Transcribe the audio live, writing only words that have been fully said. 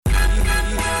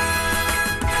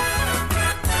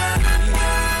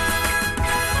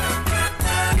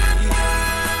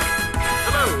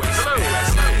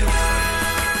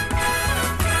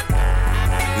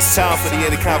It's time for the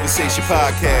End of Conversation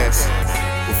podcast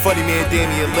with funny man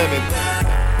Damian Lemon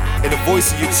and the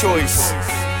voice of your choice,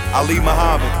 Ali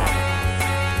Muhammad.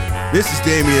 This is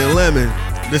Damian Lemon.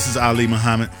 This is Ali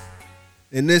Muhammad.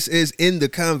 And this is In the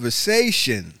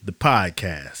Conversation, the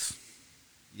podcast.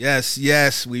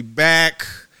 Yes, we back.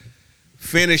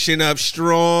 Finishing up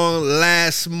strong.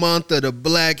 Last month of the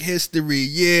Black History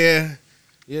year.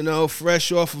 You know,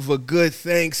 fresh off of a good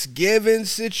Thanksgiving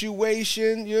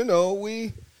situation. You know,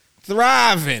 we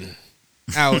thriving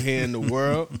out here in the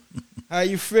world. How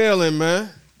you feeling, man?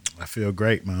 I feel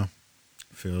great, man.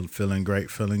 Feeling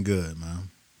great, feeling good, man.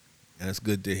 That's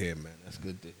good to hear, man. That's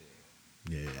good to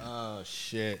hear. Yeah. Oh,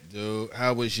 shit, dude.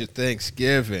 How was your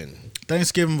Thanksgiving?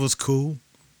 Thanksgiving was cool.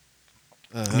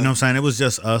 Uh-huh. You know what I'm saying? It was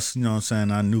just us, you know what I'm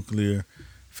saying, our nuclear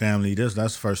family. That's the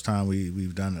first time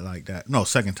we've done it like that. No,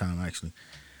 second time, actually.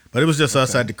 But it was just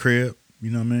us at the crib, you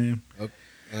know what I mean?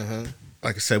 Uh-huh.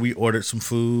 Like I said, we ordered some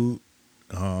food,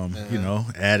 you know,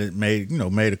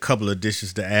 made a couple of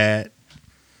dishes to add.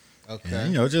 Okay.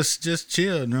 And, you know, just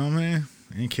chill, you know what I mean?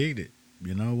 And kicked it.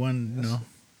 You know, it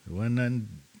wasn't nothing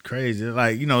crazy.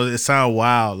 Like, you know, it sounds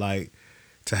wild, like,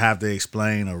 to have to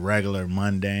explain a regular,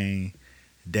 mundane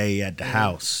day at the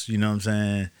house. You know what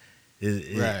I'm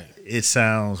saying? Right. It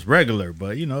sounds regular,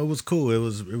 but, you know, it was cool. It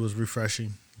was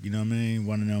refreshing. You know what I mean?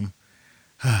 One of them,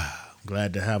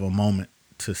 glad to have a moment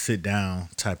to sit down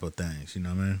type of things. You know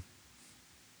what I mean?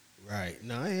 Right.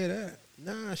 No, I hear that.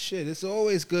 Nah, shit. It's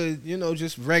always good, you know,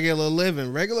 just regular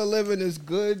living. Regular living is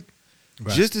good,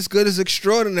 right. Just as good as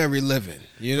extraordinary living.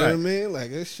 You know what I mean? Like,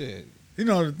 this shit. You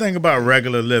know, the thing about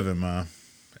regular living, man,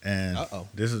 and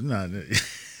this is not,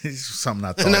 it's something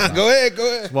I thought about. Go ahead.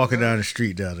 I was walking down the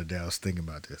street the other day, I was thinking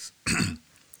about this.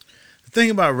 The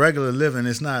thing about regular living,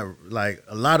 it's not, like,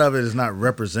 a lot of it is not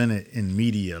represented in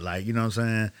media, like, you know what I'm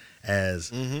saying,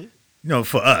 as, you know,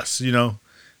 for us, you know.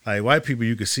 Like, white people,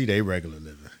 you could see they regular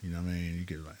living. You know what I mean?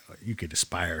 You could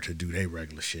aspire to do their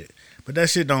regular shit. But that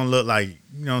shit don't look like,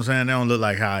 you know what I'm saying? They don't look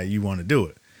like how you want to do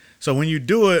it. So when you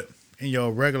do it in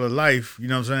your regular life, you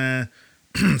know what I'm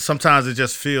saying? Sometimes it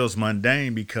just feels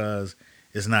mundane because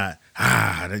it's not,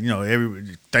 you know,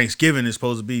 every Thanksgiving is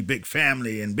supposed to be big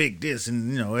family and big this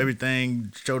and, you know,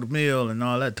 everything, show the meal and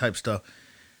all that type stuff.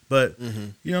 But,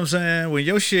 you know what I'm saying? When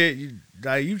your shit,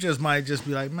 you just might just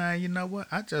be like, man, you know what?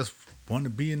 I just want to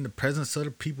be in the presence of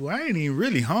the people. I ain't even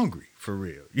really hungry, for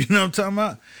real. You know what I'm talking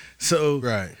about? So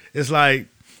It's like,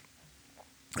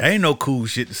 there ain't no cool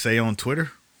shit to say on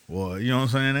Twitter. Or, you know what I'm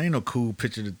saying? There ain't no cool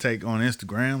picture to take on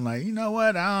Instagram. Like, you know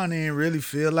what? I don't even really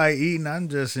feel like eating. I'm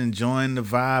just enjoying the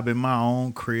vibe in my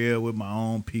own crib with my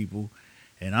own people.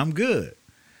 And I'm good.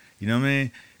 You know what I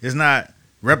mean? It's not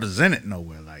represented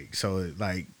nowhere. Like, so,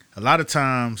 like, a lot of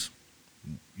times,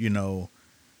 you know,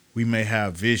 we may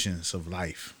have visions of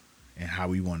life and how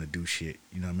we want to do shit,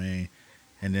 you know what I mean?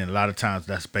 And then a lot of times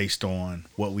that's based on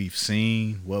what we've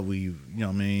seen, you know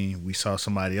what I mean? We saw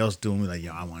somebody else doing, we're like,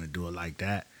 yo, I want to do it like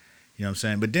that. You know what I'm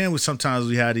saying? But then sometimes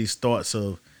we have these thoughts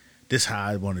of, this how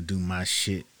I want to do my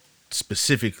shit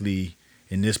specifically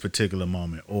in this particular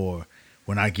moment. Or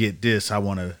when I get this, I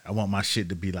want my shit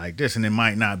to be like this. And it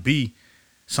might not be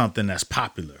something that's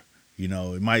popular. You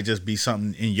know, it might just be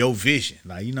something in your vision.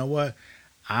 Like, you know what?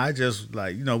 I just,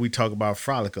 like, you know, we talk about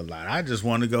frolic a lot. I just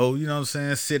want to go, you know what I'm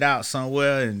saying, sit out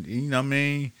somewhere and, you know what I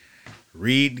mean,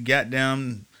 read the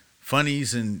goddamn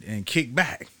funnies and kick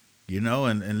back, you know,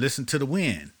 and listen to the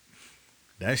wind.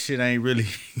 That shit ain't really,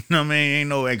 you know what I mean, ain't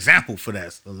no example for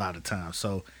that a lot of times.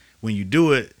 So when you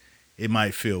do it, it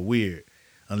might feel weird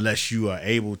unless you are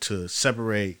able to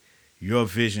separate your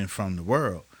vision from the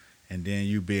world, and then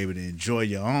you be able to enjoy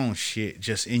your own shit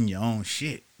just in your own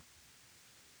shit.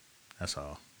 That's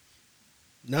all.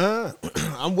 Nah,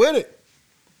 I'm with it.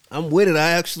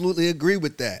 I absolutely agree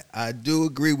with that. I do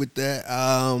agree with that.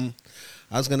 I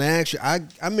was going to ask you,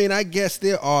 I mean, I guess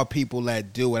there are people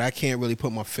that do it. I can't really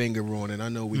put my finger on it. I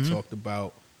know we talked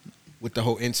about with the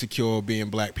whole Insecure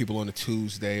being black people on a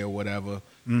Tuesday or whatever.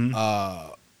 You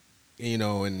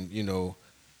know, and, you know,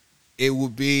 it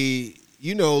would be,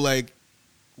 you know, like,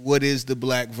 what is the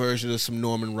black version of some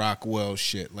Norman Rockwell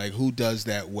shit? Like, who does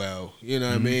that well? You know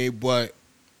what I mean? But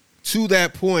to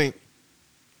that point,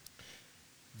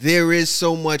 there is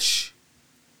so much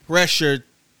pressure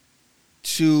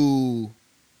to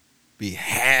be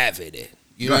having it.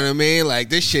 You know what I mean?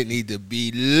 Like, this shit need to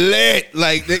be lit.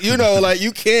 Like, you know, like,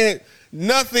 you can't,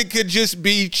 nothing could just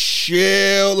be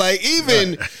chill. Like,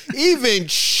 even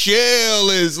chill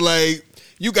is like,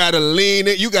 you gotta lean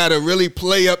it. You gotta really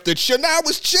play up the chill. Nah, it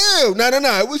was chill. No,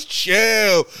 it was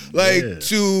chill. Like,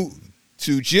 to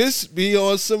just be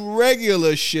on some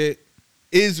regular shit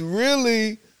is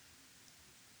really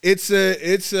it's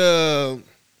a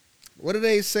what do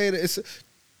they say?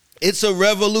 It's a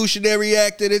revolutionary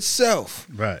act in itself.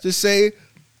 Right. To say,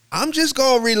 I'm just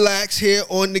gonna relax here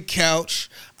on the couch.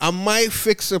 I might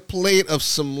fix a plate of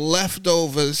some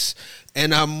leftovers,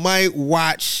 and I might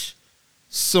watch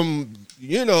some,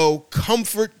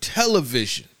 comfort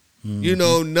television.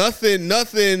 Mm-hmm.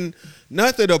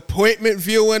 Nothing appointment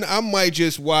viewing. I might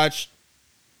just watch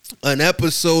an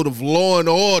episode of Law and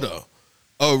Order,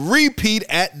 a repeat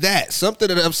at that, something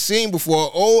that I've seen before,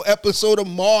 an old episode of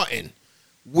Martin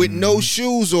with no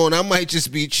shoes on. I might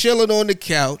just be chilling on the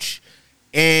couch,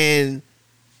 and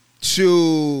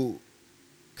to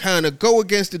kind of go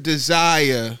against the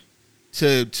desire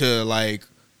to like,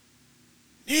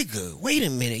 nigga, wait a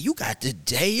minute, you got the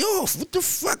day off. What the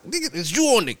fuck, nigga? Is you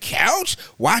on the couch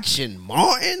watching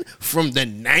Martin from the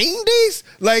 90s?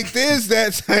 Like, there's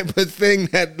that type of thing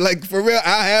that, like, for real,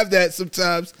 I have that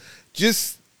sometimes.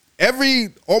 Just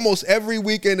almost every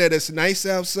weekend that it's nice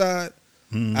outside,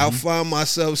 I'll find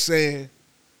myself saying,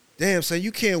 damn, son,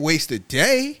 you can't waste a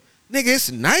day. Nigga, it's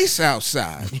nice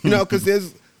outside.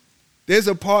 Because there's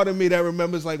a part of me that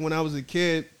remembers, like, when I was a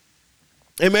kid,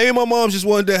 and maybe my mom just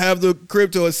wanted to have the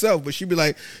crib to herself, but she'd be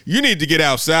like, you need to get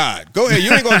outside. Go ahead.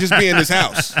 You ain't going to just be in this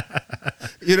house.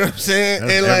 You know what I'm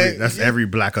saying? That's every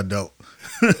black adult.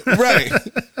 Right.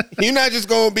 You're not just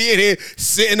going to be in here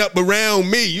sitting up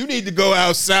around me. You need to go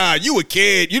outside. You a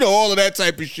kid. All of that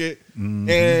type of shit. Mm-hmm.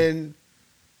 And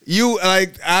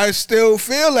I still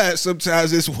feel that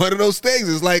sometimes. It's one of those things.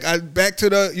 It's like, back to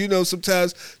the,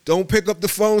 sometimes don't pick up the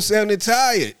phone sounding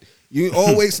tired. You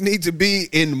always need to be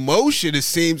in motion, it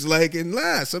seems like. And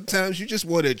sometimes you just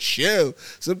want to chill.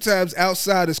 Sometimes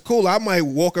outside is cool. I might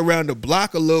walk around the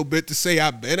block a little bit to say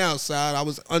I've been outside. I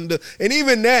was under. And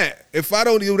even that, if I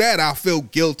don't do that, I'll feel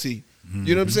guilty. Mm-hmm.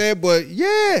 You know what I'm saying? But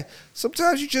yeah,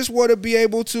 sometimes you just want to be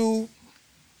able to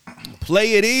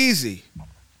play it easy.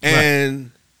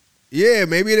 And yeah,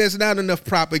 maybe there's not enough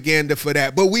propaganda for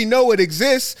that, but we know it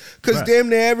exists because damn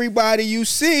near everybody you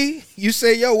say,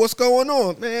 yo, what's going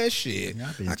on? Man, shit,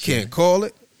 I can't call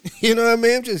it. You know what I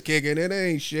mean? I'm just kicking it.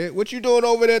 Ain't shit. What you doing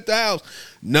over there at the house?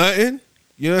 Nothing.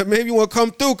 You know what I mean? You want to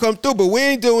come through, but we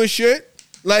ain't doing shit.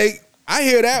 Like, I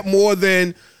hear that more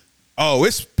than, oh,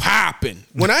 it's popping.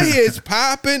 When I hear it's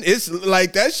popping, it's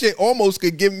like that shit almost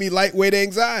could give me lightweight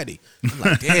anxiety. I'm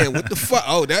like, damn, what the fuck?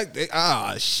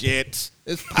 Oh, shit.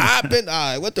 It's popping.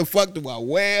 All right, what the fuck do I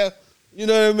wear? You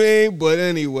know what I mean? But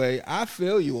anyway, I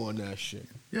feel you on that shit.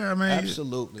 Yeah, I mean,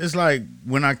 absolutely. It's like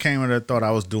when I came in, I thought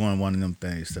I was doing one of them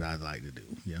things that I'd like to do.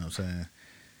 You know what I'm saying?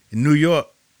 In New York,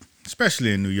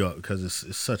 especially in New York, because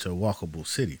it's such a walkable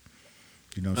city.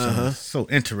 You know what I'm saying? It's so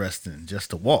interesting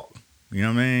just to walk. You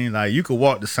know what I mean? Like, you could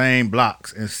walk the same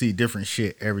blocks and see different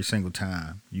shit every single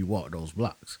time you walk those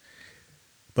blocks.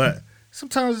 But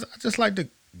sometimes I just like to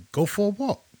go for a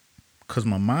walk. Because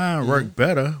my mind works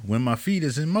better when my feet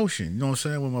is in motion. You know what I'm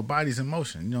saying? When my body's in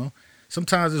motion,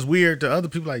 Sometimes it's weird to other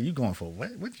people, like, you going for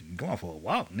what? What, you going for a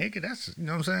walk, nigga? That's, you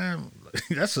know what I'm saying?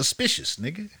 That's suspicious,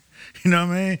 nigga. You know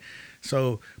what I mean?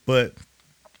 So, but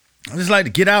I just like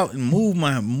to get out and move,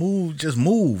 just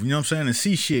move, you know what I'm saying? And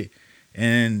see shit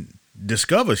and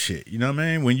discover shit, you know what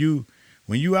I mean? When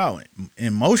you out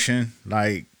in motion,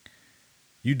 like,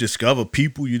 you discover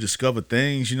people, you discover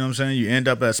things, you know what I'm saying? You end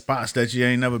up at spots that you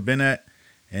ain't never been at.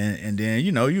 And then,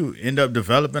 you end up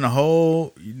developing a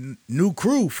whole new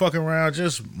crew fucking around,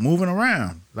 just moving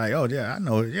around. Like, oh, yeah, I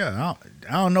know it. Yeah,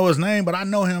 I don't know his name, but I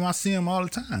know him. I see him all the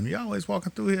time. He always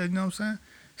walking through here, you know what I'm saying?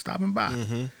 Stopping by.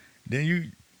 Mm-hmm. Then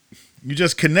you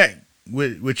just connect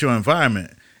with your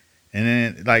environment. And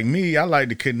then, like me, I like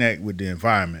to connect with the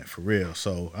environment for real.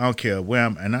 So I don't care where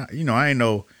I'm. And I ain't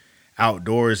no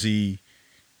outdoorsy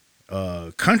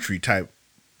country type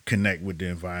connect with the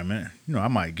environment. I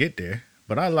might get there,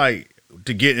 but I like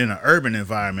to get in an urban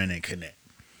environment and connect.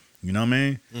 You know what I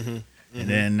mean? Mm-hmm. And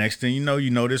then next thing you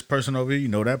know this person over here, you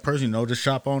know that person, you know the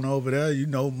shop owner over there, you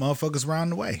know motherfuckers around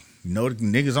the way. You know the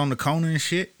niggas on the corner and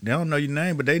shit. They don't know your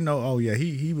name, but they know, oh yeah,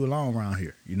 he belong around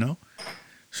here,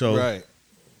 So right.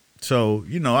 So,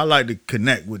 I like to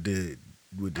connect with the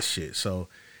shit. So,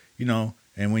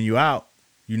 and when you out,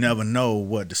 you never know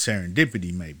what the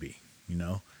serendipity may be,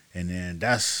 and then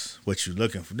that's what you're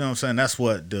looking for. You know what I'm saying? That's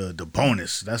what the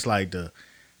bonus, that's like the,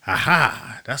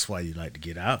 that's why you like to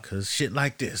get out, because shit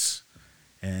like this.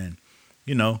 And,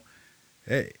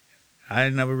 hey, I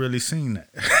ain't never really seen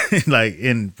that, like,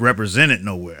 represented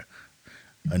nowhere.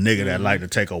 A nigga that like to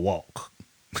take a walk.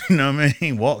 You know what I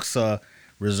mean? Walks are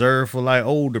reserved for, like,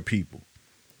 older people,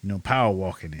 power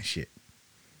walking and shit.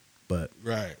 But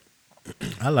right.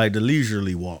 I like the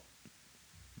leisurely walk.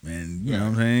 and you know what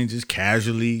I'm saying, just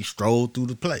casually stroll through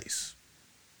the place.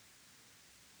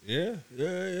 Yeah.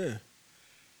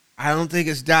 I don't think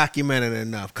it's documented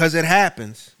enough because it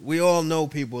happens. We all know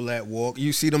people that walk.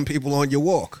 You see them people on your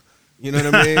walk. You know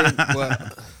what I mean?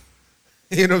 But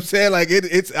you know what I'm saying? Like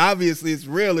it's obviously it's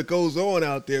real. It goes on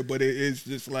out there, but it's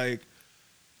just like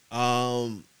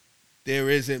there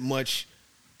isn't much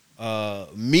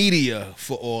media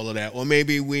for all of that, or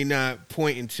maybe we're not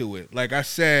pointing to it. Like I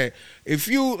said, if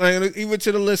you, like, even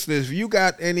to the listeners, if you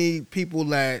got any people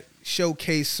that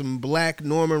showcase some black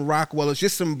Norman Rockwellers,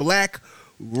 just some black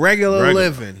regular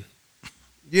living,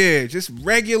 yeah, just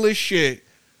regular shit,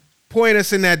 point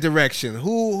us in that direction.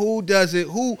 Who does it?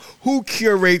 Who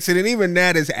curates it? And even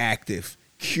that is active,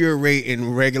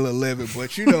 curating regular living.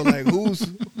 But you know, like who's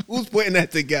putting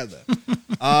that together?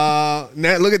 Now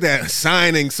look at that,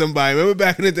 signing somebody. Remember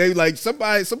back in the day, like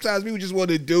sometimes people just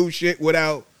want to do shit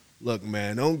without. Look,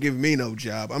 man, don't give me no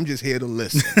job. I'm just here to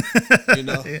listen. You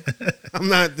know, I'm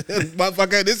not,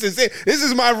 motherfucker. This is it. This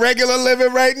is my regular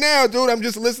living right now, dude. I'm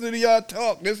just listening to y'all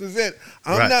talk. This is it.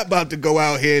 I'm not about to go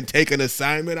out here and take an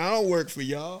assignment. I don't work for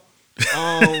y'all. You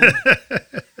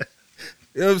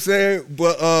know what I'm saying?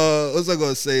 But what was I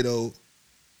gonna say though?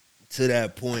 To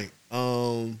that point,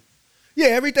 yeah,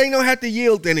 everything don't have to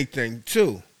yield anything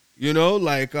too. You know,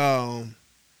 like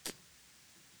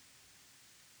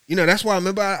you know, that's why I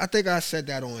remember I think I said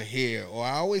that on here, or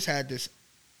I always had this.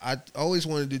 I always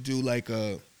wanted to do like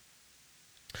I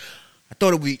thought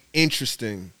it would be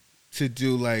interesting to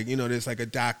do like, you know, there's like a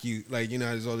docu, like, you know,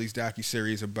 there's all these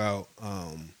docu-series about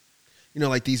you know,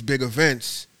 like these big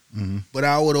events. Mm-hmm. But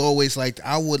I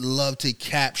would love to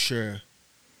capture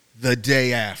the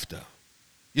day after.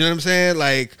 You know what I'm saying?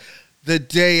 Like the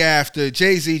day after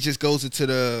Jay-Z just goes into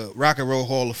the Rock and Roll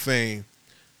Hall of Fame.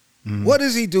 Mm-hmm. What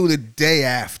does he do the day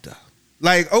after?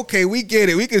 Like, okay, we get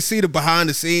it. We can see the behind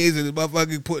the scenes and the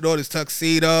motherfucker putting on his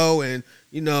tuxedo and,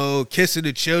 you know, kissing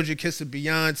the children, kissing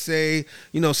Beyonce,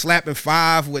 you know, slapping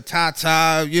Five with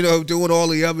Tata, you know, doing all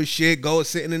the other shit,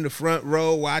 sitting in the front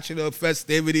row, watching the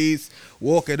festivities,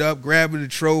 walking up, grabbing the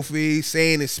trophy,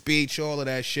 saying his speech, all of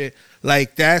that shit.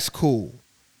 Like, that's cool.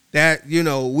 That, you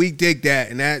know, we dig that,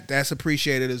 and that's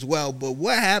appreciated as well. But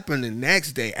what happened the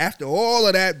next day after all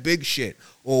of that big shit?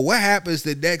 Or what happens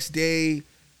the next day,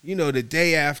 you know, the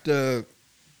day after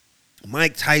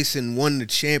Mike Tyson won the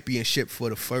championship for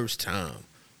the first time,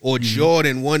 or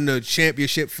Jordan won the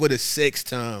championship for the sixth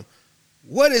time?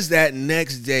 What is that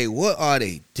next day? What are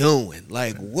they doing?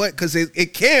 Like, what? Because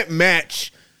it can't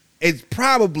match. It's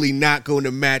probably not going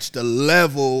to match the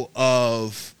level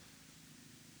of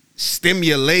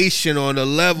stimulation or the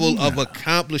level of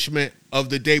accomplishment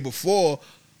of the day before.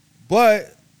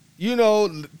 But, you know,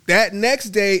 that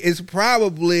next day is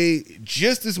probably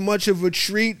just as much of a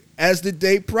treat as the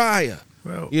day prior.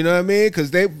 Well, you know what I mean?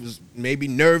 Because they was maybe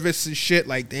nervous and shit.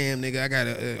 Like, damn, nigga,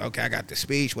 I got the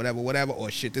speech, whatever. Or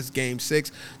shit, this game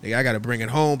 6. Nigga, I got to bring it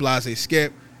home, blase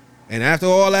skip. And after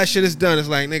all that shit is done, it's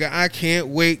like, nigga, I can't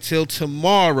wait till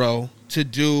tomorrow to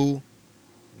do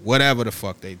whatever the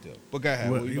fuck they do. But go ahead.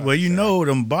 Well, you know,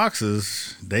 them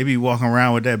boxers, they be walking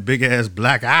around with that big ass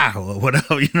black eye or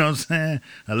whatever, you know what I'm saying?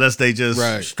 Unless they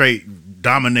just straight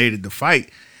dominated the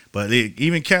fight. But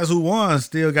even cats who won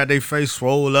still got their face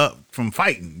swole up from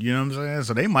fighting, you know what I'm saying?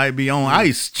 So they might be on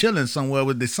ice chilling somewhere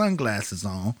with their sunglasses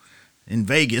on in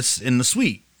Vegas in the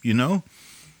suite, you know?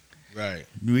 Right.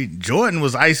 Jordan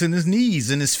was icing his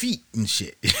knees and his feet and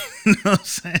shit. You know what I'm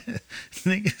saying?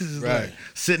 Niggas is like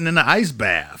sitting in the ice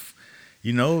bath.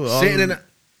 You know? Sitting in the...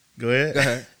 Go ahead. Go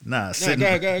ahead. Nah, sitting... Go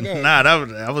ahead. Nah,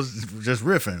 I was just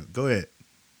riffing. Go ahead.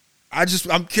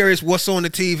 I'm curious what's on the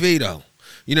TV though.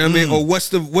 You know what I mean? Or what's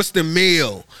the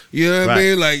meal? You know what I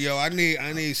mean? Like, yo, I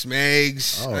need some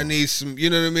eggs. I need some, you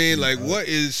know what I mean? Like, what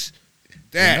is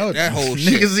that? You know, that whole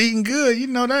shit. Niggas eating good. You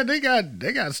know that they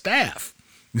got staff.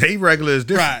 They regular is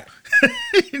different. Right.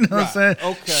 You know what I'm saying?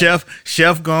 Okay.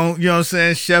 Chef gon', you know what I'm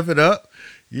saying, chef it up.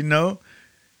 You know?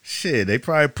 Shit, they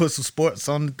probably put some sports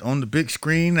on the big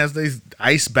screen as they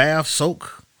ice bath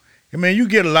soak. I mean, you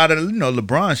get a lot of, you know,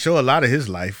 LeBron show a lot of his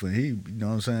life when he, you know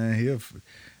what I'm saying, he'll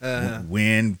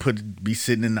be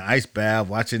sitting in the ice bath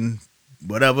watching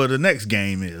whatever the next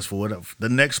game is for whatever the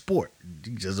next sport.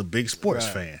 He's just a big sports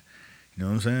fan. You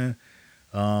know what I'm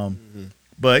saying?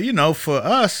 But, you know, for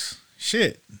us,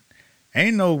 shit,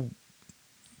 ain't no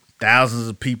thousands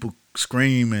of people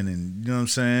screaming and, you know what I'm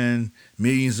saying,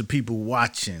 millions of people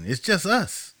watching. It's just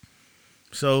us.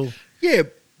 So yeah,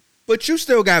 but you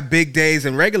still got big days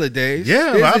and regular days.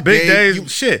 Yeah, my big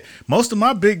days, shit. Most of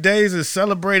my big days is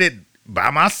celebrated by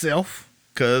myself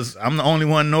because I'm the only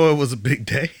one know it was a big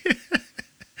day.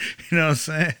 You know what I'm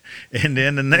saying? And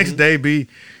then the next day be,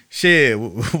 shit,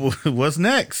 what's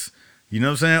next? You know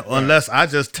what I'm saying? Right. Unless I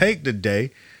just take the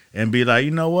day and be like,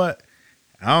 you know what?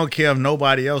 I don't care if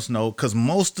nobody else know, because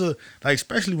most of, like,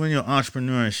 especially when you're an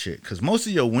entrepreneur and shit, because most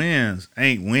of your wins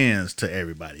ain't wins to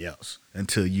everybody else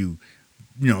until you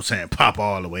know what I'm saying, pop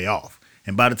all the way off.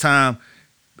 And by the time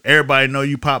everybody know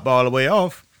you pop all the way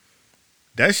off,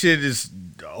 that shit is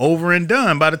over and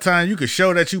done. By the time you can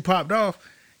show that you popped off,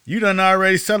 you done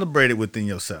already celebrated within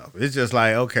yourself. It's just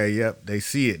like, okay, yep, they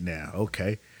see it now.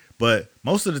 Okay. But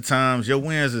most of the times your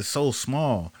wins is so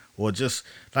small, or just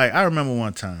like, I remember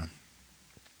one time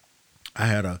I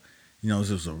had a, you know,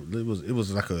 it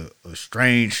was like a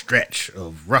strange stretch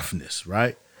of roughness,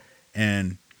 right?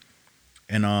 And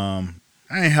I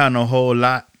ain't had no whole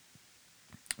lot.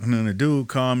 And then the dude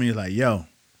called me like, yo,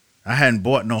 I hadn't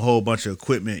bought no whole bunch of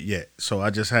equipment yet. So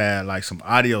I just had like some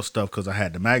audio stuff because I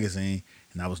had the magazine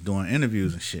and I was doing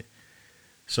interviews and shit.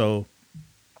 So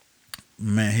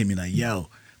man hit me like, yo,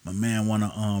 my man want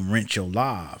to rent your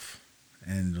Lav.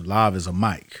 And the Lav is a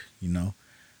mic, you know.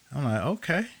 I'm like,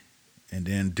 okay. And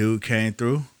then dude came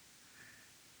through.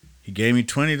 He gave me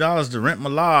 $20 to rent my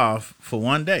Lav for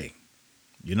one day.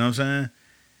 You know what I'm saying?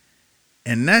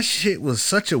 And that shit was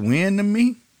such a win to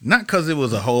me. Not because it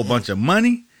was a whole bunch of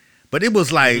money, but it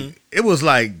was like,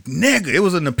 nigga, it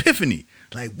was an epiphany.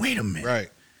 Like, wait a minute. Right.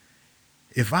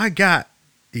 If I got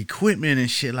equipment and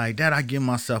shit like that, I give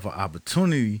myself an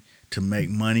opportunity to make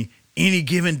money any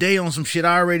given day on some shit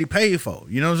I already paid for.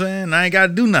 You know what I'm saying? I ain't got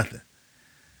to do nothing.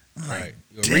 I'm like,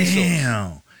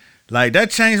 damn. Like,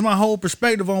 that changed my whole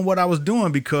perspective on what I was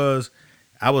doing, because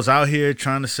I was out here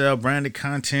trying to sell branded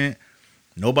content.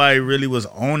 Nobody really was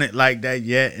on it like that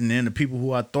yet. And then the people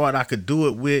who I thought I could do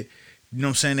it with, you know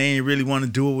what I'm saying, they ain't really want to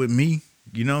do it with me.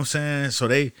 You know what I'm saying? So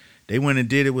they went and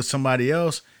did it with somebody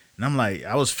else. And I'm like,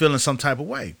 I was feeling some type of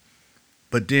way.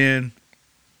 But then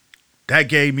that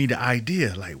gave me the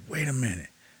idea, like, wait a minute.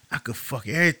 I could fuck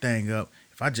everything up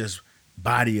if I just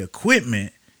buy the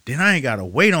equipment. Then I ain't got to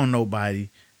wait on nobody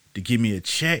to give me a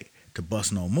check to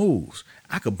bust no moves.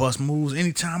 I could bust moves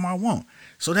anytime I want.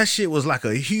 So that shit was like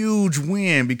a huge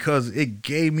win, because it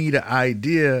gave me the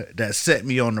idea that set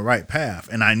me on the right path,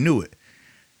 and I knew it.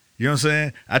 You know what I'm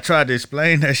saying? I tried to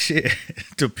explain that shit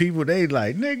to people. They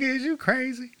like, nigga, is you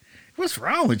crazy? What's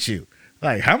wrong with you?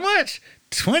 Like, how much?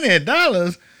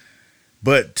 $20?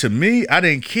 But to me, I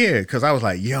didn't care, because I was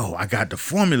like, yo, I got the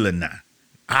formula now.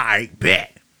 I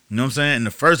bet. You know what I'm saying? And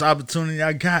the first opportunity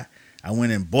I got, I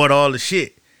went and bought all the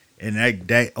shit. And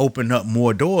that opened up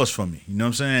more doors for me. You know what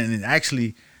I'm saying? And it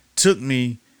actually took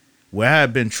me where I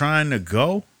had been trying to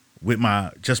go with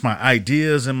my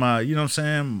ideas and my, you know what I'm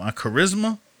saying, my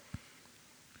charisma.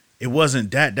 It wasn't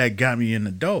that got me in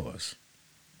the doors.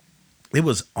 It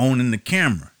was owning the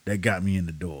camera that got me in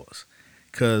the doors.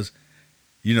 Because,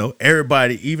 you know,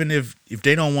 everybody, even if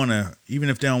they don't want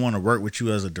to work with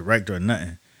you as a director or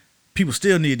nothing, people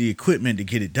still need the equipment to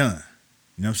get it done.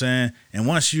 You know what I'm saying? And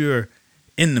once you're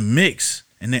in the mix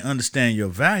and they understand your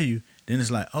value, then it's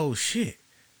like, oh shit,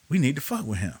 we need to fuck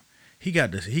with him. He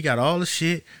got all the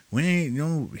shit. We ain't, you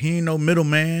know, he ain't no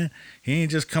middleman. He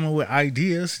ain't just coming with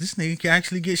ideas. This nigga can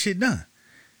actually get shit done.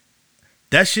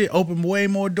 That shit opened way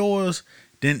more doors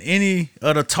than any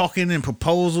other talking and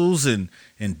proposals and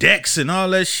decks and all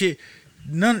that shit.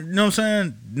 None, you know what I'm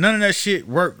saying? None of that shit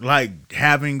worked like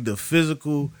having the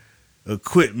physical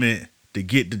equipment to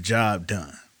get the job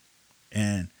done.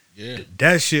 And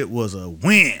that shit was a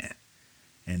win.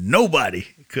 And nobody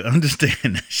could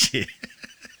understand that shit.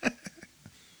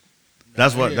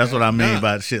 That's what I mean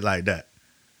by shit like that.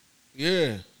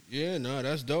 Yeah, no,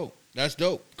 that's dope. That's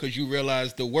dope, because you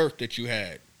realized the work that you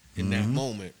had in that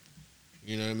moment.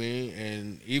 You know what I mean?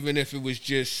 And even if it was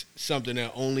just something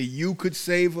that only you could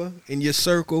savor in your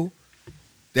circle,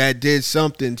 that did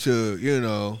something to, you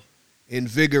know,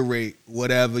 invigorate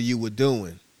whatever you were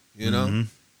doing. You know?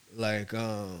 Like,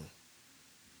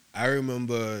 I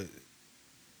remember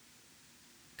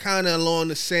kind of along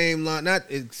the same line, not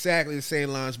exactly the same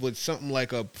lines, but something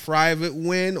like a private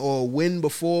win or a win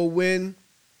before win.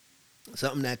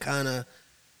 Something that kind of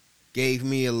gave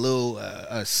me a little,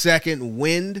 a second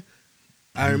wind.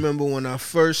 I remember when I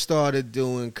first started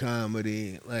doing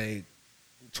comedy, like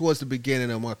towards the beginning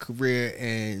of my career,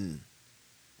 and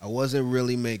I wasn't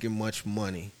really making much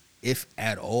money, if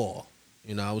at all.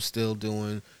 You know, I was still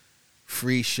doing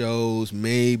free shows,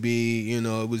 maybe, you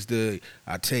know, it was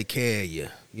I take care of you.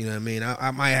 You know what I mean?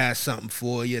 I might have something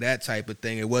for you, that type of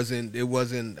thing. I wasn't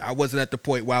at the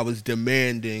point where I was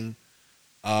demanding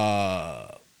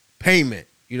payment.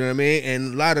 You know what I mean?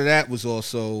 And a lot of that was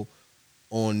also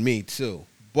on me too.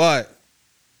 But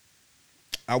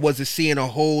I wasn't seeing a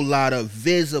whole lot of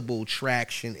visible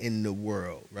traction in the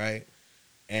world, right?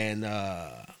 And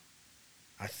I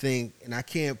think, and I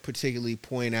can't particularly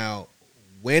point out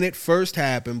when it first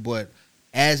happened, but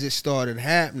as it started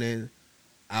happening,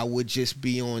 I would just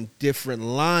be on different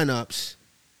lineups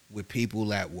with people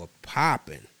that were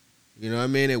popping. You know what I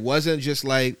mean? It wasn't just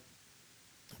like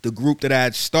the group that I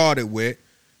had started with.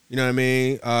 You know what I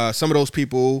mean? Some of those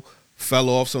people fell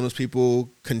off. Some of those people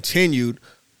continued.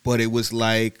 But it was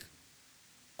like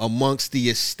amongst the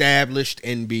established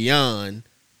and beyond,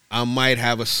 I might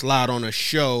have a slot on a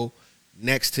show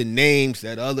next to names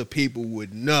that other people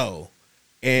would know.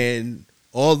 And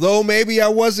although maybe I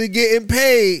wasn't getting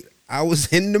paid, I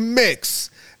was in the mix.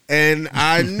 And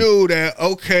I knew that,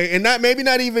 okay, and maybe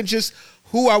not even just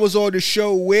who I was on the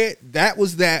show with, that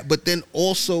was that, but then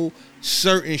also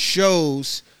certain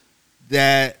shows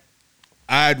that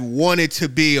I'd wanted to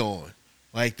be on.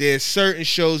 Like, there's certain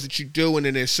shows that you do, and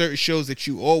then there's certain shows that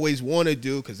you always want to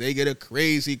do because they get a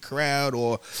crazy crowd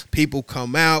or people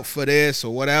come out for this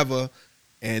or whatever.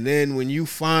 And then when you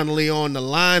finally on the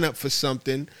lineup for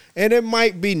something, and it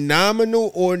might be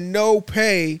nominal or no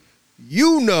pay,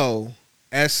 you know,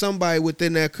 as somebody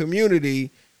within that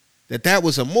community, that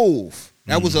was a move.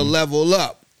 That was a level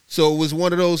up. So it was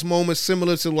one of those moments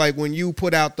similar to like when you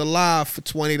put out the live for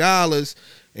 $20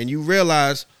 and you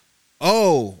realize,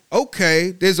 oh,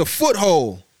 okay, there's a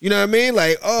foothold. You know what I mean?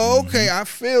 Like, oh, okay, I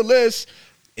feel this.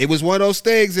 It was one of those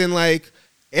things, and like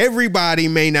everybody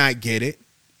may not get it.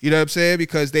 You know what I'm saying?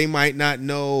 Because they might not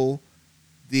know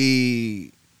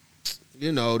the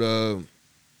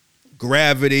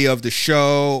gravity of the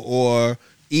show, or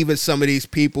even some of these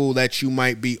people that you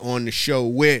might be on the show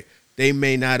with, they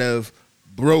may not have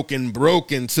broken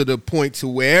to the point to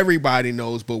where everybody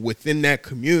knows, but within that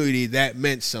community, that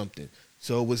meant something.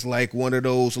 So it was like one of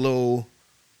those little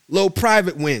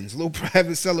private wins, little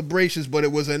private celebrations, but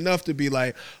it was enough to be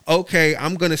like, okay,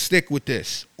 I'm going to stick with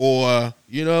this. Or,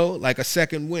 like a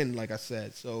second win, like I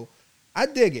said. So I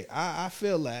dig it. I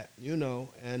feel that,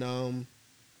 and,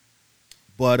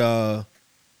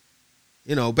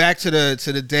 back to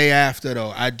the day after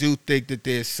though, I do think that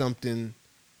there's something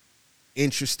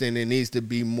interesting. There needs to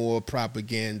be more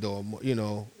propaganda, or,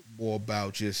 more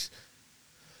about just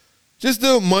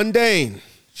the mundane.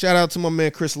 Shout out to my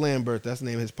man Chris Lambert. That's the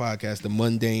name of his podcast, The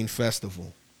Mundane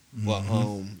Festival. But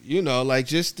like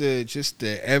just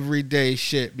the everyday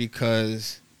shit,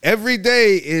 because every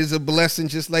day is a blessing,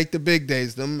 just like the big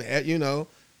days. Them,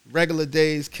 regular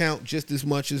days count just as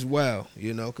much as well,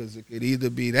 because it could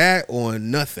either be that or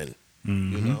nothing,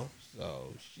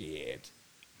 So shit.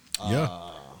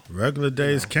 Yeah, regular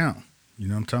days count. You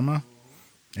know what I'm talking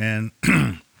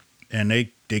about? And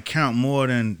they count more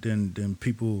than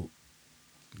people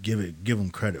give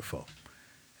them credit for.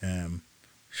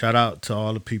 Shout out to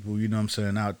all the people,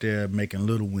 out there making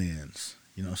little wins,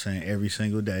 every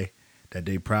single day that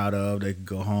they proud of. They can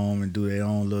go home and do their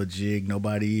own little jig.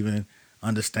 Nobody even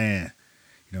understand.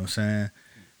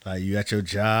 Like, you at your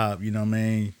job, you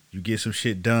get some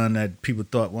shit done that people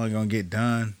thought wasn't gonna get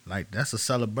done. Like, that's a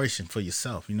celebration for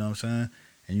yourself, and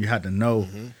you have to know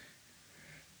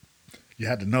you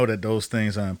have to know that those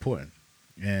things are important,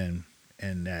 and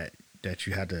that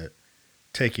you have to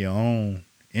take your own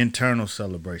internal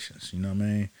celebrations, and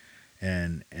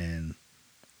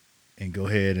go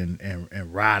ahead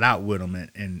and ride out with them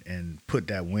and put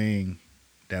that wind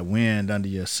under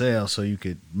your sail so you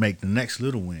could make the next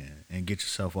little win and get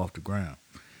yourself off the ground.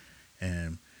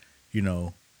 And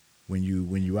when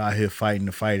you out here fighting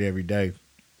the fight every day,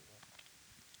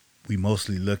 we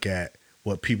mostly look at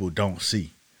what people don't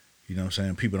see.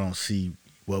 People don't see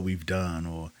what we've done,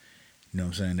 or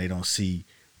they don't see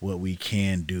what we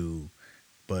can do.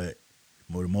 But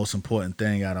the most important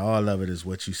thing out of all of it is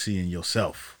what you see in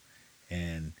yourself.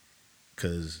 And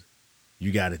because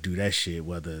you got to do that shit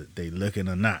whether they looking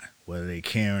or not, whether they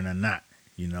caring or not.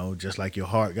 Just like your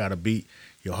heart got to beat.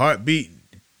 Your heart beat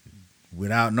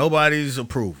without nobody's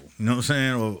approval,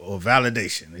 or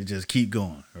validation. It just keep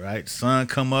going, right? The sun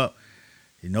come up,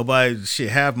 half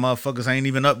motherfuckers ain't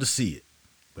even up to see it,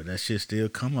 but that shit still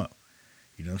come up.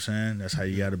 That's how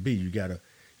you got to be. You got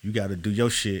to do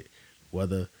your shit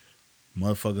whether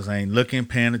motherfuckers ain't looking,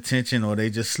 paying attention, or they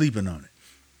just sleeping on it.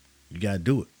 You got to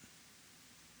do it.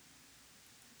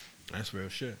 That's real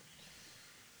shit.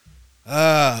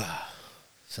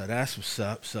 So that's what's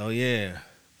up. So yeah,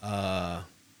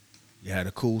 you had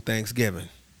a cool Thanksgiving.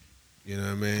 You know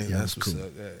what I mean? Yeah, that's what's cool.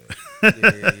 up.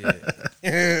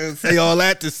 Yeah. Say all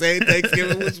that to say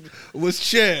Thanksgiving was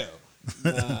chill.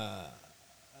 I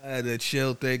had a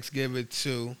chill Thanksgiving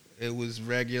too. It was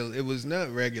regular. It was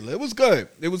not regular. It was good.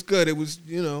 It was good. It was,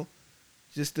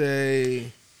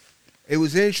 it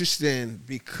was interesting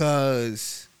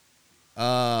because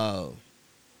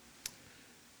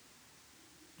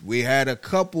we had a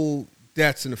couple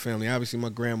deaths in the family. Obviously, my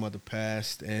grandmother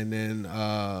passed, and then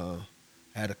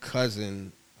had a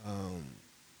cousin,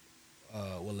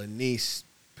 a niece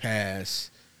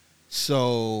passed.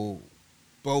 So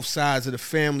both sides of the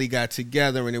family got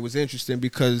together, and it was interesting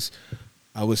because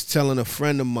I was telling a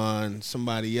friend of mine,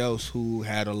 somebody else who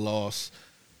had a loss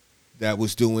that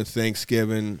was doing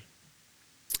Thanksgiving.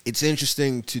 It's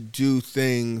interesting to do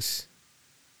things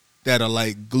that are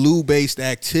like glue-based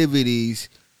activities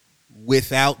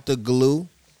without the glue,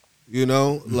 you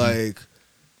know? Mm-hmm. Like,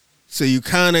 so you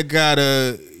kind of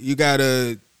gotta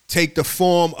take the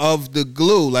form of the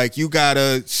glue. Like, you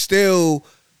gotta still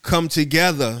come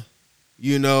together,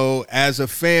 you know, as a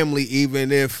family,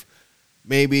 even if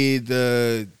maybe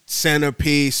the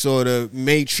centerpiece or the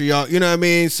matriarch, you know what I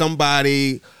mean?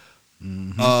 Somebody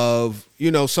of, you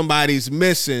know, somebody's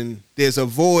missing. There's a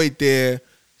void there.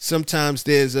 Sometimes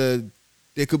there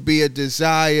could be a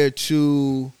desire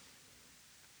to,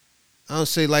 I don't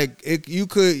say like, you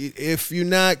could, if you're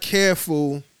not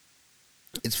careful,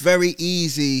 it's very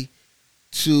easy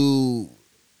to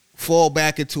fall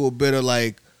back into a bit of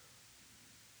like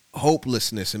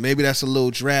hopelessness. And maybe that's a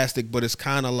little drastic, but it's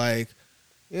kind of like,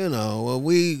 you know, well,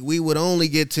 we would only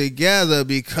get together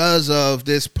because of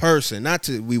this person.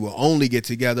 We will only get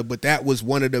together, but that was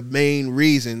one of the main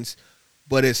reasons.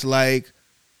 But it's like,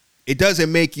 it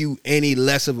doesn't make you any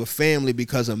less of a family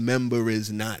because a member is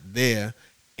not there.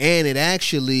 And it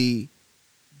actually,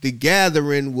 the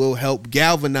gathering will help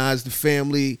galvanize the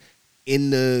family in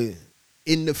the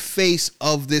face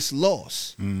of this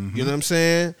loss. Mm-hmm. You know what I'm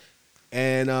saying?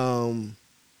 And,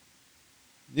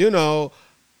 you know,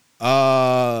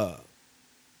 I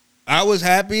was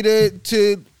happy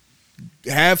to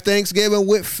have Thanksgiving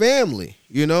with family.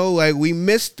 You know, like we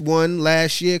missed one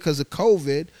last year because of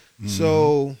COVID. Mm-hmm.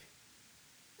 So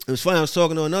it was funny. I was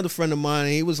talking to another friend of mine,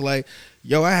 and he was like,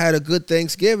 yo, I had a good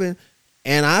Thanksgiving,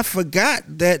 and I forgot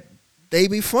that they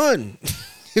be fun.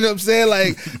 You know what I'm saying?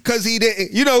 Like, because he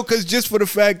didn't, you know, because just for the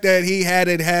fact that he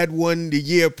hadn't had one the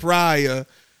year prior,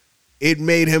 it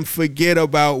made him forget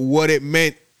about what it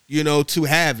meant, you know, to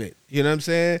have it. You know what I'm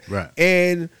saying? Right.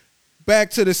 And back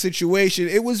to the situation,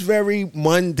 it was very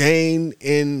mundane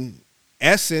in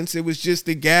essence. It was just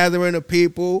a gathering of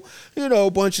people, you know,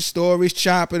 a bunch of stories,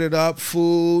 chopping it up,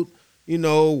 food, you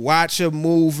know, watch a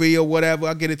movie or whatever.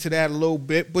 I'll get into that a little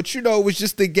bit. But, you know, it was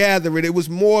just a gathering. It was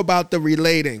more about the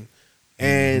relating.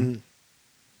 And,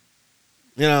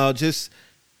 you know, just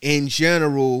in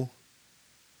general,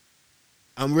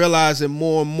 I'm realizing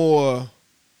more and more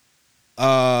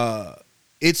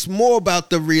it's more about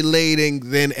the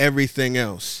relating than everything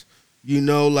else. You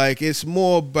know, like it's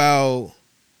more about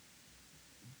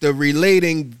the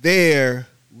relating there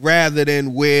rather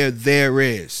than where there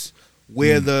is.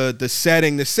 Where the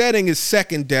setting is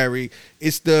secondary.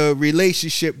 It's the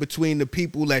relationship between the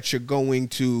people that you're going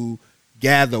to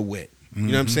gather with. You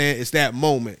know what I'm saying? It's that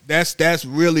moment. That's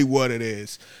really what it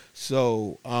is.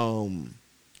 So,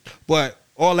 but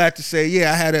all that to say,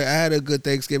 yeah, I had a good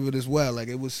Thanksgiving as well. Like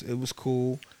it was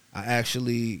cool. I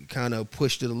actually kind of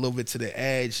pushed it a little bit to the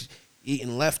edge,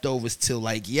 eating leftovers till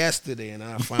like yesterday, and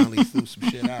I finally threw some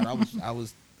shit out. I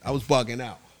was bugging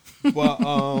out, but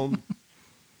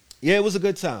yeah, it was a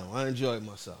good time. I enjoyed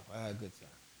myself. I had a good time.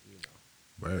 You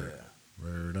know. Word, yeah.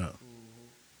 Word up.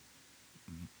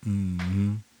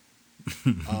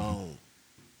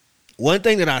 One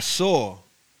thing that I saw,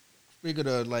 speaking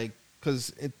of like,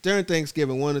 because during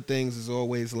Thanksgiving, one of the things is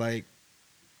always like,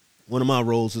 one of my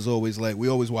roles is always like, we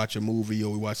always watch a movie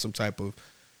or we watch some type of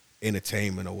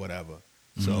entertainment or whatever.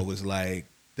 So it was like,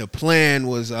 the plan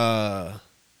was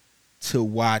to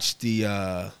watch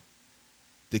the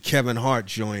Kevin Hart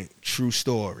joint, True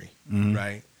Story,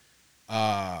 right?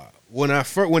 When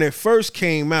it first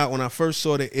came out, when I first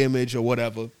saw the image or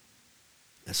whatever,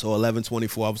 I saw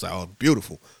 11/24. I was like, oh,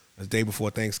 beautiful. It's the day before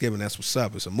Thanksgiving. That's what's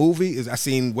up. It's a movie. I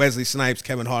seen Wesley Snipes,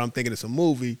 Kevin Hart. I'm thinking it's a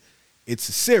movie. It's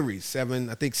a series, 7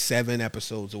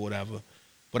 episodes or whatever.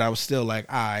 But I was still like,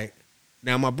 all right.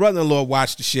 Now, my brother-in-law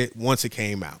watched the shit once it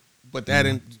came out. But that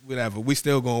didn't, whatever. We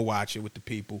still going to watch it with the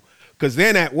people. Because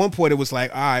then at one point it was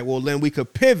like, all right, well, then we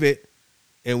could pivot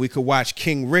and we could watch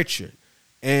King Richard.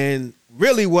 And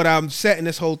really what I'm setting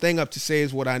this whole thing up to say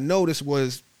is what I noticed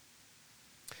was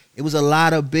it was a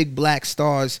lot of big black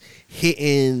stars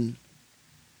hitting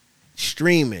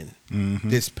streaming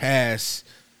this past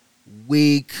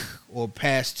week or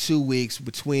past 2 weeks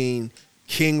between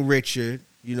King Richard,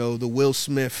 you know, the Will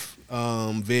Smith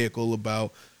vehicle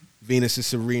about Venus and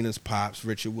Serena's pops,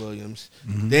 Richard Williams.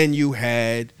 Then you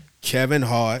had Kevin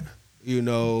Hart, you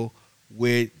know,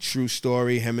 with True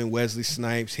Story, him and Wesley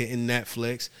Snipes hitting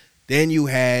Netflix. Then you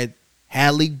had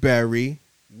Halle Berry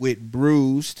with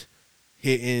Bruised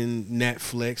hitting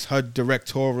Netflix, her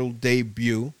directorial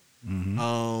debut.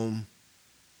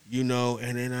 You know,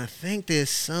 and then I think there's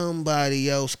somebody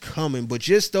else coming, but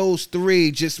just those three,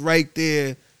 just right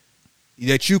there,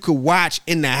 that you could watch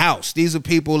in the house. These are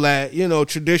people that, you know,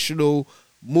 traditional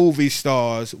movie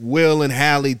stars. Will and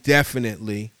Halle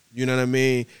definitely, you know what I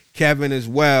mean? Kevin as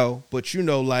well, but you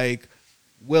know, like,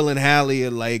 Will and Halle are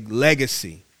like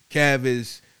legacy.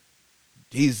 He's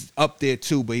up there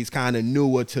too, but he's kind of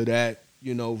newer to that,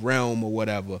 you know, realm or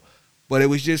whatever. But it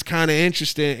was just kind of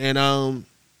interesting, and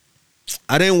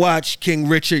I didn't watch King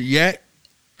Richard yet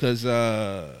because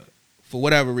for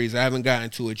whatever reason, I haven't gotten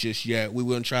to it just yet. We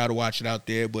wouldn't try to watch it out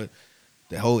there, but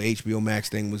the whole HBO Max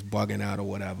thing was bugging out or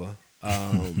whatever.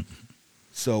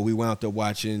 So we wound up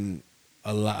watching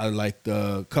a lot, like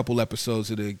the couple episodes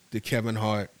of the Kevin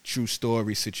Hart True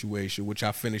Story situation, which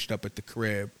I finished up at the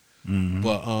crib.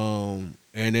 But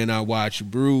and then I watched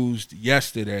Bruised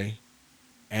yesterday,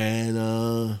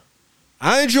 and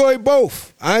I enjoyed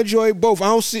both. I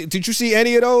don't see. Did you see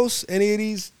any of those? Any of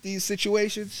these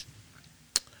situations?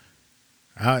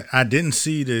 I didn't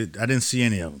see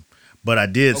any of them, but I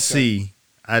did see.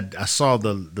 I saw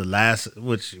the last,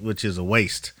 which is a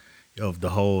waste of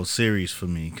the whole series for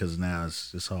me because now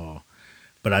it's all.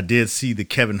 But I did see the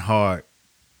Kevin Hart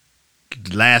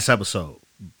last episode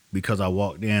because I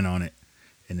walked in on it,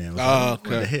 and then was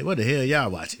like, what the hell y'all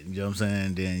watching? You know what I'm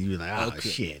saying? Then you were like,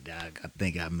 shit, I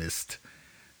think I missed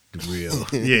the real.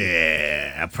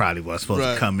 Yeah, I probably wasn't supposed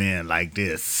to come in like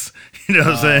this. You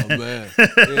know what I'm saying? Man.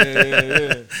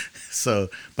 Yeah. So,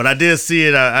 but I did see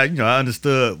it. I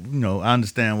understood. You know, I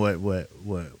understand what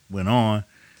went on,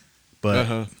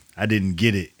 but I didn't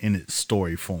get it in its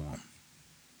story form.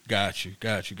 Got you.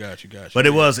 But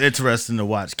it was interesting to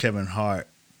watch Kevin Hart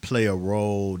play a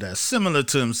role that's similar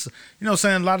to him. You know what I'm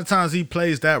saying? A lot of times he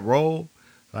plays that role,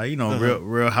 like, you know,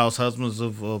 Real House Husbands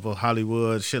of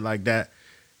Hollywood, shit like that.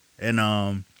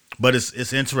 And but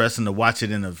it's interesting to watch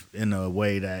it in a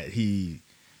way that he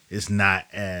is not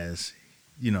as,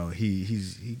 you know,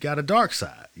 he got a dark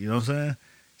side. You know what I'm saying?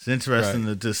 It's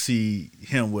interesting to see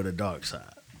him with a dark side.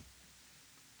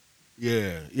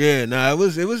 Yeah. No, it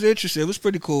was interesting. It was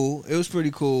pretty cool.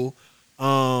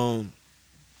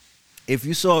 If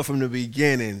you saw it from the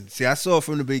beginning, I saw it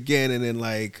from the beginning, and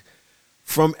like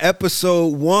from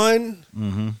episode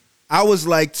 1, I was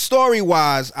like, story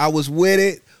wise, I was with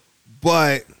it,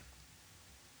 but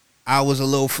I was a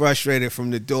little frustrated from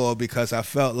the door because I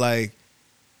felt like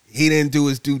he didn't do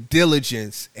his due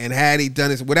diligence, and had he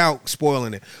done his, without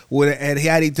spoiling it,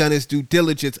 had he done his due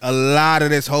diligence, a lot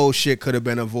of this whole shit could have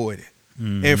been avoided.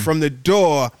 And from the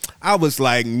door, I was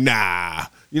like, nah.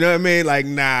 You know what I mean? Like,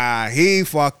 nah, he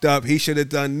fucked up. He should have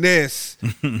done this.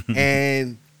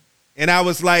 and I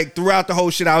was like, throughout the whole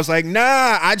shit, I was like, nah,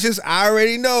 I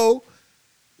already know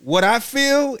what I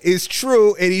feel is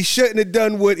true, and he shouldn't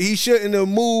have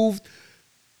moved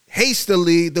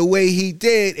hastily the way he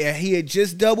did, and he had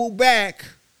just doubled back,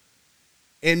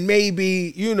 and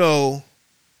maybe, you know,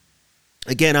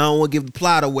 again, I don't want to give the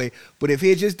plot away, but if he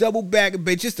had just doubled back and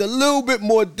been just a little bit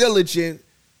more diligent,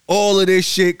 all of this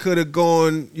shit could have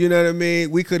gone, you know what I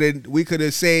mean? We could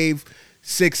have saved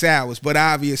 6 hours, but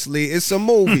obviously it's a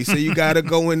movie, so you got to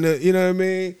go in the, you know what I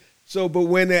mean? So, but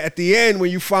when at the end,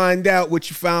 when you find out what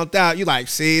you found out, you're like,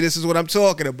 see, this is what I'm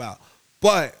talking about.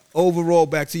 But overall,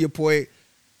 back to your point,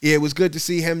 yeah, it was good to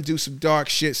see him do some dark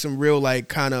shit, some real like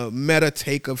kind of meta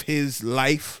take of his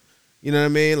life. You know what I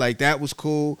mean? Like, that was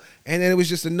cool. And then it was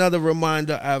just another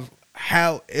reminder of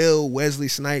how ill Wesley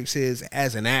Snipes is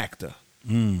as an actor.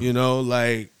 You know,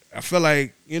 like, I feel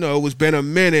like, you know, it was been a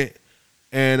minute,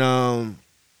 and I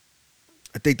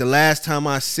think the last time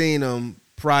I seen him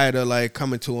prior to like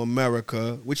Coming to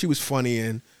America, which he was funny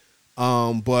in,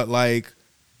 but like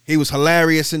he was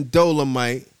hilarious in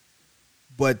Dolomite,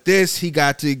 but this he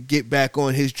got to get back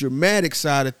on his dramatic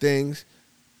side of things.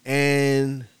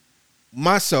 And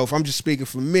myself, I'm just speaking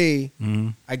for me,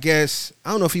 I guess,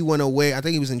 I don't know if he went away, I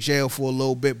think he was in jail for a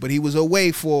little bit, but he was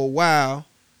away for a while.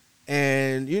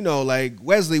 And, you know, like,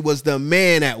 Wesley was the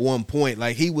man at one point.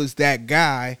 Like, he was that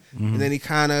guy. And then he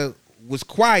kind of was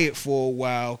quiet for a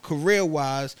while,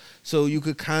 career-wise. So you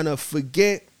could kind of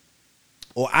forget,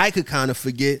 or I could kind of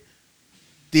forget,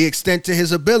 the extent to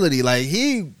his ability. Like,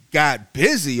 he got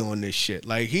busy on this shit.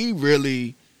 Like, he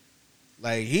really,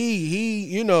 like, he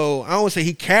you know, I don't want to say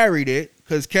he carried it,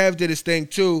 because Kev did his thing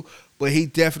too, but he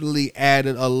definitely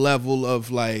added a level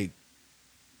of, like,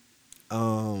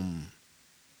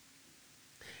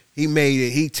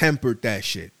 he tempered that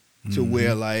shit to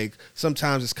where like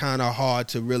sometimes it's kind of hard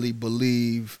to really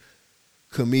believe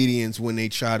comedians when they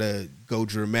try to go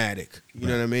dramatic. You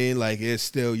know what I mean? Like it's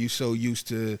still, you so used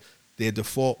to their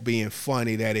default being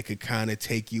funny that it could kind of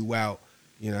take you out.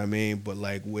 You know what I mean? But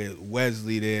like with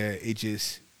Wesley there, it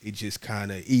just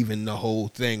kind of evened the whole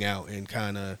thing out and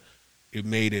kind of it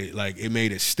made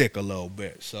it stick a little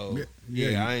bit. So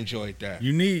yeah, I enjoyed that.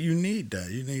 You need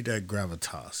that. You need that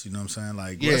gravitas. You know what I'm saying?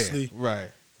 Like Wesley, right?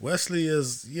 Wesley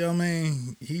is, you know what I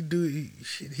mean?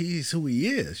 He's who he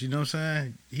is. You know what I'm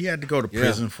saying? He had to go to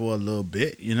prison for a little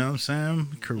bit. You know what I'm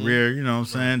saying? Career. You know what I'm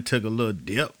saying? Took a little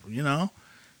dip. You know,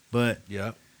 but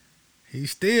he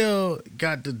still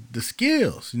got the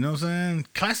skills. You know what I'm saying?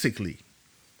 Classically.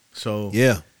 So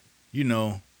you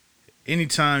know,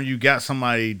 anytime you got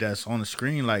somebody that's on the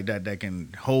screen like that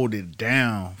can hold it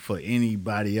down for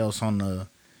anybody else in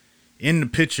the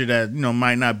picture that, you know,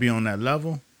 might not be on that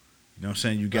level, you know what I'm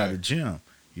saying? You got a gem.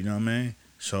 You know what I mean?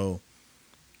 So,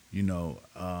 you know,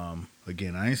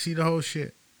 again, I ain't see the whole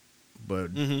shit,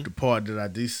 but the part that I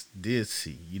did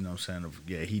see, you know what I'm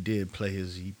saying?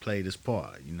 He played his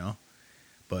part, you know?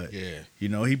 But, you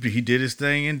know, he did his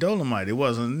thing in Dolomite. It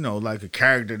wasn't, you know, like a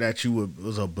character that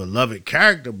was a beloved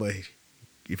character, but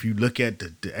if you look at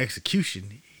the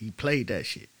execution, he played that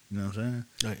shit. You know what I'm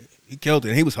saying? He killed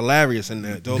it. He was hilarious in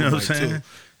that Dolomite, you know what I'm saying? Too.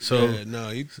 So,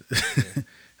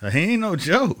 he ain't no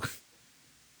joke.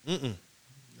 No,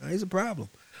 he's a problem.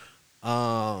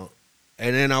 And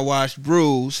then I watched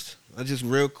Bruised. Just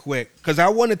real quick, because I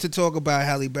wanted to talk about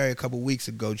Halle Berry a couple weeks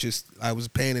ago. I was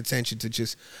paying attention to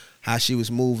just how she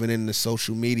was moving in the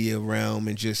social media realm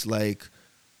and just like,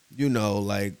 you know,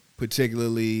 like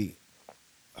particularly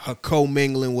her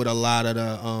co-mingling with a lot of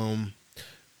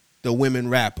the women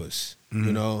rappers,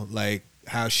 you know, like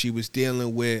how she was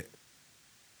dealing with,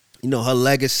 you know, her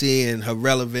legacy and her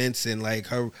relevance and like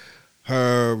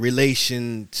her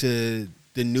relation to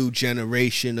the new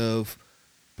generation of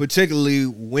particularly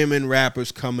women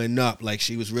rappers coming up. Like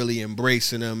she was really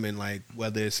embracing them, and like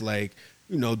whether it's like,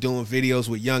 you know, doing videos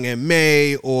with Young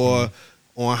M.A. or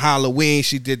on Halloween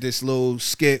she did this little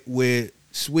skit with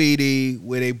Sweetie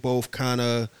where they both kind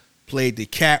of played the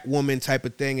Catwoman type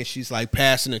of thing, and she's like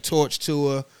passing the torch to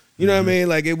her. You know what I mean?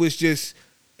 Like it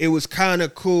was kind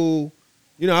of cool.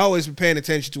 You know, I always be paying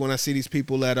attention to when I see these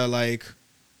people that are like,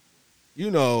 you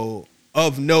know,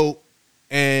 of note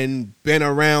and been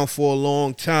around for a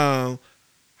long time.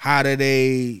 How do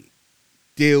they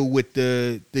deal with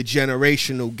the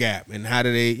generational gap, and how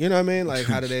do they, you know what I mean? Like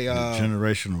how do they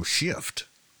generational shift.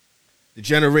 The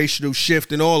generational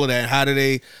shift and all of that. How do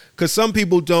they, because some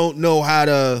people don't know how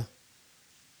to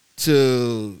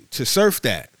surf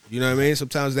that. You know what I mean?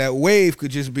 Sometimes that wave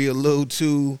could just be a little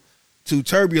too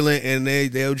turbulent and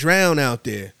they'll drown out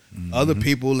there. Other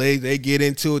people, they get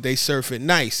into it, they surf it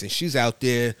nice, and she's out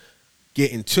there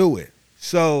getting to it.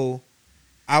 So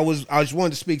I just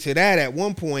wanted to speak to that at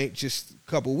one point just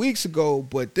a couple weeks ago,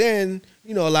 but then,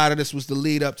 you know, a lot of this was the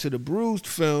lead up to the Bruised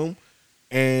film,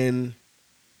 and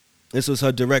this was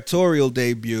her directorial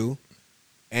debut,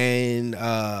 and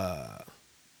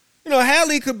you know,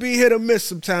 Halle could be hit or miss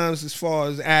sometimes as far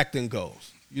as acting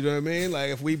goes. You know what I mean? Like,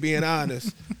 if we being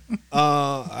honest,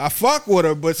 I fuck with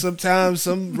her, but sometimes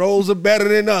some roles are better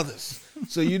than others.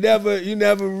 So you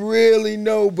never really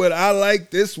know. But I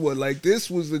like this one. Like, this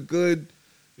was a good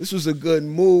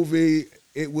movie.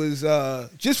 It was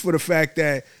just for the fact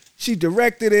that she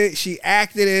directed it, she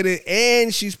acted in it,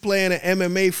 and she's playing an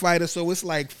MMA fighter. So it's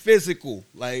like physical.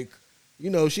 Like, you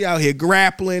know, she out here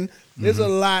grappling. There's a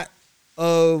lot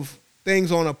of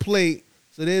things on a plate.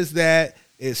 So there's that.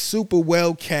 It's super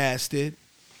well casted.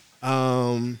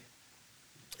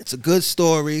 It's a good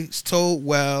story. It's told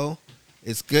well.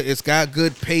 It's good. It's got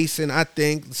good pacing, I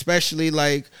think, especially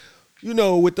like, you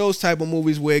know, with those type of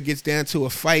movies where it gets down to a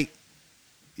fight.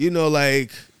 You know, like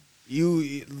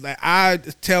I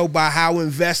tell by how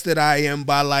invested I am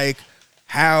by like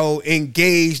how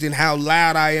engaged and how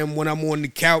loud I am when I'm on the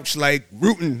couch, like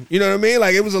rooting. You know what I mean?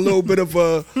 Like it was a little bit of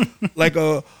a like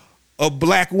a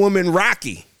Black woman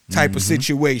Rocky type of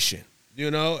situation,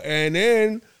 you know? And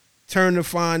then turn to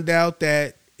find out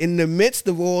that in the midst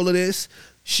of all of this,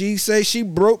 she say she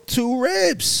broke 2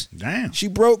 ribs. Damn. She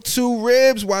broke 2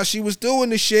 ribs while she was doing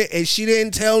the shit, and she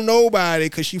didn't tell nobody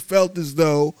because she felt as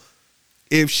though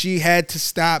if she had to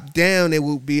stop down, there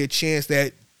would be a chance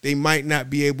that they might not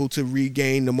be able to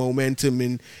regain the momentum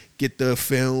and get the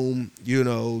film, you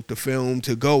know, the film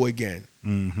to go again.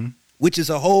 Which is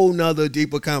a whole nother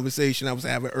deeper conversation I was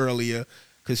having earlier.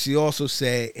 Because she also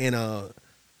said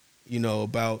you know,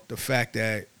 about the fact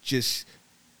that just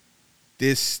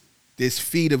this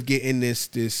feat of getting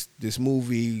this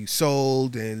movie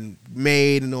sold and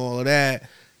made and all of that,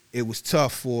 it was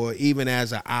tough for, even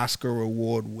as an Oscar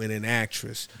award winning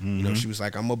actress. Mm-hmm. You know, she was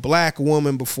like, I'm a black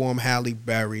woman before I'm Halle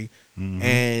Berry. Mm-hmm.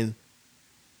 And,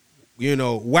 you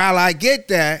know, while I get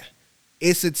that,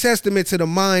 it's a testament to the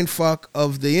mind fuck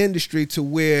of the industry to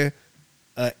where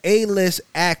a A-list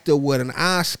actor with an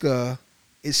Oscar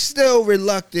is still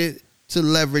reluctant to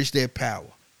leverage their power.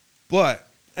 But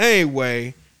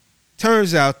anyway,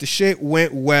 turns out the shit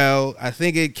went well. I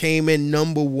think it came in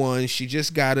 #1. She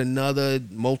just got another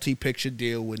multi-picture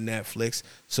deal with Netflix,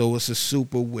 so it's a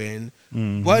super win.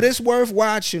 Mm-hmm. But it's worth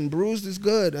watching. Bruised is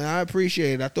good, and I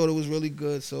appreciate it. I thought it was really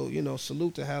good. So, you know,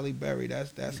 salute to Halle Berry.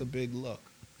 That's a big look.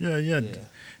 Yeah.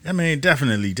 I mean,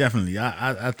 definitely.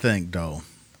 I think, though,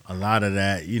 a lot of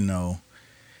that, you know,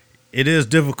 it is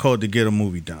difficult to get a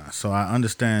movie done. So I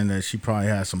understand that she probably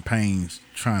has some pains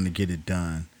trying to get it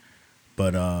done.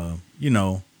 But, you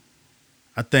know,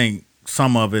 I think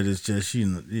some of it is just,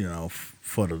 you know,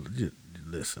 for the,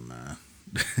 listen, man.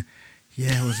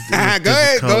 Yeah, it was difficult. Go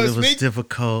ahead, it was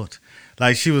difficult.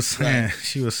 Like she was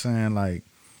saying, like,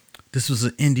 this was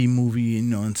an indie movie, you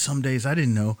know, and some days I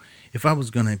didn't know if I was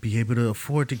going to be able to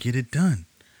afford to get it done.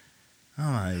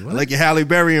 I'm like, what? I like your Halle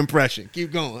Berry impression.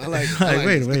 Keep going. I like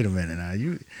wait a minute now.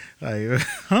 You like,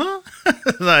 huh?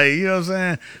 Like, you know what I'm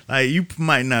saying? Like, you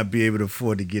might not be able to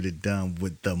afford to get it done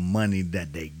with the money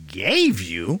that they gave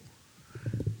you,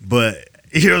 but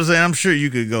you know what I'm saying? I'm sure you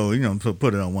could go, you know,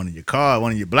 put it on one of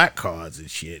your black cards and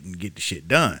shit, and get the shit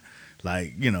done.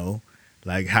 Like, you know,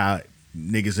 like how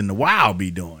niggas in the wild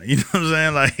be doing. You know what I'm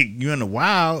saying? Like, you in the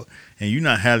wild and you're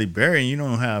not Halle Berry and you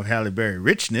don't have Halle Berry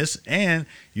richness and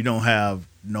you don't have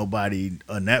nobody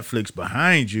on Netflix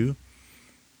behind you.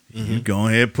 Mm-hmm. You go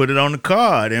ahead, put it on the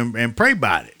card and pray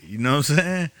about it. You know what I'm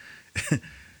saying?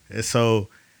 And so,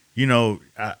 you know,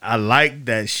 I like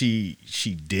that she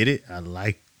did it. I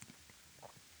like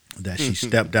that she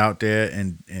stepped out there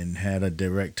and had a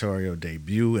directorial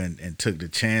debut and took the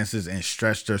chances and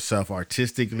stretched herself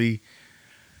artistically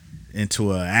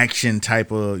into an action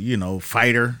type of, you know,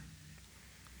 fighter.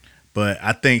 But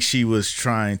I think she was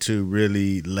trying to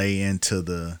really lay into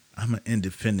the, I'm an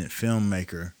independent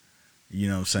filmmaker, you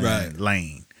know what I'm saying, right,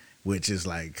 lane, which is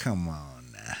like, come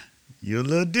on now. You're a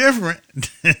little different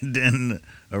than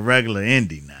a regular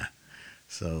indie now.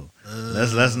 So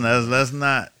let's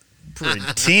not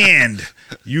pretend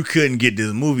you couldn't get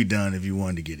this movie done if you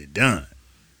wanted to get it done.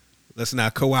 Let's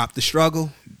not co-opt the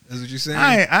struggle. That's what you're saying?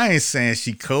 I ain't saying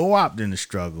she co-opting the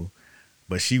struggle,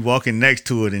 but she walking next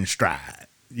to it in stride.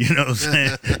 You know what I'm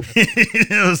saying? You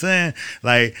know what I'm saying?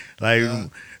 Like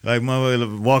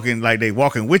motherfuckers walking, like they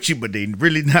walking with you, but they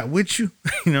really not with you.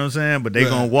 You know what I'm saying? But they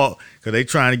gonna walk because they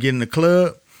trying to get in the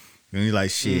club. And you're like,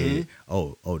 shit,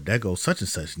 oh, there goes such and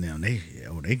such now. They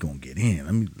gonna get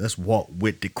in. Let's walk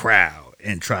with the crowd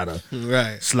and try to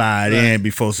slide in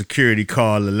before security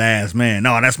call the last man.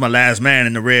 No, that's my last man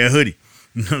in the red hoodie.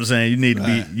 You know what I'm saying?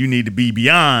 You need to be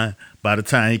beyond by the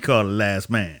time he called the last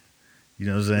man. You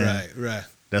know what I'm saying? Right.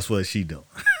 That's what she doing.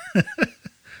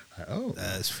 Like, oh,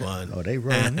 that's fun. Oh, they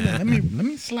rolling. let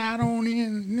me slide on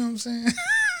in. You know what I'm saying?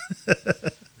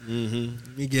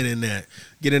 You get in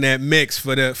that mix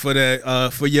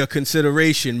for your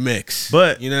consideration mix.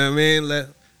 But you know what I mean?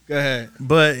 Go ahead.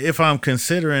 But if I'm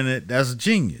considering it, that's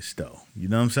genius though. You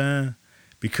know what I'm saying?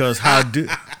 Because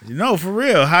for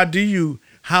real, how do you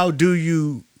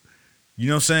you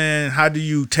know what I'm saying? How do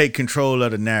you take control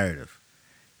of the narrative?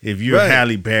 If you're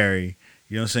Halle Berry,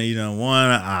 you know what I'm saying? You done won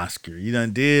an Oscar. You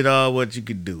done did all what you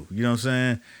could do. You know what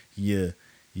I'm saying?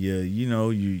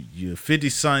 You're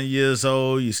 50-something years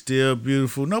old. You're still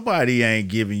beautiful. Nobody ain't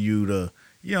giving you the,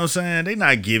 you know what I'm saying? They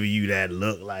not giving you that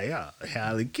look like, oh,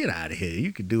 Halle, get out of here.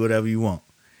 You can do whatever you want.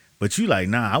 But you like,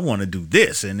 nah, I want to do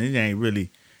this. And it ain't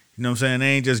really, you know what I'm saying? They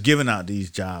ain't just giving out these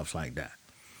jobs like that.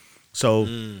 So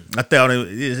I thought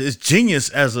it's genius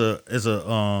as a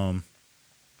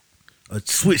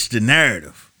switch the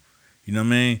narrative. You know what I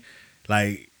mean?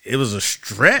 Like, it was a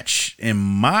stretch in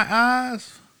my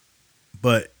eyes,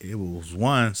 but it was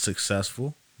one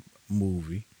successful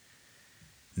movie.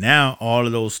 Now all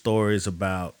of those stories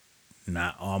about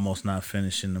almost not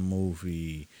finishing the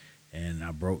movie, and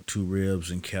I broke 2 ribs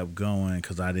and kept going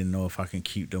because I didn't know if I can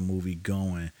keep the movie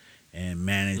going, and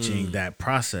managing that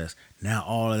process. Now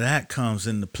all of that comes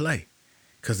into play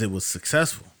because it was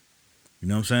successful. You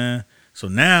know what I'm saying? So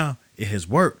now it has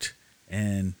worked,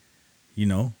 and you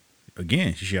know,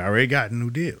 again, she already got new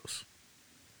deals.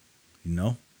 You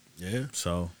know? Yeah.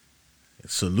 So,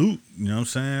 salute, you know what I'm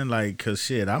saying? Like, cause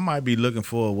shit, I might be looking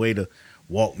for a way to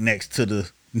walk next to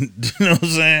the You know what I'm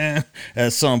saying?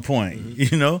 At some point,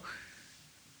 you know?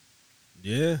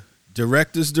 Yeah.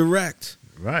 Directors direct.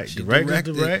 Right. She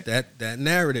Directors directed direct. that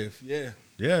narrative. Yeah.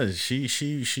 Yeah, she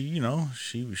you know,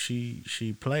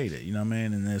 she played it, you know what I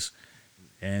mean?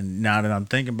 And now that I'm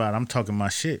thinking about it, I'm talking my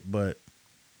shit, but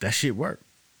that shit worked.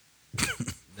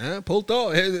 Nah, pulled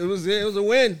off. It was a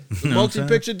win. You know what I'm saying?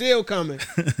 Multi-picture deal coming.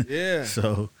 Yeah.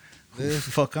 So, what the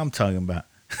fuck I'm talking about?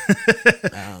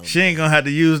 Um, She ain't gonna have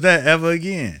to use that ever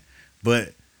again.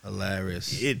 But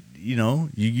Hilarious. it, you know,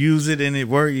 you use it and it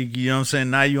worked. You know what I'm saying?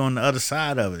 Now you're on the other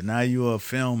side of it. Now you're a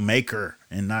filmmaker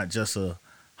and not just a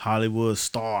Hollywood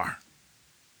star.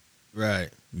 Right.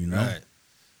 You know, Right.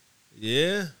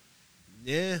 Yeah.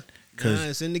 Yeah. 'Cause-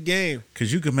 It's in the game.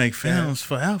 because you can make films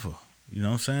forever. You know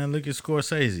what I'm saying? Look at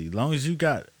Scorsese. As long as you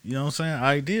got, you know what I'm saying,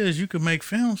 ideas, you can make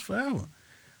films forever.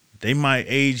 They might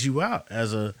age you out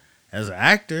as an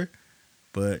actor,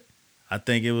 but I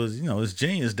think it was, you know, it's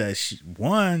genius that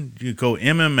you go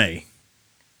MMA.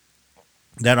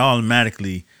 That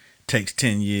automatically takes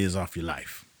 10 years off your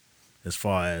life as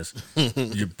far as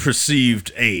your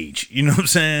perceived age. You know what I'm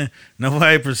saying?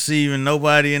 Nobody perceiving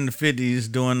nobody in the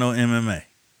 50s doing no MMA.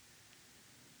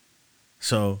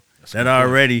 So That's that a good point.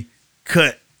 already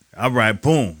cut. All right,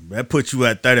 boom. That puts you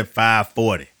at 35,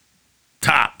 40.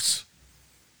 Tops.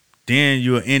 Then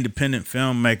you're an independent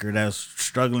filmmaker that's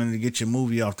struggling to get your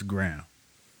movie off the ground.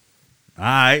 All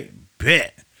right,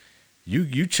 bet.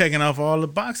 You checking off all the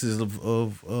boxes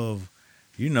of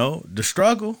you know, the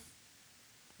struggle.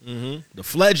 Mm-hmm. The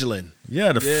fledgling.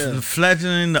 Yeah, the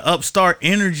fledgling, the upstart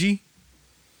energy.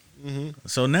 Mm-hmm.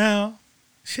 So now,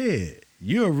 shit,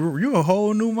 you're a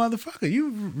whole new motherfucker.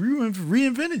 You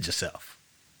reinvented yourself.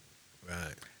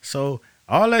 Right. So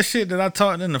all that shit that I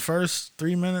talked in the first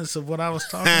 3 minutes of what I was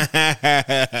talking,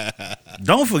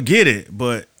 don't forget it,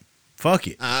 but fuck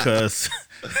it, because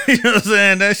you know what I'm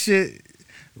saying. That shit.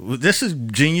 This is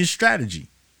genius strategy.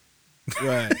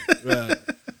 Right. Right.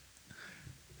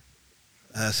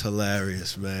 That's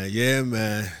hilarious, man. Yeah,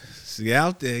 man. See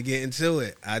out there getting to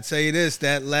it. I tell you this,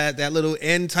 that little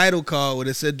end title card where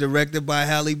it said directed by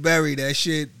Halle Berry, that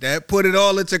shit, that put it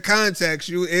all into context.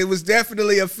 It was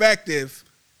definitely effective.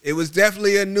 It was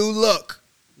definitely a new look.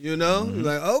 You know?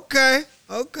 Like, okay.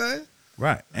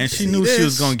 Right. And she see knew she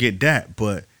was this. gonna get that,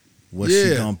 but was she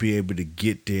Yeah. gonna be able to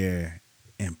get there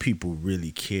and people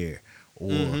really care? Or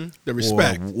The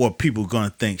respect. Or people gonna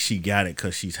think she got it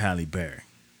because she's Halle Berry.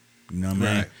 You know what I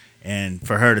mean? Right. And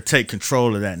for her to take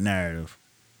control of that narrative,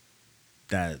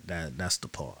 that's the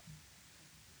part.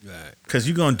 Right. Because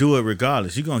you're gonna do it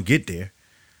regardless. You're gonna get there,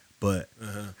 but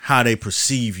how they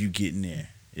perceive you getting there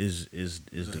is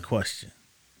the question.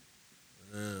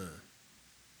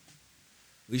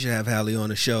 We should have Halle on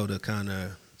the show to kind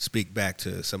of speak back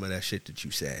to some of that shit that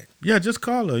you said. Yeah, just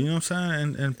call her. You know what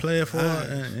I'm saying, and play it for her, Alright.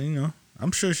 and you know,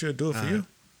 I'm sure she'll do it for you.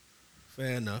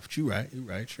 Fair enough. You're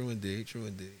right. True indeed.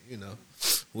 You know,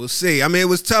 we'll see. I mean, it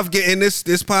was tough getting this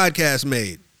podcast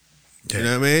made. You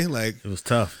know what I mean? Like, It was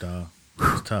tough, dog. It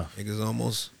was tough. niggas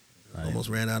almost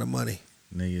ran out of money.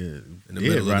 Nigga In the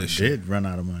middle of this shit. did run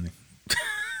out of money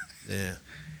Yeah.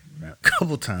 a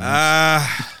couple times.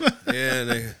 Yeah,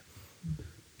 nigga.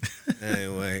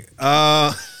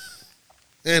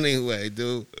 Anyway,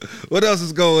 dude. What else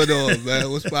is going on, man?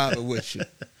 What's poppin' with you?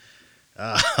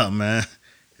 Oh man,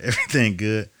 everything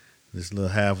good. This little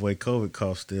halfway COVID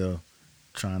cough still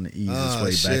trying to ease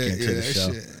its way back into the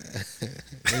show.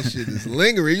 That shit is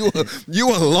lingering. You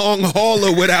a long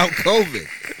hauler without COVID.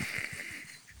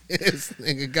 This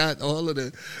nigga got all of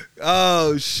the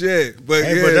shit. But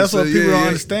Hey, yeah, but that's so what people yeah, don't yeah.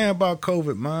 understand about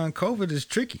COVID, man. COVID is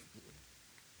tricky.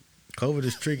 COVID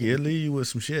is tricky. It leave you with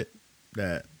some shit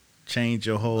that change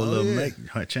your whole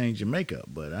change your makeup.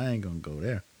 But I ain't gonna go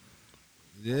there.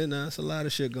 Yeah, nah, it's a lot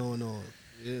of shit going on.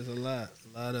 There's a lot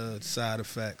of side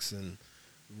effects and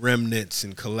remnants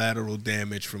and collateral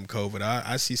damage from COVID.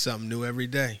 I see something new every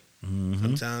day. Mm-hmm.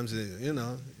 Sometimes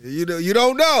you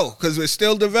don't know because it's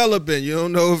still developing. You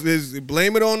don't know if it's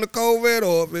blame it on the COVID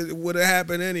or if it would have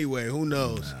happened anyway. Who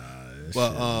knows?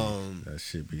 That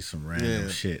should be some random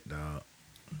shit, dog.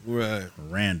 Right.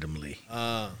 Randomly.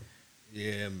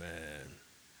 Yeah,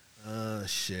 man.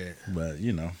 Shit. But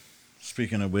you know,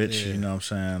 speaking of which, Yeah. you know what I'm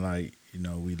saying, like, you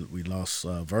know, we lost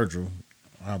Virgil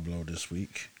Abloh this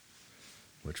week,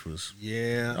 which was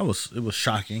Yeah. it was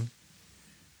shocking.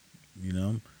 You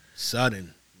know,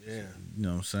 Sudden. Yeah. you know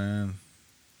what I'm saying?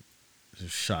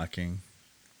 It's shocking.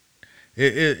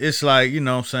 It's like, you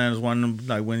know what I'm saying, it's one of them,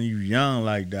 like when you young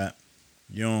like that,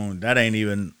 that ain't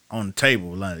even on the table,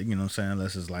 like, you know what I'm saying,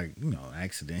 unless it's like, you know,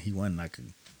 accident. He wasn't like a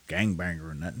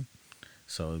gangbanger or nothing.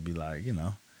 So it'd be like, you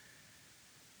know,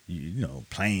 you know,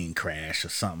 plane crash or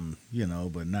something, you know,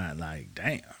 but not like,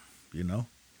 damn, you know.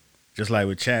 Just like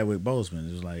with Chadwick Boseman,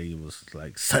 it was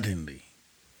like suddenly.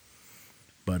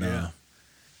 But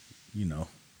you know,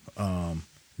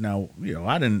 now, you know,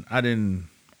 I didn't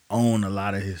own a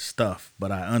lot of his stuff,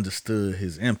 but I understood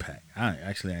his impact. I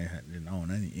didn't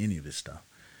own any of his stuff,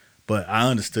 but I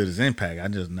understood his impact. I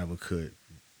just never could,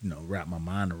 you know, wrap my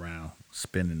mind around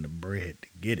spending the bread to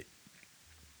get it.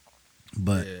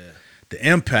 But the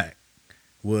impact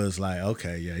was like,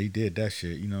 okay, yeah, he did that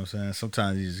shit. You know what I'm saying?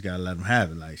 Sometimes you just gotta let him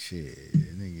have it. Like, shit,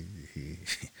 nigga,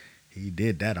 he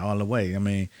did that all the way. I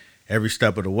mean, every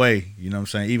step of the way. You know what I'm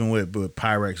saying? Even with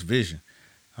Pyrex Vision,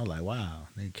 I was like, wow,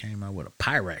 they came out with a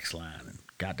Pyrex line and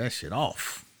got that shit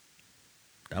off.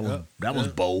 That was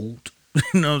bold.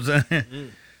 You know what I'm saying? Mm.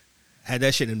 Had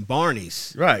that shit in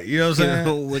Barney's. Right, you know what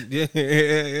I'm saying?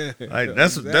 Yeah. Like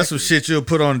that's some shit you'll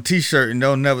put on a t-shirt and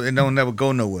don't never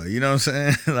go nowhere. You know what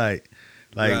I'm saying? like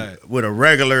right. With a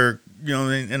regular, you know,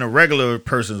 in a regular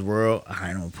person's world, I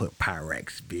ain't gonna put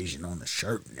Pyrex Vision on the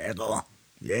shirt, nigga.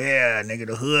 Yeah, nigga,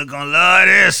 the hood gonna love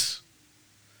this.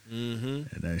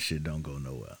 Mm-hmm. And that shit don't go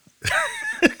nowhere.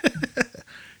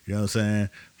 You know what I'm saying?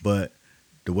 But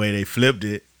the way they flipped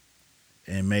it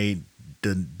and made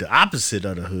the opposite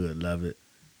of the hood love it,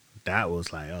 that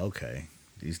was like, okay,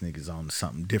 these niggas on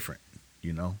something different,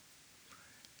 you know?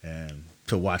 And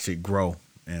to watch it grow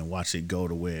and watch it go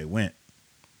the way it went,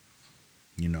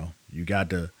 you know, you got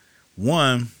to,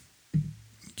 one,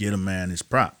 get a man his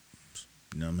props.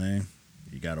 You know what I mean?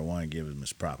 You got to, give him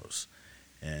his props.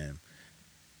 And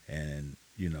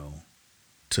you know,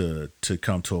 to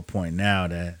come to a point now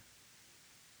that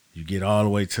you get all the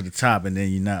way to the top and then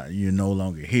you're no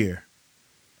longer here.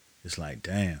 It's like,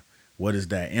 damn, what is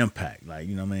that impact? Like,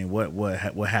 you know what I mean?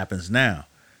 What happens now?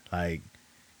 Like,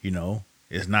 you know,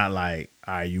 it's not like,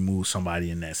 all right, you move somebody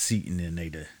in that seat and then they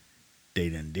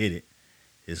done did it.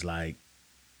 It's like,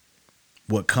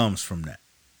 what comes from that?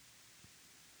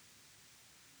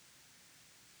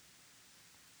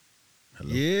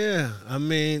 Hello? Yeah, I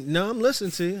mean, no, I'm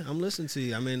listening to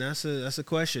you. I mean, that's a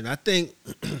question. I think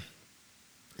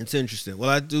it's interesting. Well,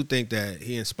 I do think that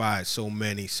he inspired so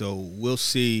many, so we'll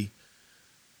see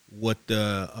what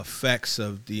the effects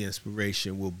of the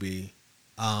inspiration will be.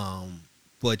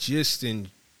 But just in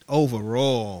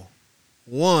overall,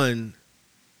 one,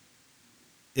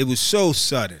 it was so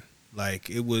sudden. Like,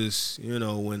 it was, you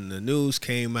know, when the news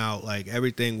came out, like,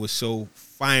 everything was so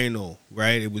final,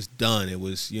 right? It was done. It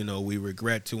was, you know, we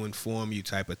regret to inform you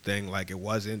type of thing. Like, it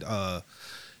wasn't,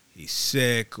 he's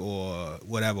sick or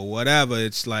whatever.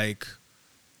 It's like,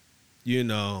 you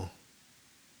know,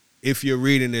 if you're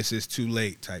reading this, it's too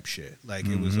late type shit. Like,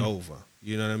 it was over.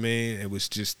 You know what I mean? It was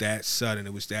just that sudden.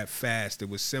 It was that fast. It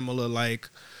was similar, like,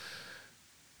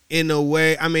 in a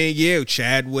way, I mean, yeah,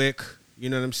 Chadwick, you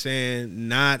know what I'm saying?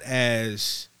 Not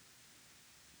as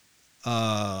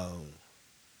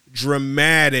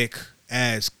dramatic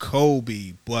as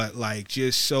Kobe, but like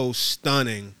just so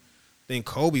stunning. I think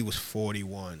Kobe was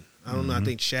 41. I don't know. I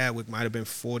think Chadwick might have been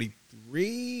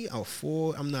 43 or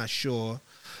 4. I'm not sure.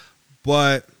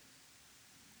 But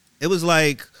it was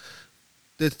like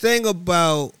the thing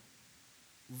about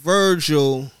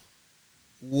Virgil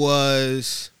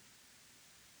was,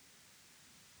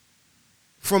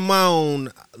 from my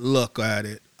own look at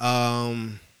it,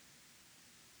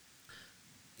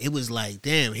 it was like,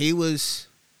 damn, he was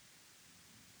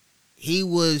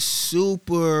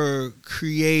super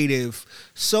creative,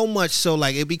 so much so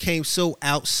like it became so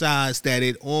outsized that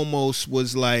it almost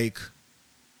was like,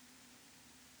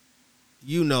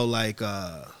 you know, like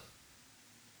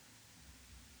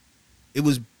it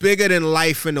was bigger than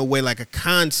life in a way, like a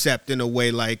concept in a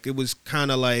way, like it was kind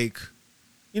of like,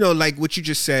 you know, like what you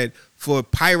just said, for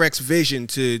Pyrex Vision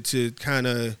to kind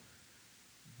of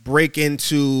break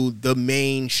into the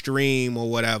mainstream or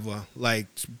whatever, like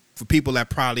for people that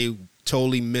probably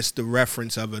totally missed the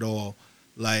reference of it all,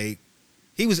 like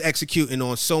he was executing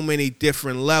on so many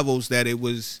different levels that it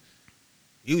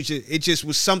just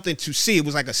was something to see. It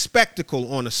was like a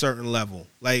spectacle on a certain level,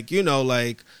 like, you know,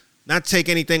 like, not take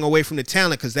anything away from the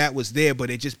talent because that was there, but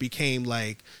it just became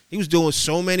like he was doing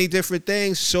so many different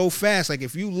things so fast. Like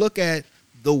if you look at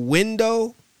the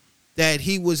window that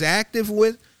he was active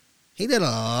with, he did a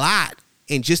lot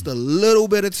in just a little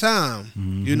bit of time,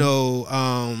 you know,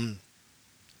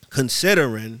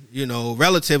 considering, you know,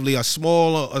 relatively a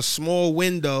small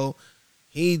window.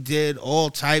 He did all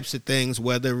types of things,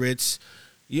 whether it's,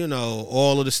 you know,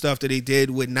 all of the stuff that he did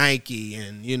with Nike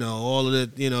and, you know, all of the,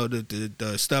 you know,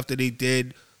 the stuff that he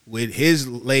did with his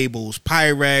labels,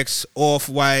 Pyrex,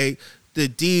 Off-White, the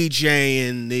DJ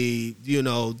and the, you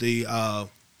know, the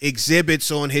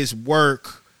exhibits on his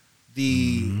work,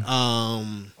 the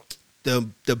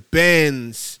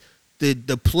Benz,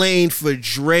 the plane for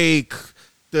Drake,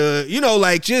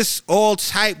 like just all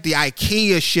type, the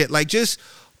IKEA shit, like just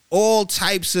all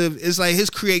types of, it's like his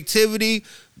creativity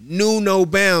knew no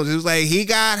bounds. It was like he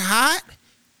got hot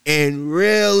and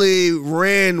really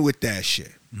ran with that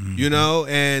shit,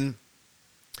 and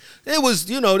it was,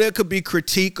 there could be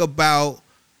critique about,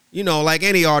 like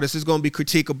any artist, there's going to be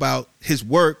critique about his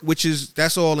work,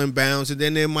 that's all in bounds. And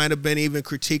then there might have been even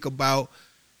critique about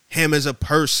him as a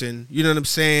person, you know what I'm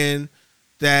saying?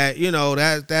 That,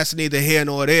 that's neither here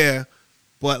nor there.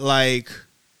 But like,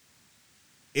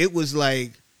 he was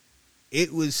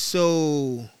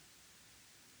so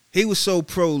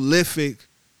prolific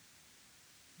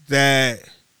that,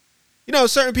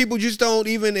 certain people just don't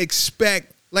even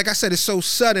expect, like I said, it's so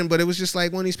sudden, but it was just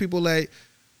like one of these people like,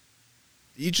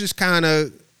 you just kind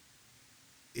of,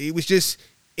 he was just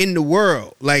in the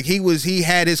world. Like he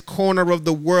had his corner of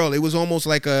the world. It was almost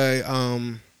like a,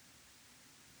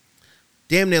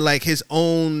 damn near like his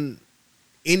own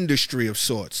industry of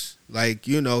sorts. Like,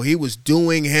 he was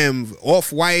doing him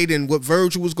Off-White and what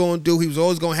Virgil was going to do. He was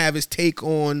always going to have his take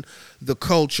on the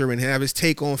culture and have his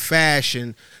take on fashion.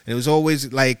 And it was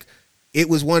always like, it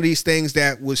was one of these things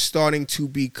that was starting to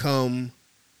become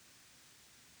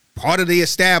part of the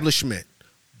establishment.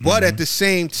 But at the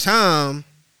same time,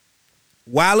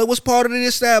 while it was part of the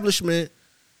establishment,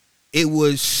 it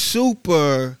was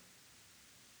super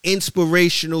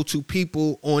inspirational to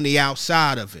people on the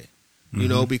outside of it,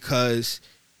 because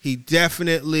he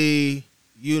definitely,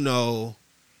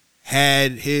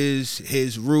 had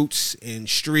his roots in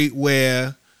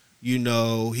streetwear.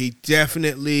 He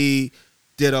definitely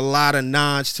did a lot of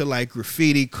nods to like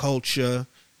graffiti culture.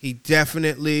 He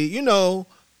definitely,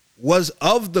 was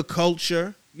of the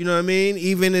culture. You know what I mean?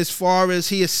 Even as far as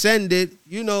he ascended,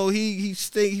 he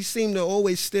seemed to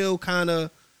always still kind of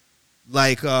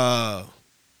like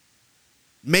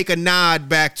make a nod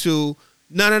back to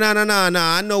no,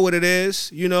 I know what it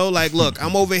is. Like, look,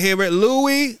 I'm over here at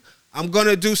Louis. I'm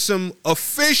gonna do some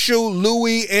official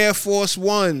Louis Air Force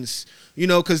Ones.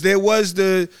 Because there was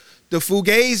the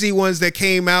Fugazi ones that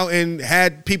came out and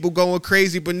had people going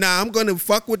crazy. But I'm gonna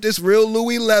fuck with this real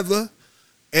Louis leather.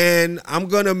 And I'm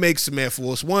going to make some Air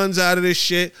Force Ones out of this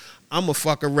shit. I'm going to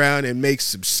fuck around and make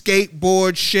some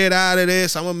skateboard shit out of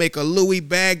this. I'm going to make a Louis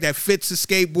bag that fits a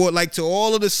skateboard. Like, to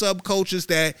all of the subcultures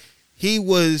that he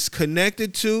was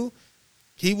connected to,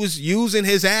 he was using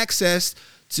his access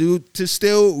to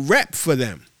still rep for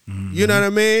them. You know what I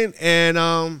mean? And,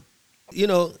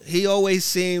 he always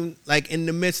seemed like in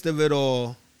the midst of it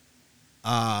all,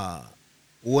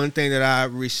 one thing that I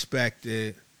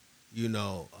respected,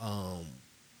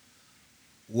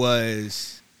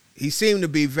 was he seemed to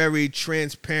be very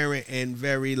transparent and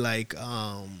very like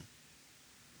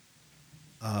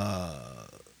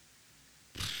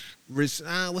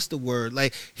what's the word?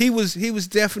 Like he was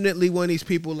definitely one of these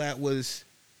people that was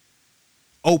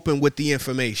open with the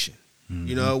information.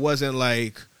 It wasn't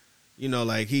like,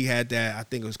 like he had that, I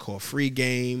think it was called Free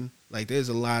Game. Like there's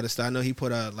a lot of stuff. I know he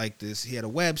put out like this, he had a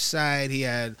website, he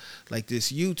had like this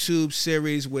YouTube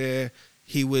series where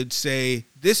he would say,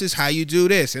 this is how you do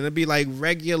this. And it'd be like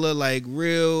regular, like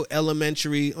real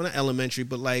elementary, well, not elementary,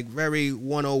 but like very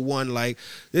 101, like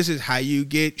this is how you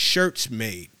get shirts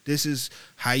made. This is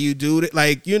how you do it.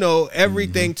 Like,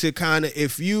 everything to kind of,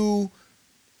 if you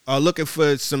are looking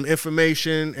for some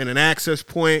information and an access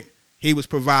point, he was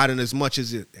providing as much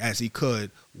as he could,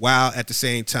 while at the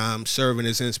same time serving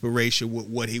as inspiration with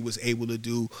what he was able to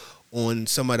do on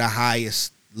some of the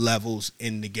highest levels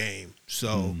in the game.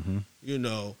 So,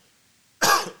 it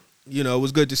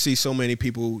was good to see so many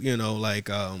people,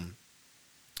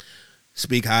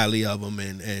 speak highly of him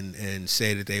and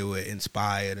say that they were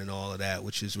inspired and all of that,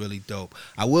 which is really dope.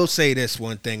 I will say this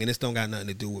one thing, and this don't got nothing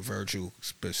to do with Virgil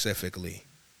specifically,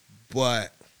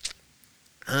 but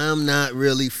I'm not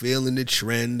really feeling the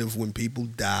trend of when people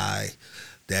die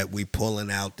that we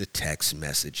pulling out the text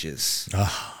messages. You know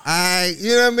what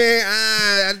I mean?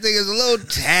 I think it's a little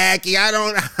tacky. I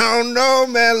don't know,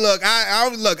 man. Look,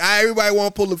 everybody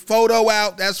want to pull the photo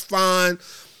out. That's fine.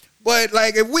 But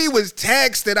like, if we was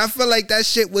texted, I feel like that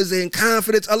shit was in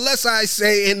confidence. Unless I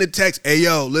say in the text, hey,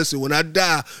 yo, listen, when I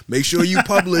die, make sure you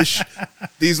publish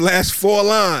these last 4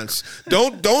 lines.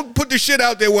 Don't put the shit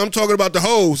out there where I'm talking about the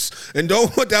hoes. And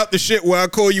don't put out the shit where I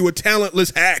call you a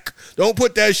talentless hack. Don't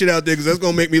put that shit out there because that's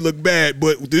going to make me look bad.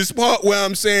 But this part where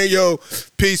I'm saying, yo,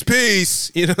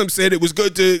 peace, you know what I'm saying? It was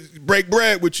good to break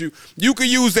bread with you. You could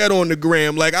use that on the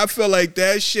gram. Like, I feel like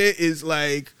that shit is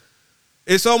like,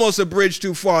 it's almost a bridge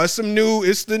too far. It's the new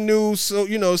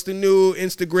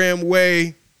Instagram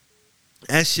way.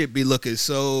 That shit be looking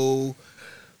so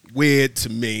weird to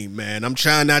me, man. I'm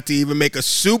trying not to even make a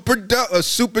super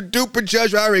duper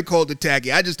judgment. I already called it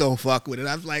tacky. I just don't fuck with it.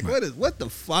 I was like, what the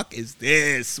fuck is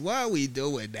this? Why are we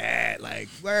doing that? Like,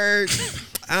 word.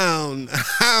 I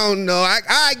don't know.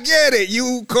 I get it.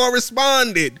 You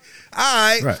corresponded.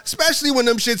 All right. Especially when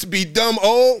them shits be dumb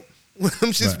old. When them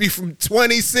shits be from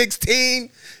 2016.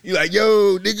 You like,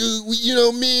 yo,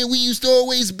 nigga, man, we used to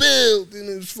always build. And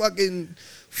it was fucking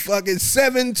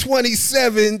 7/27,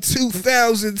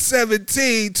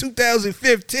 2017,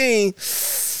 2015.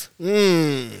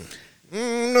 I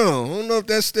don't know if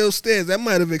that still stands. That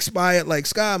might have expired like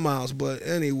Sky Miles, but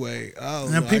anyway.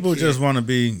 And people just want to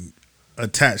be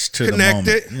attached to connected.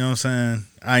 The moment. You know what I'm saying?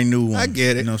 I knew him. I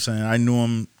get it. You know what I'm saying? I knew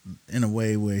him in a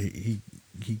way where he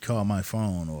called my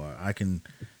phone, or I can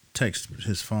text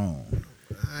his phone.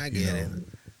 I get it.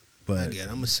 But I get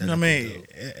it. I'm a cynical dude.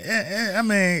 I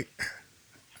mean,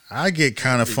 I get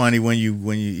kind of funny when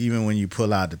you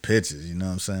pull out the pictures, you know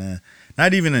what I'm saying?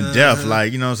 Not even in depth,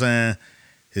 like, you know what I'm saying?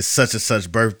 It's such and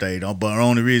such birthday, but the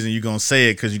only reason you're going to say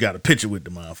it because you got a picture with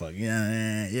the motherfucker.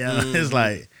 Yeah. It's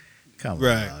like, come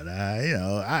on.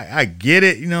 I get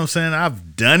it, you know what I'm saying?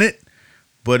 I've done it,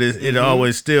 but it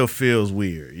always still feels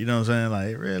weird. You know what I'm saying?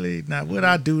 Like, really? Now, would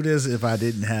I do this if I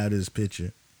didn't have this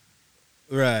picture?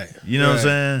 Right. You know what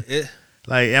I'm saying?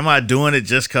 Like, am I doing it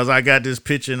just because I got this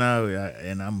picture now,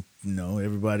 and I'm,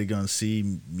 everybody gonna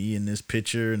see me in this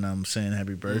picture, and I'm saying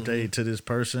happy birthday to this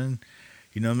person?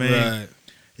 You know what I mean? Right.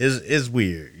 It's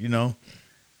weird,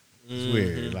 It's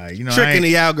weird, like tricking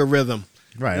the algorithm.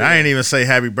 Right. Yeah. I ain't even say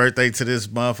happy birthday to this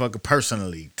motherfucker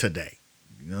personally today.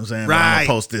 You know what I'm saying? Right. But I'm gonna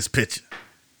post this picture.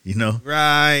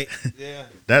 Right. Yeah.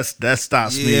 that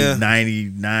stops me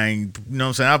 99. You know what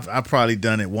I'm saying? I've probably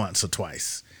done it once or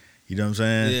twice. You know what I'm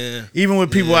saying? Yeah. Even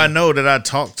with people I know that I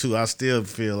talk to, I still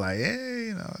feel like,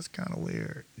 hey, it's kind of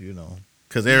weird,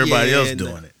 because everybody else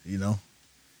doing it,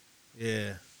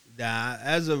 Yeah. Nah,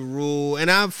 as a rule, and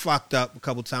I've fucked up a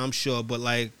couple times, sure, but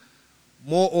like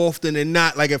more often than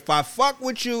not, like if I fuck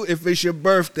with you, if it's your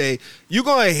birthday, you're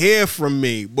going to hear from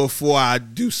me before I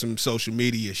do some social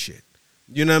media shit.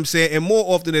 You know what I'm saying? And more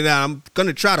often than not, I'm going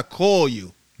to try to call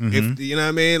you. If you know what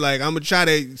I mean? Like, I'm going to try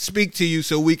to speak to you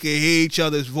so we can hear each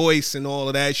other's voice and all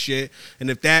of that shit. And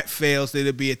if that fails, then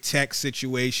it'll be a text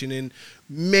situation. And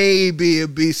maybe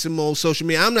it'll be some old social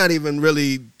media. I'm not even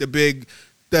really the big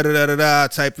da-da-da-da-da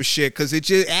type of shit because it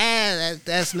just,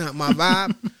 that's not my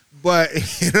vibe. But,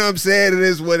 you know what I'm saying? It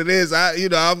is what it is.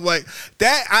 I'm like,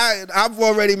 that. I've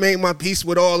already made my peace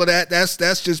with all of that.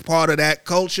 That's just part of that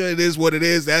culture. It is what it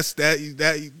is. That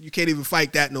you can't even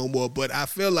fight that no more. But I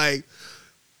feel like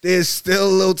there's still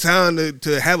a little time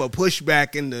to have a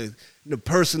pushback in the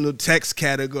personal text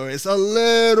category. It's a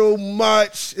little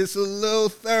much. It's a little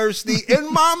thirsty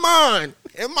in my mind.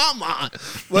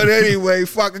 But anyway,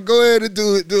 fucking go ahead and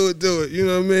do it. You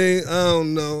know what I mean? I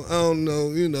don't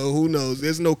know. Who knows?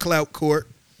 There's no clout court.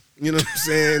 You know what I'm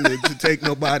saying? to take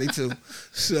nobody to.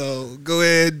 So go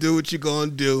ahead and do what you're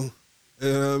going to do.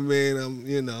 You know what I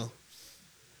mean?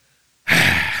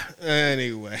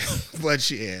 Anyway.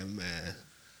 But yeah, man.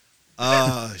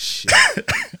 Oh, shit.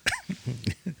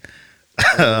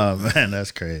 Oh, man,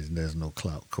 that's crazy. There's no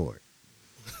clout court.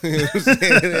 You know what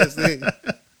I'm saying?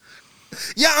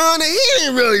 Your Honor, he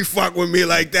didn't really fuck with me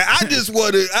like that. I just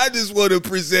want to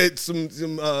present some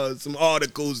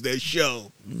articles that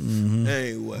show.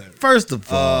 Anyway. First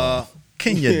of all,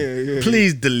 can you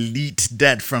please delete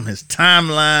that from his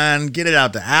timeline? Get it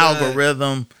out the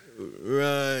algorithm.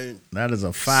 Right. That is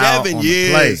a foul 7 on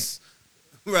years.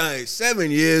 the play. Right. 7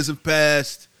 years have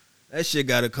passed. That shit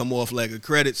got to come off like a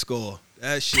credit score.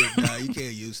 That shit, you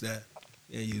can't use that.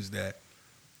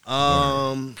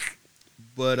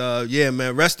 But yeah,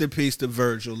 man, rest in peace to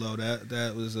Virgil, though.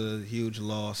 That was a huge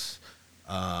loss,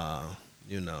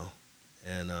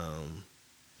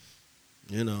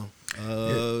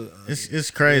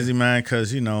 It's crazy, man,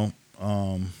 because Dolph,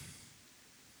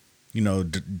 you know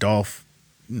what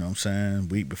I'm saying,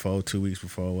 week before, 2 weeks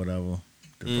before, whatever,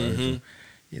 the Virgil.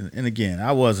 And again,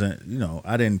 I wasn't,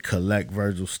 I didn't collect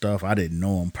Virgil stuff. I didn't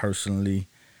know him personally.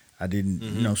 I didn't,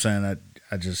 you know what I'm saying,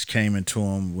 I just came into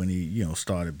him when he,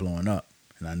 started blowing up.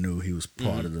 And I knew he was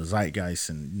part of the zeitgeist,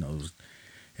 and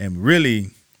and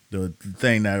really the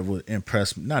thing that would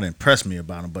not impress me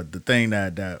about him, but the thing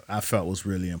that I felt was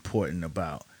really important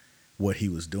about what he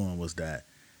was doing was that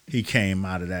he came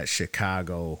out of that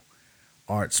Chicago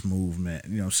arts movement,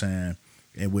 you know what I'm saying,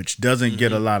 and which doesn't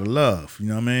get a lot of love, you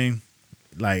know what I mean?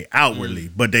 like outwardly,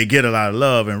 but they get a lot of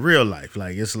love in real life.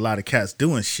 Like it's a lot of cats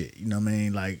doing shit, you know what I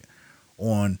mean? Like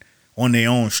on their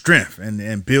own strength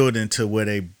and building to where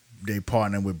they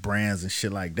partner with brands and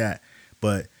shit like that.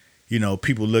 But you know,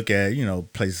 people look at, you know,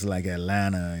 places like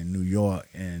Atlanta and New York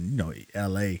and, you know,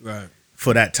 LA Right.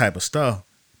 for that type of stuff.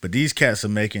 But these cats are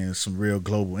making some real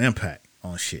global impact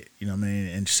on shit, you know what I mean?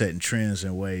 And setting trends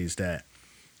in ways that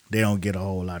they don't get a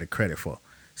whole lot of credit for.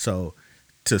 So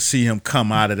to see him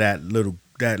come out of that little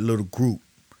group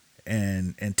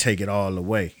and take it all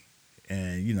away,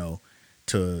 and, you know,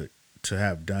 to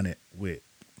have done it with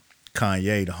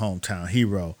Kanye, the hometown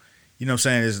hero, you know what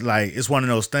I'm saying? It's like, it's one of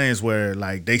those things where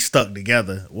like they stuck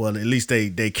together. Well, at least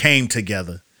they came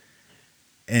together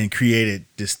and created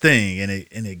this thing, and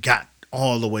it got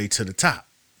all the way to the top.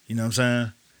 You know what I'm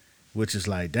saying? Which is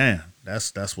like, damn,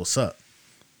 that's what's up.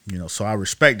 You know, so I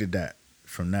respected that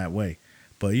from that way.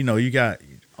 But you know, you got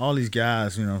all these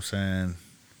guys, you know what I'm saying,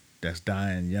 that's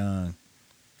dying young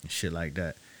and shit like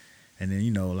that. And then,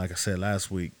 you know, like I said last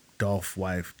week, Dolph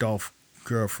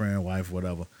girlfriend, wife,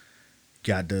 whatever,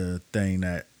 got the thing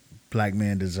that black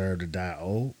men deserve to die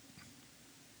old.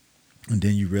 And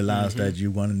then you realize that you're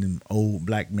one of them old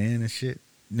black men and shit.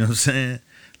 You know what I'm saying?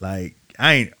 Like,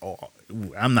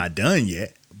 I'm not done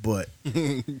yet, but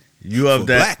you of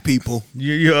that black people.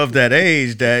 You're of that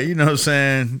age that, you know what I'm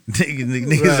saying,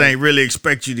 niggas Right. ain't really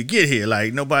expect you to get here.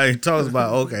 Like, nobody talks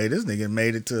about, okay, this nigga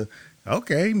made it to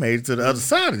the other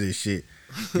side of this shit.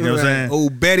 You know what I'm saying?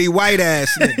 Old Betty White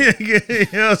ass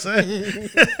nigga. You know what I'm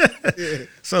saying?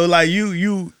 So like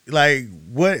you like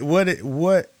what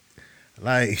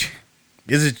like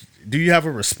is it, do you have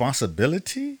a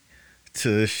responsibility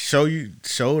to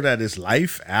show that it's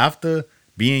life after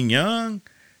being young?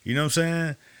 You know what I'm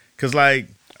saying? Cuz like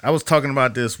I was talking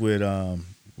about this with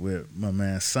my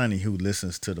man Sonny, who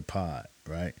listens to the pod,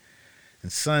 right? And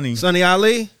Sonny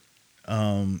Ali?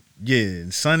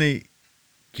 and Sonny,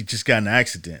 he just got in an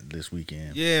accident this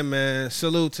weekend. Yeah, man.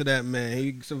 Salute to that man.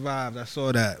 He survived. I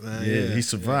saw that, man. Yeah, he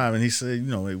survived, and he said, you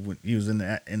know, he was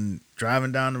in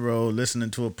driving down the road,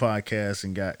 listening to a podcast,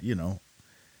 and got, you know,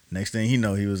 next thing he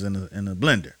know, he was in a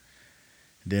blender.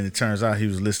 Then it turns out he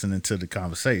was listening to the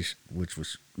conversation, which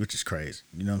is crazy.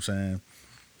 You know what I'm saying?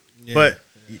 Yeah. But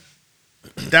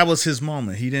that was his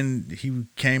moment. He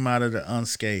came out of the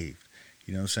unscathed.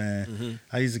 You know what I'm saying?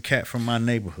 Mm-hmm. He's a cat from my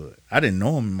neighborhood. I didn't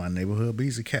know him in my neighborhood, but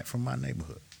he's a cat from my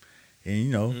neighborhood. And,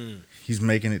 you know, he's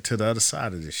making it to the other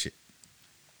side of this shit.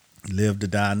 Live to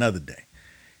die another day.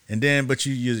 And then, but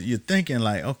you're thinking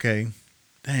like, okay,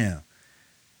 damn,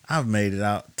 I've made it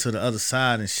out to the other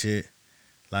side and shit.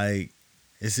 Like,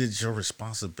 is it your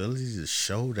responsibility to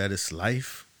show that it's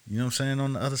life? You know what I'm saying?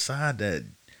 On the other side, that,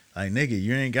 like, nigga,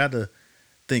 you ain't got to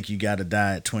think you got to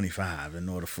die at 25 in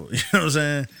order for, you know what I'm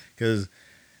saying? Because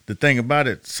the thing about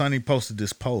it, Sonny posted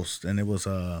this post, and it was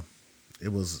a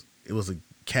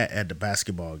cat at the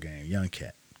basketball game, young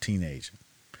cat, teenager,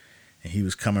 and he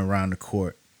was coming around the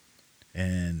court,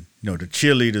 and you know the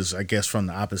cheerleaders, I guess from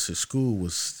the opposite school,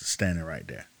 was standing right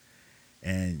there,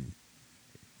 and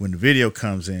when the video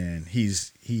comes in,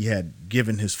 he had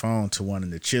given his phone to one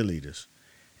of the cheerleaders,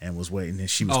 and was waiting, and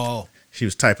she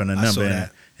was typing a number in.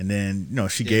 And then, you know,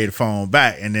 she gave the phone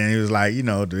back, and then it was like, you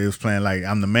know, it was playing like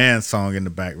 "I'm the Man" song in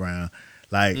the background.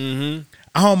 Like, I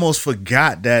almost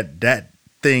forgot that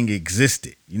thing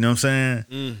existed. You know what I'm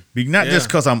saying? Not just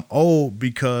because I'm old,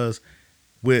 because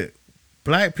with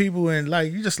black people and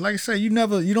like you just like I said, you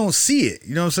don't see it.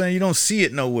 You know what I'm saying? You don't see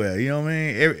it nowhere. You know what I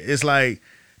mean? It's like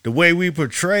the way we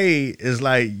portray is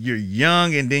like you're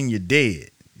young and then you're dead.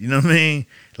 You know what I mean?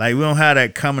 Like, we don't have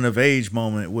that coming of age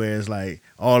moment where it's like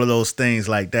all of those things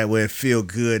like that where it feel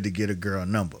good to get a girl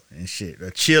number and shit. A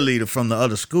cheerleader from the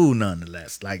other school,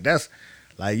 nonetheless. Like, that's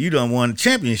like you done won a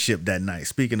championship that night.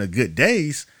 Speaking of good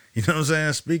days, you know what I'm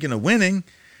saying? Speaking of winning,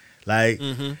 like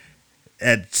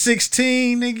at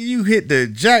 16, nigga, you hit the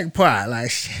jackpot.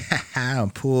 Like, I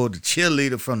pulled the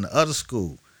cheerleader from the other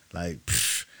school. Like,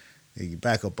 psh, nigga,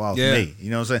 back up off me.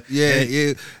 You know what I'm saying?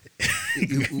 Yeah.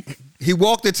 He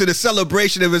walked into the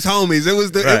celebration of his homies. It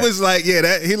was like,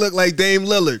 that he looked like Dame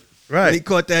Lillard. Right. When he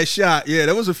caught that shot. Yeah,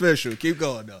 that was official. Keep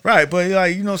going though. Right, but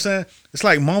like, you know what I'm saying? It's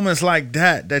like moments like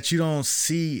that you don't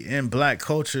see in black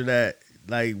culture, that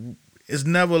like it's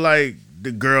never like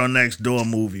the Girl Next Door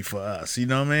movie for us. You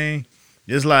know what I mean?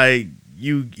 It's like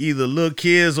you either little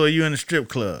kids or you in a strip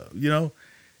club, you know?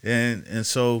 And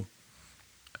so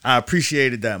I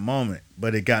appreciated that moment,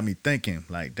 but it got me thinking,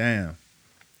 like, damn,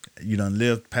 you done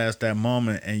lived past that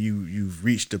moment, and you've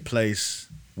reached a place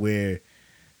where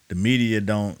the media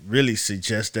don't really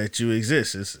suggest that you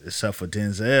exist, except for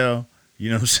Denzel. You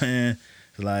know what I'm saying?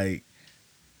 Like,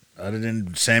 other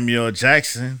than Samuel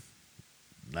Jackson,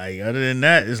 like other than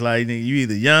that, it's like you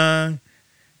either young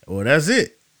or that's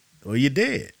it, or you're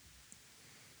dead.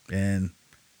 And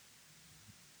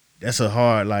that's a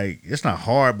hard, like, it's not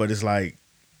hard, but it's like,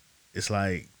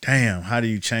 damn, how do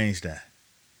you change that?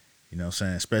 You know what I'm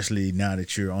saying? Especially now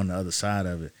that you're on the other side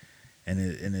of it. And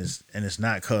it's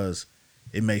not because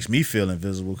it makes me feel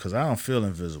invisible, because I don't feel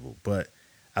invisible, but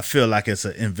I feel like it's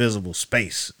an invisible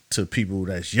space to people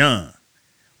that's young,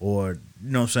 or,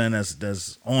 you know what I'm saying,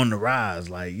 that's on the rise.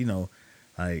 Like, you know,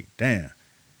 like, damn,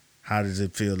 how does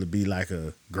it feel to be like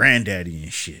a granddaddy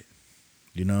and shit?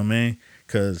 You know what I mean?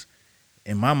 Because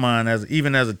in my mind,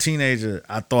 even as a teenager,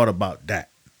 I thought about that.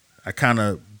 I kind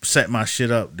of set my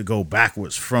shit up to go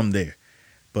backwards from there.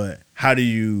 But how do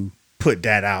you put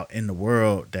that out in the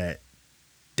world that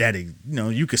you know,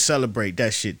 you could celebrate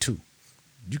that shit too.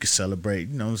 You could celebrate,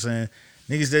 you know what I'm saying?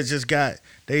 Niggas that just got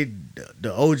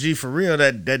the OG for real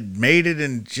that made it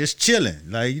and just chilling.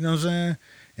 Like, you know what I'm saying?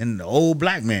 And the old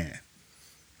black man.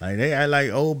 Like, they act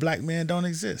like old black men don't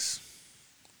exist.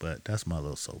 But that's my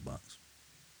little soapbox.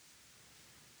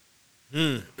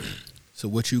 So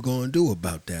what you gonna do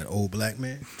about that, old black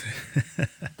man?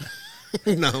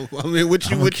 No, I mean,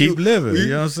 I'm gonna keep living. You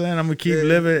know what I'm saying? I'm gonna keep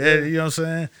living. You know what I'm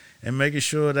saying? And making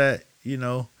sure that, you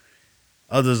know,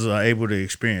 others are able to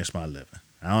experience my living.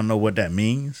 I don't know what that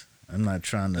means. I'm not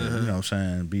trying to, you know what I'm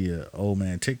saying, be an old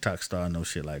man TikTok star, no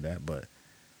shit like that. But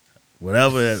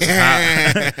whatever, you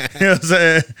know what I'm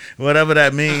saying? Whatever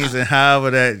that means and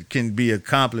however that can be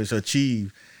accomplished,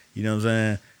 achieved, you know what I'm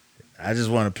saying? I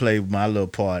just want to play my little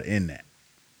part in that.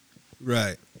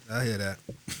 Right. I hear that.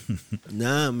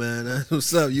 Nah, man, that's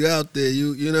what's up. You out there.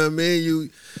 You know what I mean?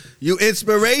 You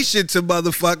inspiration to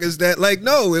motherfuckers that, like,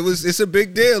 no, it's a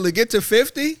big deal. To get to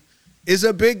 50 is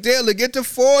a big deal. To get to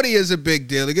 40 is a big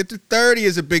deal. To get to 30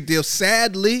 is a big deal.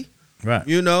 Sadly. Right.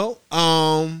 You know?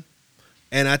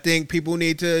 And I think people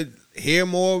need to hear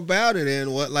more about it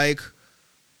and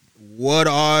what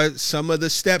are some of the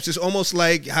steps. It's almost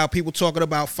like how people talking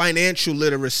about financial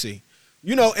literacy.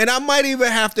 You know, and I might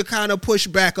even have to kind of push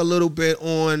back a little bit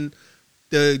on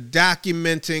the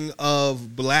documenting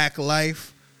of black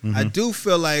life. Mm-hmm. I do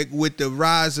feel like with the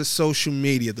rise of social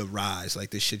media,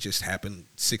 like this shit just happened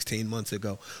 16 months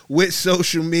ago. With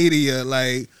social media,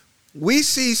 like, we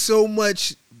see so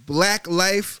much black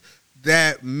life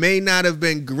that may not have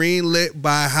been greenlit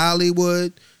by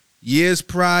Hollywood years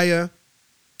prior,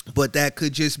 but that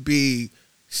could just be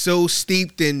so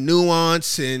steeped in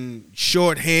nuance and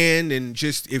shorthand, and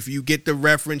just if you get the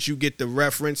reference, you get the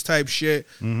reference type shit.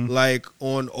 Mm-hmm. Like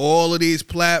on all of these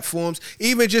platforms,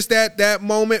 even just that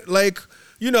moment, like,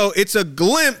 you know, it's a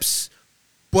glimpse,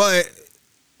 but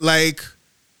like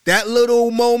that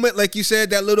little moment, like you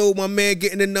said, that little my man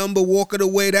getting the number, walking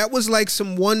away, that was like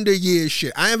some Wonder Years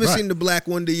shit. I haven't seen the Black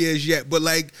Wonder Years yet, but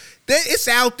like it's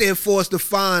out there for us to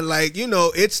find. Like, you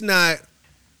know, it's not.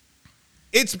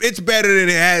 It's better than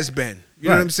it has been. You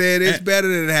know what I'm saying? It's better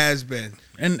than it has been.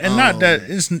 And not that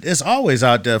it's always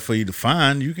out there for you to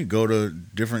find. You could go to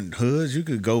different hoods. You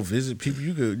could go visit people.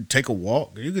 You could take a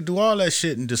walk. You could do all that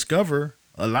shit and discover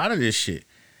a lot of this shit.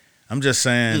 I'm just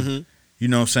saying, you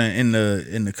know what I'm saying,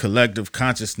 in the collective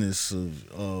consciousness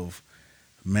of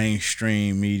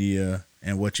mainstream media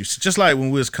and what you just like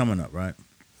when we was coming up, right?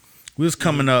 We was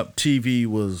coming up, TV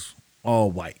was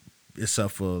all white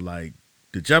except for like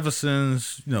the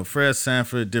Jeffersons, you know, Fred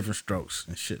Sanford, Different Strokes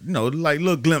and shit. You know, like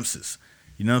little glimpses.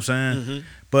 You know what I'm saying? Mm-hmm.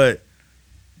 But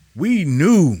we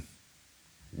knew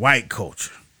white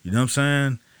culture. You know what I'm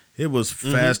saying? It was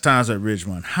Fast Times at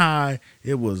Ridgemont High.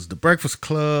 It was The Breakfast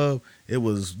Club. It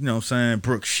was, you know what I'm saying,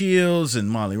 Brooke Shields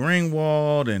and Molly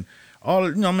Ringwald and all,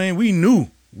 you know what I mean?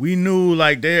 We knew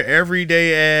like their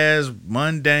everyday ass,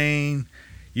 mundane,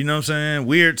 you know what I'm saying,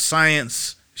 weird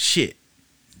science shit.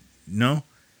 You know?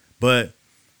 But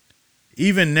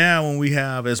even now, when we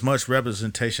have as much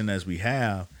representation as we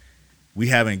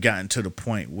haven't gotten to the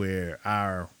point where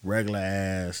our regular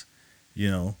ass, you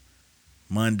know,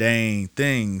 mundane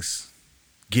things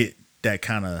get that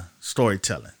kind of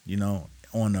storytelling, you know,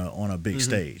 on a big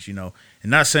stage, you know. And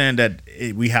not saying that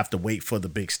we have to wait for the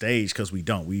big stage, because we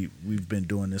don't. We've been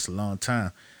doing this a long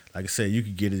time. Like I said, you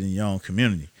could get it in your own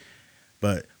community.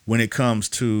 But when it comes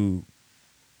to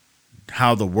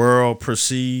how the world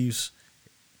perceives,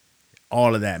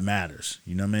 all of that matters.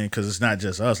 You know what I mean? Because it's not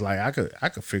just us. Like I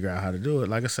could figure out how to do it.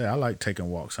 Like I said, I like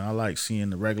taking walks and I like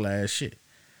seeing the regular ass shit.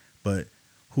 But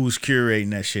who's curating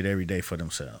that shit every day for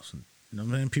themselves? You know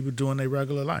what I mean? People doing their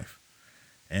regular life,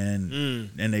 and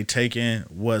they taking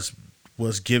what's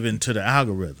given to the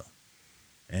algorithm.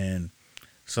 And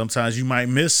sometimes you might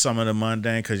miss some of the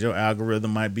mundane because your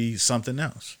algorithm might be something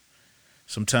else.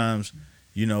 Sometimes,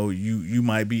 you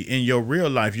might be in your real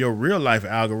life. Your real life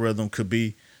algorithm could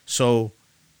be so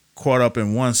caught up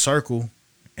in one circle,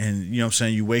 and you know what I'm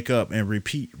saying, you wake up and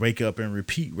repeat, wake up and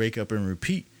repeat, wake up and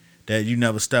repeat, that you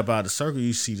never step out of the circle,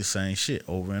 you see the same shit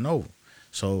over and over.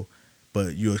 So,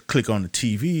 but you'll click on the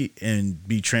TV and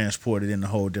be transported in a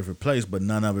whole different place, but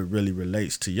none of it really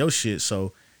relates to your shit,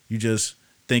 so you just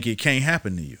think it can't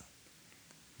happen to you.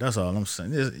 That's all I'm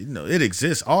saying. It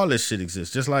exists. All this shit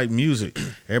exists. Just like music.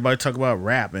 Everybody talk about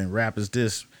rap, and rap is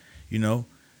this,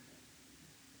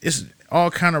 It's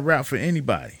all kind of rap for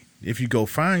anybody. If you go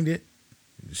find it,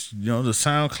 the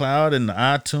SoundCloud and the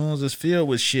iTunes is filled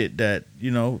with shit that,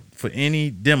 for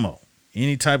any demo,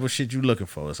 any type of shit you looking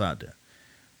for, it's out there.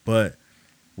 But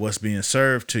what's being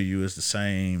served to you is the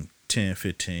same 10,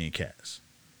 15 cats.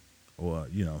 Or,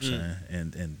 you know what I'm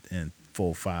saying? And 4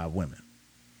 or 5 women.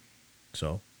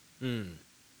 So,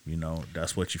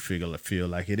 that's what you feel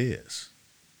like it is.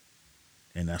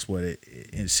 And that's what it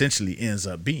essentially ends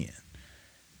up being.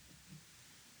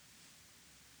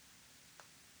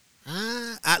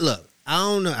 Look, I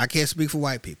don't know. I can't speak for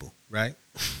white people, right?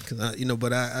 Cause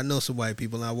but I know some white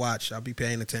people, and I'll be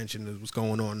paying attention to what's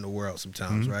going on in the world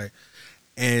sometimes, right?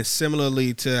 And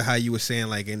similarly to how you were saying,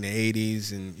 like in the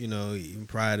 80s and, even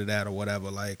prior to that or whatever,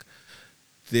 like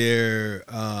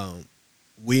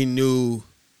we knew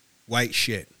white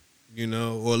shit,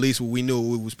 or at least we knew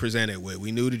what it was presented with.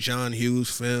 We knew the John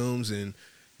Hughes films, and,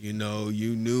 you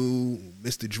knew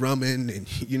Mr. Drummond,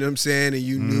 and you know what I'm saying? And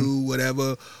you knew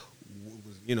whatever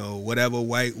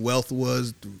white wealth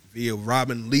was via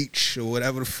Robin Leach or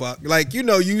whatever the fuck. Like,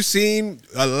 you seen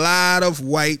a lot of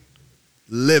white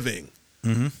living.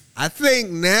 Mm-hmm. I think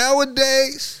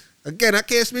nowadays, again, I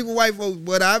can't speak for white folks,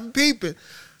 but I'm peeping.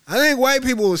 I think white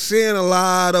people are seeing a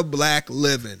lot of black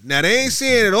living. Now, they ain't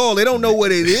seeing it all. They don't know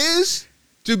what it is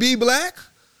to be black,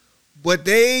 but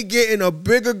they getting a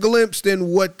bigger glimpse than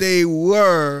what they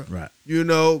were, right?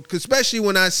 Especially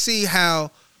when I see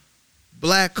how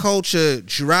black culture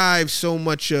drives so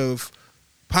much of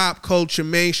pop culture,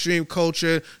 mainstream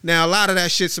culture. Now, a lot of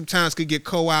that shit sometimes could get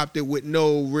co-opted with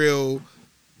no real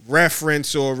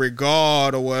reference or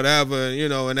regard or whatever,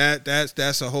 and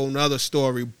that's a whole nother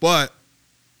story. But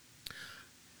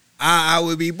I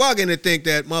would be bugging to think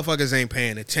that motherfuckers ain't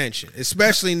paying attention,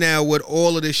 especially now with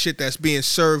all of this shit that's being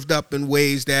served up in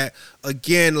ways that,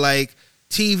 again, like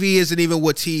TV isn't even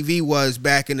what TV was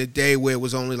back in the day where it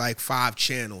was only like 5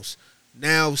 channels.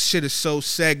 Now shit is so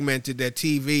segmented that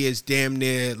TV is damn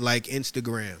near like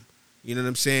Instagram. You know what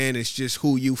I'm saying? It's just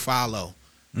who you follow.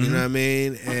 You know what I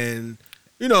mean? And,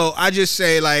 I just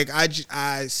say, like,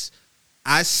 I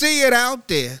see it out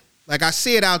there. Like, I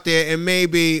see it out there, and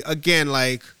maybe, again,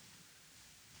 like,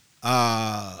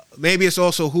 maybe it's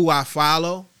also who I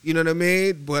follow. You know what I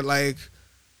mean? But, like,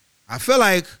 I feel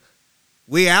like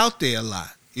we out there a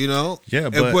lot, Yeah,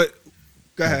 but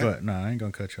go ahead. But, no, I ain't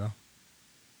going to cut you off.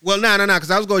 Well, no, because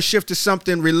I was going to shift to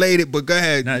something related, but go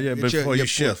ahead. Nah, yeah, before you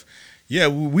shift. Yeah,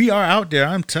 we are out there.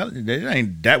 I'm telling you, it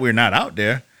ain't that we're not out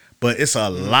there, but it's a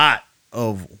lot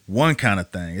of one kind of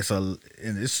thing. It's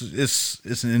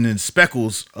in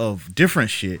speckles of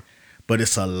different shit, but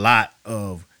it's a lot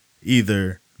of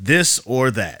either this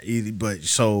or that. But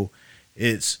so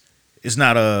it's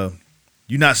not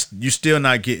you're still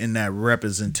not getting that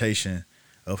representation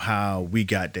of how we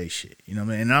got that shit. You know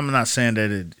what I mean? And I'm not saying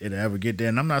that it'll ever get there,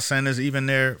 and I'm not saying it's even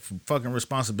their fucking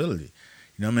responsibility.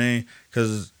 You know what I mean?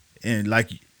 Because like,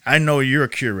 I know you're a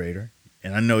curator,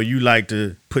 and I know you like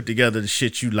to put together the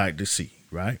shit you like to see,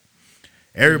 right?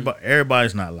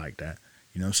 Everybody's not like that.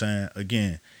 You know what I'm saying?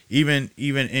 Again, even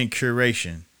in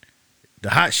curation, the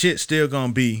hot shit still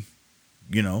gonna be,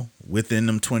 within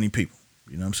them 20 people.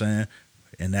 You know what I'm saying?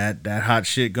 And that hot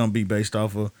shit gonna be based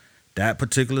off of that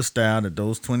particular style that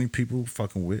those 20 people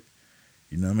fucking with.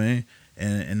 You know what I mean?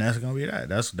 And that's gonna be that.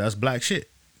 That's black shit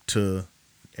to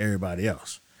everybody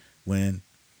else. When,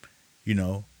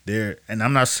 they're, and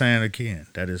I'm not saying again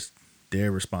that is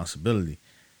their responsibility.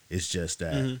 It's just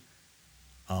that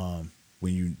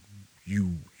when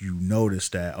you notice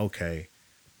that, okay,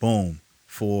 boom,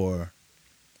 for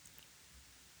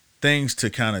things to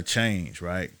kind of change,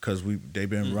 right? Because they've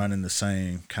been running the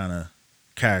same kind of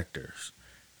characters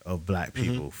of black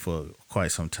people for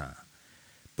quite some time.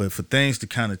 But for things to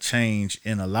kind of change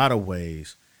in a lot of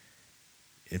ways,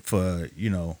 for,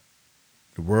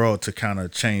 the world to kind of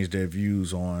change their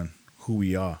views on who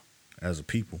we are as a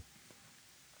people,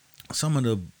 some of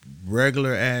the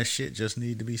regular ass shit just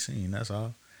need to be seen. That's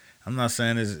all. I'm not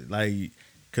saying it's like,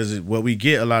 because what we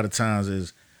get a lot of times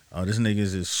is, oh, this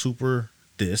niggas is super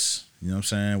this, you know what I'm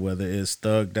saying? Whether it's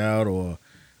thugged out or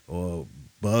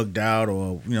bugged out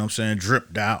or, you know what I'm saying,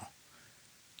 dripped out.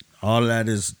 All of that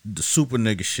is the super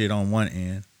nigga shit on one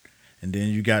end. And then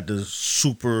you got the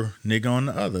super nigga on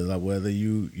the other. Like whether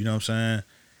you know what I'm saying,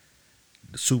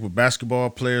 the super basketball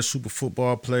player, super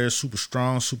football player, super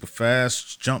strong, super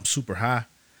fast, jump super high.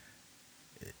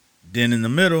 Then in the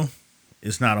middle,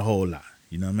 it's not a whole lot.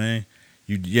 You know what I mean?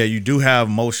 You do have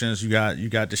emotions. You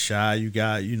got the shy. You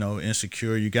got, you know,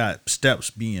 insecure. You got steps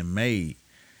being made.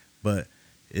 But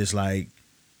it's like,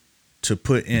 to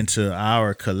put into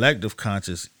our collective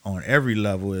conscious on every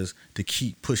level is to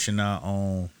keep pushing our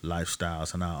own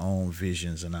lifestyles and our own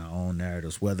visions and our own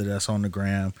narratives, whether that's on the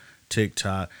gram,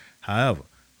 TikTok, however,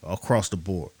 across the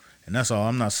board. And that's all.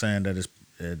 I'm not saying that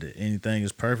anything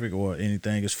is perfect or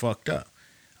anything is fucked up.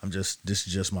 This is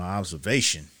just my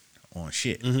observation on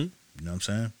shit. Mm-hmm. You know what I'm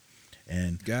saying?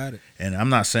 And got it. And I'm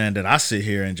not saying that I sit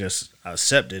here and just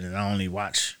accept it and I only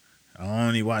watch the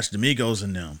Migos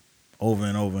and them over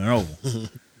and over and over. You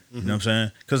know what I'm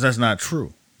saying? Because that's not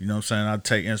true. You know what I'm saying? I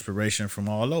take inspiration from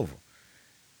all over.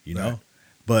 You know?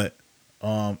 But,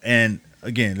 and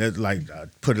again, I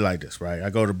put it like this, right? I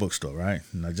go to the bookstore, right?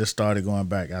 And I just started going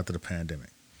back after the pandemic.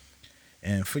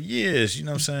 And for years, you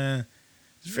know what I'm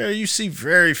saying? You see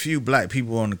very few black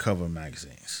people on the cover of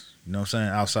magazines. You know what I'm saying?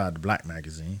 Outside the black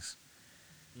magazines.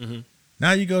 Mm-hmm.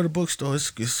 Now you go to the bookstore,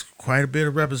 it's quite a bit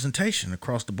of representation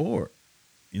across the board.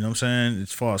 You know what I'm saying?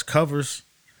 As far as covers,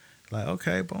 like,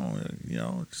 okay, boom, you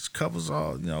know, just covers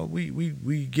all, you know, we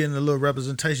getting a little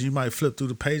representation. You might flip through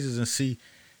the pages and see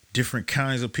different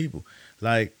kinds of people.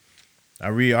 Like, I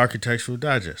read Architectural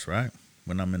Digest, right?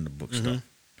 When I'm in the bookstore. Mm-hmm.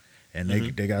 And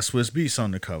they got Swiss Beats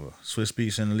on the cover. Swiss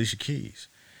Beats and Alicia Keys.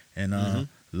 And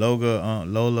Lola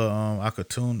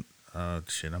Akatun.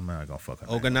 Shit, I'm not gonna fuck her.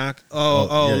 Oganak.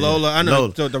 Yeah, Lola. I know.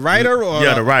 Lola. So the writer or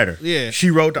the writer. Yeah. She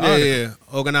wrote the article. Yeah.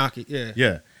 Oganaki. Yeah.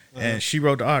 Yeah. And she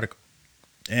wrote the article.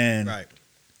 And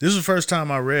this is the first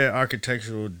time I read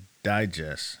Architectural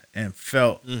Digest and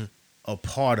felt a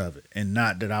part of it, and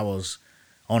not that I was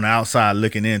on the outside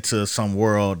looking into some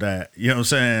world that, you know what I'm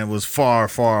saying, was far,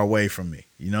 far away from me,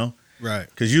 you know? Right.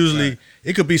 Because usually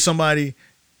it could be somebody's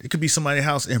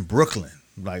house in Brooklyn,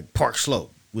 like Park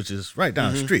Slope, which is right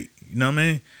down the street. You know what I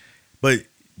mean? But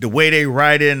the way they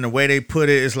write it and the way they put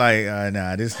it, it's like,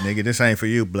 nah, this nigga, this ain't for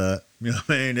you, blood. You know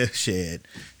what I mean? This shit.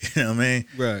 You know what I mean?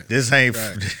 Right. This ain't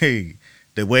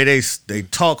the way they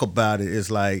talk about it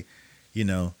is like, you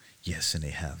know, yes, and they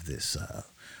have this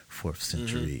 4th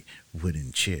century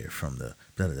wooden chair from the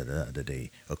that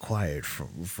they acquired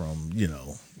from you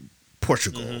know,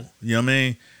 Portugal. You know what I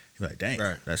mean? You're like, dang,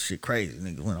 that shit crazy.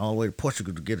 Niggas went all the way to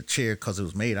Portugal to get a chair because it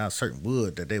was made out of certain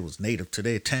wood that they was native to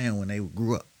their town when they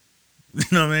grew up. You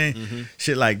know what I mean?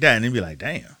 Shit like that. And they'd be like,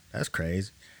 damn, that's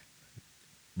crazy.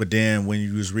 But then when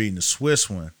you was reading the Swiss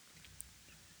one,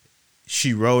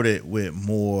 she wrote it with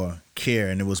more care,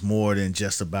 and it was more than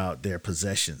just about their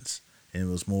possessions. And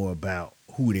it was more about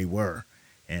who they were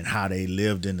and how they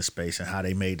lived in the space and how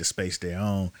they made the space their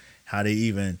own, how they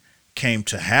even came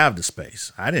to have the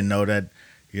space. I didn't know that.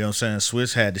 You know what I'm saying?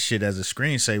 Swiss had the shit as a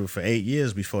screensaver for 8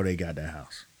 years before they got that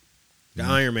house. The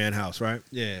Iron Man house, right?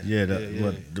 Yeah. Yeah,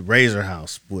 the Razor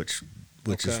house, which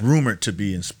is rumored to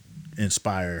be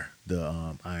inspire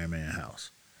the Iron Man house.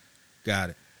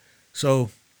 Got it. So,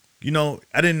 you know,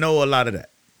 I didn't know a lot of that,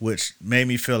 which made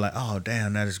me feel like, oh,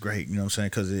 damn, that is great. You know what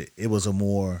I'm saying? Because it was a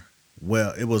more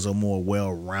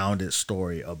well-rounded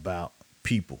story about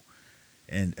people,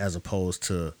 and as opposed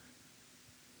to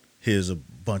here's a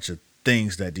bunch of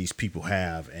things that these people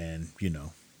have, and you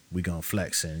know, we gonna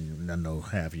flex, and I know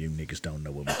half of you niggas don't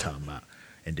know what we're talking about,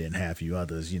 and then half of you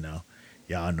others, you know,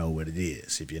 y'all know what it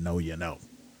is. If you know, you know.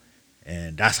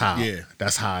 And that's how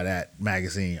that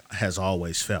magazine has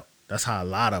always felt. That's how a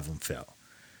lot of them felt.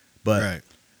 But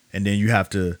and then you have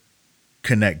to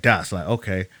connect dots, like,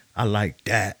 okay, I like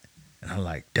that and I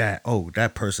like that. Oh,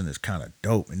 that person is kind of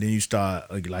dope. And then you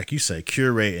start, like you say,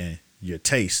 curating your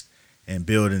taste and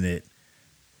building it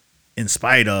in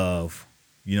spite of,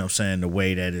 you know what I'm saying, the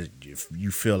way that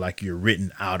you feel like you're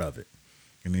written out of it.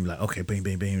 And you're like, okay, bing,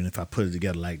 bing, bing. And if I put it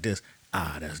together like this,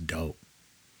 that's dope.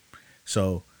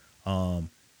 So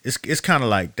it's kind of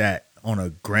like that on a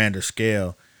grander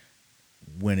scale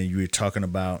when you're talking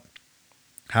about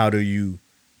how do you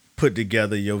put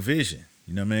together your vision.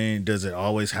 You know what I mean? Does it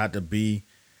always have to be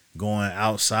going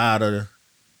outside of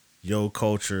your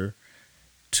culture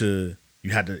to,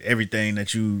 you have to, everything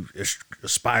that you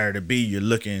aspire to be, you're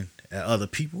looking at other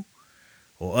people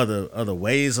or other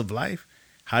ways of life?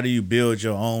 How do you build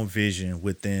your own vision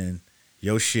within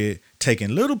your shit,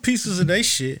 taking little pieces of their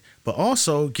shit, but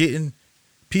also getting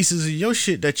pieces of your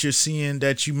shit that you're seeing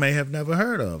that you may have never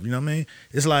heard of. You know what I mean?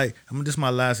 It's like, this is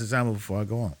my last example before I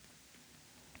go on.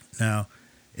 Now,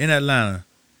 in Atlanta,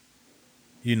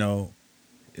 you know,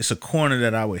 it's a corner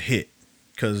that I would hit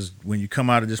because when you come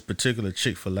out of this particular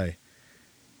Chick-fil-A,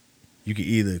 you could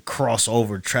either cross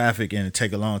over traffic and it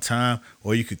take a long time,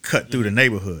 or you could cut through the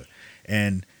neighborhood.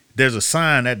 And there's a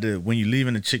sign at when you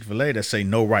leaving the Chick-fil-A that say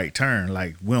no right turn.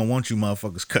 Like, we don't want you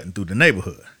motherfuckers cutting through the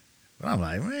neighborhood. But I'm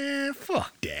like, man,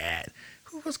 fuck that.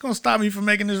 What's going to stop me from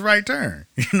making this right turn?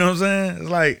 You know what I'm saying? It's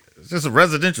like, it's just a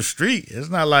residential street. It's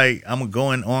not like I'm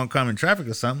going oncoming traffic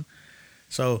or something.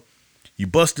 So you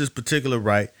bust this particular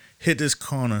right, hit this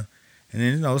corner, and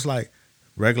then, you know, it's like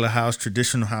regular house,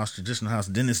 traditional house,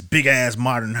 then this big-ass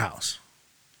modern house.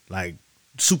 Like,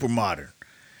 super modern.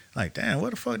 Like, damn,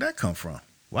 where the fuck that come from?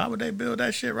 Why would they build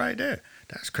that shit right there?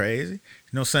 That's crazy. You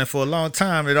know what I'm saying? For a long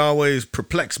time, it always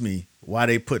perplexed me why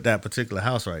they put that particular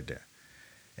house right there.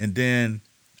 And then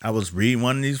I was reading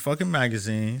one of these fucking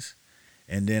magazines,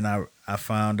 and then I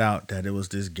found out that it was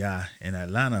this guy in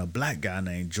Atlanta, a black guy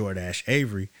named Jordash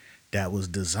Avery, that was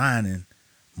designing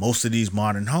most of these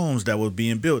modern homes that were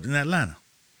being built in Atlanta.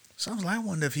 So I was like, I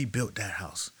wonder if he built that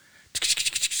house.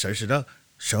 Search it up.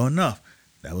 Sure enough,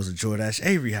 that was a Jordash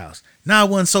Avery house. Now I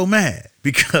wasn't so mad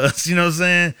because, you know what I'm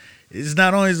saying, it's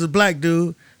not only is a black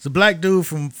dude, it's a black dude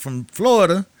from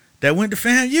Florida that went to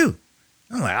FAMU.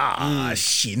 I'm like,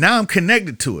 shit. Now I'm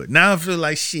connected to it. Now I feel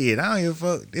like, shit, I don't give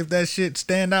a fuck if that shit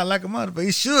stand out like a motherfucker.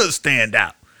 It should stand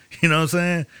out. You know what I'm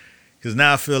saying? Because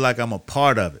now I feel like I'm a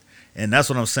part of it. And that's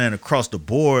what I'm saying across the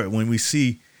board when we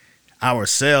see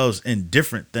ourselves in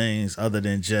different things other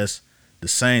than just the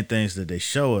same things that they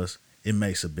show us, it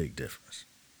makes a big difference.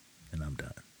 And I'm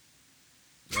done.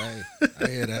 Right. I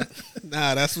hear that.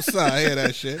 Nah, that's what's up. I hear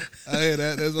that shit. I hear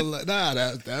that. There's a lot. Nah,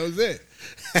 that was it.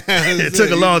 It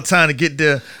took a long time to get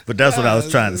there, but that's what I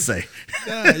was trying to say.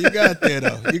 Nah, you got there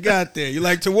though. You got there. You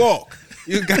like to walk.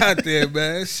 You got there,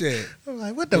 man. Shit. I'm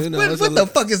like, what the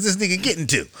fuck is this nigga getting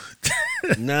to?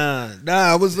 Nah.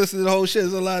 I was listening to the whole shit.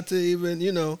 There's a lot to even,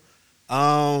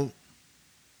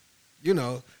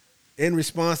 in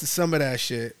response to some of that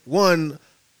shit. One,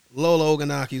 Lola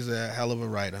Oganaki's a hell of a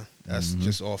writer. That's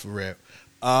just off the rip.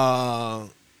 So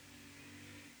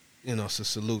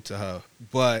salute to her.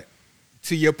 But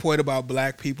to your point about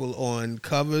black people on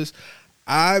covers,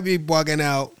 I be bugging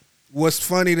out. What's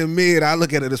funny to me, and I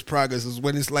look at it as progress, is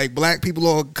when it's like black people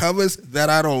on covers that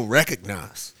I don't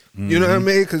recognize. You know what I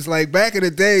mean? Because like back in the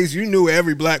days, you knew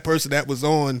every black person that was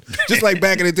on. Just like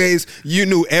back in the days, you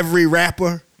knew every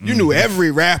rapper. You knew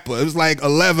every rapper. It was like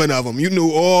 11 of them. You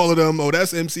knew all of them. Oh,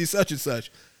 that's MC such and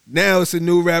such. Now it's a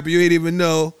new rapper you ain't even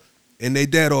know, and they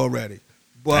dead already.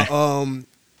 But yeah,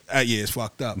 it's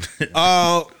fucked up.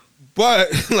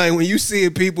 But like when you see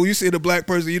people, you see the black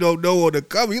person you don't know on the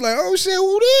cover, you're like, oh shit,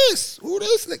 who this? Who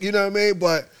this? You know what I mean?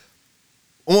 But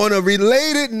on a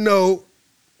related note,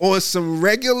 on some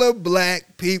regular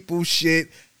black people shit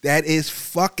that is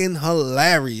fucking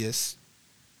hilarious.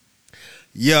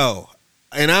 Yo,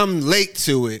 and I'm late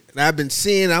to it. And I've been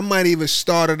seeing, I might even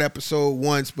started episode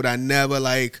once, but I never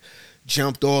like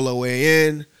jumped all the way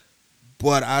in.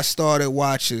 But I started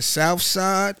watching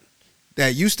Southside.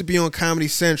 That used to be on Comedy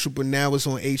Central, but now it's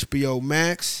on HBO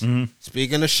Max.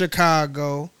 Speaking of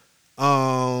Chicago,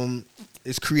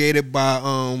 it's created by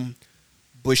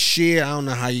Bashir. I don't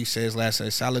know how you say his last name.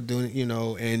 Saladun,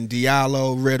 and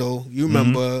Diallo Riddle. You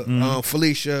remember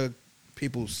Felicia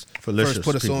Peoples first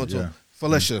put us on to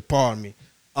Felicia. Pardon me.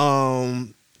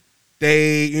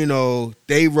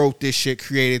 They wrote this shit,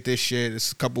 created this shit.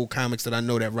 There's a couple of comics that I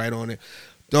know that write on it.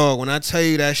 Dog, when I tell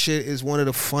you that shit is one of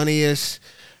the funniest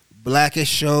Blackish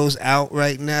shows out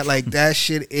right now, like that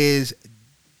shit is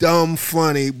dumb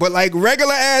funny, but like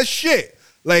regular ass shit,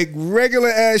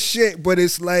 but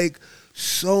it's like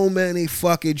so many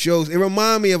fucking jokes. It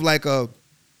remind me of like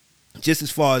just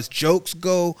as far as jokes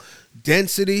go,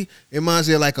 density, it reminds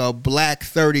me of like a Black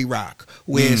 30 Rock,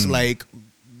 where it's like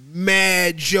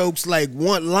mad jokes, like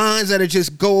one lines that'll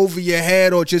just go over your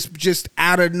head or just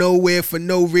out of nowhere for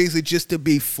no reason, just to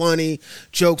be funny,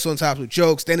 jokes on top of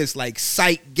jokes. Then it's like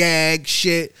sight gag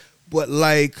shit, but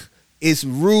like it's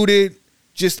rooted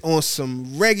just on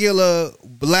some regular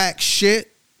black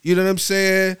shit. You know what I'm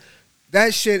saying?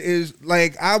 That shit is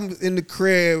like, I'm in the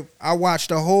crib, I watched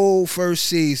the whole first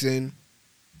season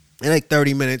in like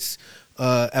 30 minutes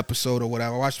episode or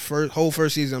whatever. I watched the whole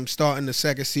first season. I'm starting the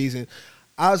second season.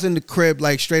 I was in the crib,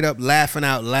 like, straight up laughing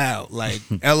out loud, like,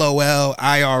 LOL,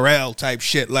 IRL type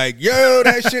shit. Like, yo,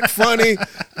 that shit funny.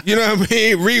 You know what I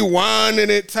mean? Rewinding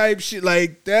it type shit.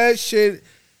 Like, that shit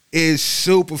is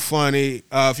super funny.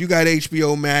 If you got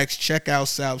HBO Max, check out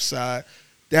Southside.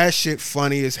 That shit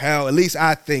funny as hell. At least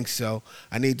I think so.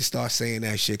 I need to start saying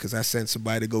that shit because I sent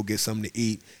somebody to go get something to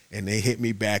eat, and they hit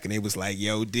me back, and they was like,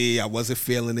 "Yo, D, I wasn't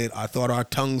feeling it. I thought our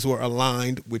tongues were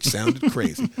aligned," which sounded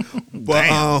crazy. But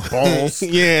Damn, balls.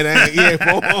 yeah,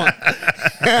 balls.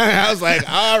 I was like,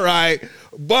 all right.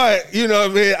 But, you know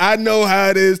what I mean? I know how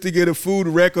it is to get a food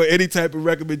rec or any type of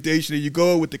recommendation, and you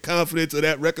go with the confidence of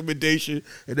that recommendation,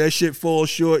 and that shit falls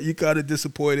short, you kind of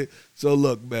disappointed. So,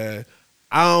 look, man,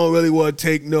 I don't really want to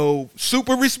take no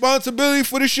super responsibility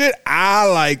for the shit. I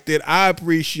liked it. I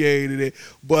appreciated it.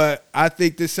 But I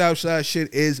think the Southside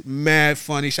shit is mad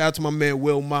funny. Shout out to my man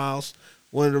Will Miles,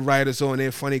 one of the writers on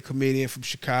there, funny comedian from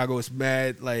Chicago. It's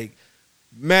mad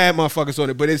motherfuckers on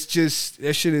it. But it's just,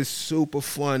 that shit is super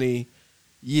funny.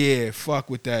 Yeah, fuck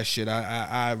with that shit.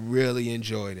 I really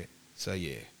enjoyed it. So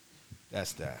yeah,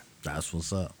 that's that. That's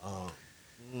what's up.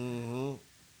 Mm-hmm.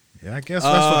 Yeah, I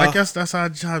guess that's our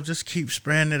job. Just keep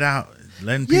spreading it out,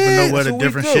 letting people know where the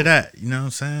different shit at. You know what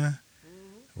I'm saying?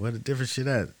 Mm-hmm. Where the different shit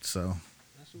at. So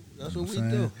that's what we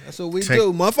do. That's what we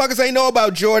do. Motherfuckers ain't know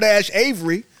about Jordash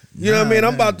Avery. You know what I mean?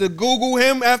 I'm about to Google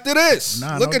him after this.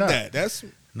 Look at that. That's.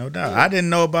 No doubt. I didn't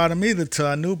know about him either till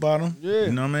I knew about him. Yeah.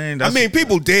 You know what I mean?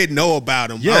 People did know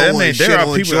about him. Yeah, there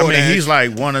are people. Jordash. I mean, he's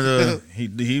like one of the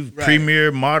he's right.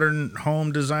 Premier modern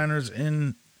home designers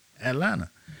in Atlanta.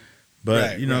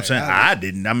 But you know what I'm saying? I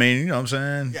didn't. I mean, you know what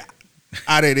I'm saying? Yeah.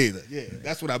 I didn't either. Yeah,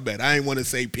 that's what I bet. I ain't want to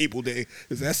say people did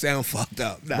because that sound fucked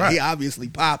up. Nah, he obviously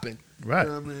popping. Right. You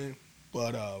know what I mean?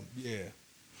 But yeah,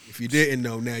 if you didn't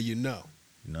know, now you know.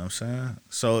 You know what I'm saying?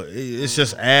 So it's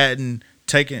just adding.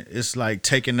 It's like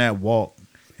taking that walk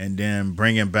and then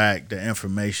bringing back the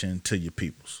information to your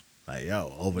peoples. Like,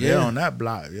 yo, over there on that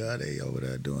block, yeah, they over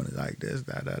there doing it like this,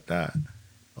 that.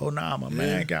 Oh, nah, my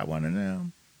man got one of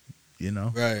them. You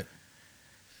know? Right.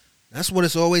 That's what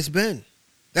it's always been.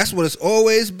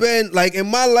 Like,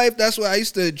 in my life, that's what I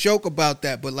used to joke about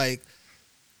that. But, like,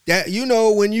 that, you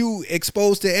know, when you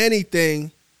exposed to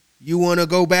anything, you want to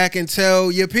go back and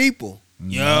tell your people.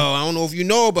 Mm-hmm. Yo, I don't know if you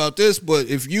know about this, but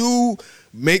if you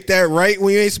make that right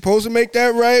when you ain't supposed to make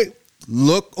that right,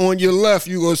 look on your left,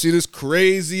 you gonna see this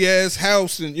crazy ass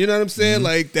house, and you know what I'm saying? Mm-hmm.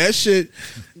 Like, that shit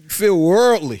feel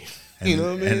worldly. You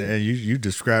know what I mean? And you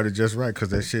described it just right, because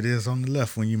that shit is on the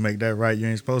left when you make that right you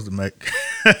ain't supposed to make.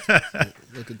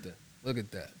 Look at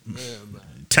that. Man,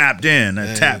 man. Tapped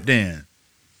in.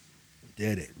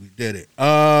 We did it.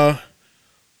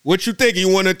 What you think? You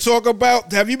want to talk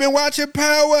about? Have you been watching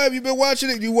Power? Have you been watching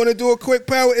it? You want to do a quick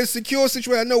Power Insecure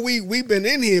situation? I know we've been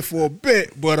in here for a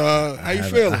bit, but how you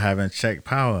feeling? I haven't checked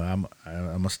Power. I'm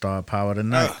gonna start Power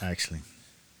tonight, actually.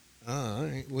 All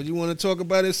right. Well, you want to talk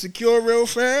about Insecure real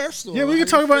fast? Yeah, we can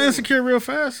talk about Insecure real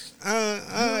fast. All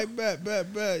right, bet.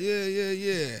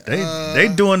 Yeah. They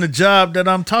doing the job that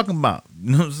I'm talking about.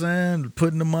 You know what I'm saying?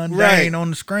 Putting the mundane on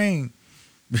the screen.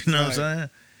 You know what I'm saying?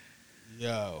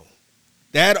 Yo.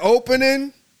 That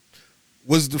opening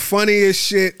was the funniest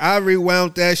shit. I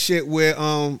rewound that shit where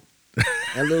that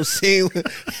little scene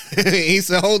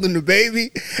he's holding the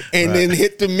baby and then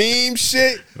hit the meme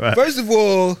shit. Right. First of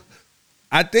all,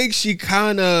 I think she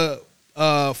kind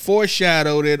of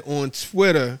foreshadowed it on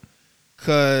Twitter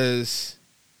because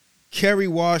Kerry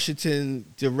Washington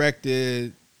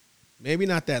directed maybe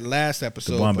not that last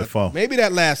episode, the one before. Maybe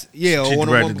that last, she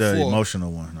directed the before.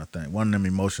 Emotional one. I think one of them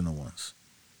emotional ones.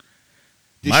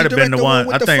 Might have been the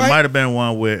one. I think might have been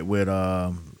one with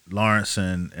Lawrence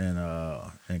and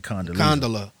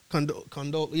Condoleezza.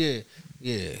 Condoleezza.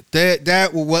 Yeah. That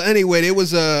well. Anyway, it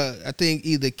was I think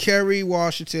either Kerry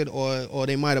Washington or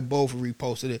they might have both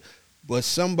reposted it, but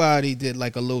somebody did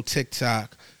like a little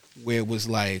TikTok where it was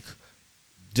like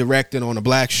directing on a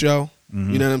black show.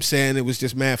 Mm-hmm. You know what I'm saying? It was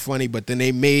just mad funny, but then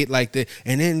they made like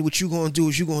and then what you gonna do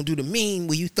is you gonna do the meme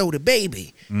where you throw the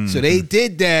baby. Mm-hmm. So they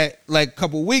did that like a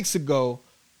couple weeks ago.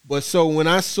 But so when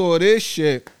I saw this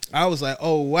shit, I was like,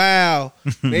 oh, wow.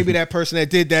 Maybe that person that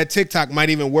did that TikTok might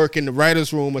even work in the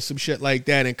writer's room or some shit like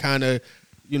that and kind of,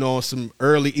 you know, some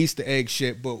early Easter egg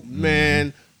shit. But,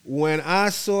 man, when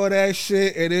I saw that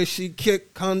shit and then she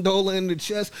kicked Condola in the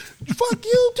chest, fuck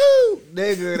you too.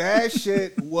 Nigga, that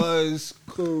shit was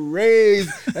crazy.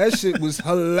 That shit was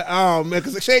hilarious. Oh, man,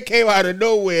 because the shit came out of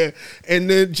nowhere. And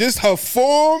then just her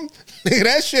form,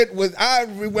 that shit was, I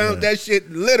rewound that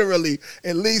shit literally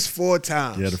at least 4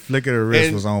 times. Yeah, the flick of the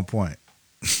wrist was on point.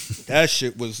 That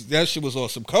shit was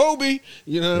awesome. Kobe,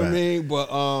 you know what I mean? But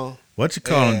what you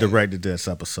call him directed this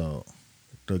episode?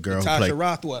 The girl Natasha who played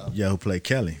Rothwell. Yeah, who played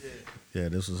Kelly. Yeah,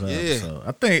 this was her episode.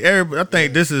 I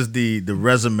think this is the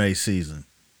resume season.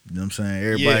 You know what I'm saying?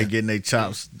 Everybody getting their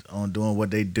chops on doing what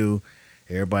they do.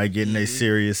 Everybody getting their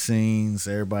serious scenes.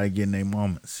 Everybody getting their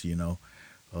moments, you know.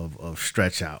 of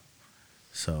stretch out.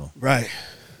 So Right.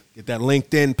 Get that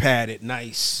LinkedIn padded.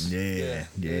 Nice. yeah.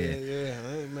 I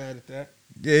ain't mad at that.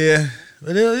 Yeah,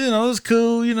 but it's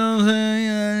cool. You know what I'm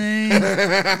saying? You know what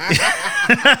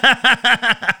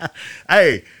I mean?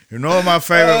 Hey, you know what my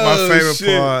favorite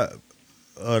shit. part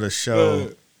of the show?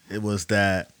 It was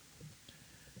that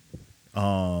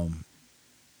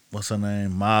what's her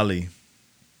name? Molly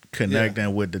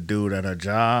connecting with the dude at her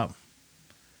job.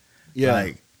 Yeah.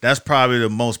 Like that's probably the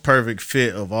most perfect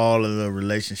fit of all of the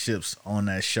relationships on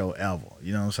that show ever.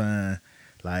 You know what I'm saying?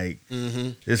 Like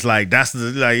it's like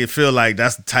it feel like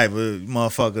that's the type of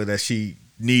motherfucker that she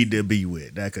need to be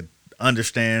with, that could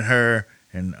understand her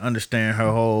and understand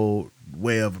her whole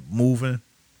way of moving.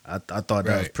 I thought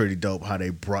that was pretty dope how they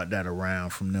brought that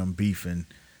around from them beefing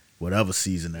whatever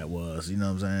season that was. You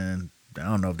know what I'm saying? I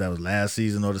don't know if that was last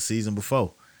season or the season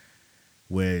before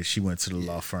where she went to the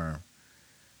law firm.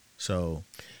 So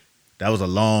that was a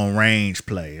long range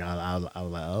play. I was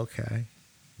like, okay.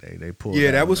 They pulled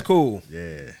that was cool.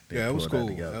 Yeah. That was cool.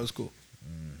 That was cool.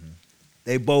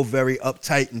 They both very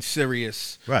uptight and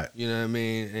serious. Right. You know what I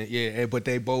mean? And, but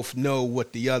they both know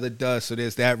what the other does, so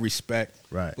there's that respect.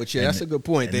 Right. But that's a good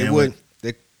point. They then would.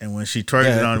 And when she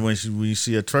twerking on, when you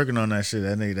see her twerking on that shit,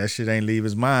 that shit ain't leave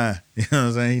his mind. You know what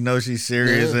I'm saying? He knows she's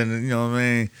serious, and you know what I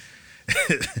mean.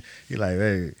 He like,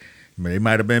 hey, they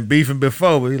might have been beefing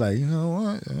before, but he like, you know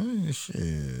what? Shit,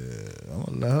 I'm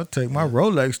gonna let her take my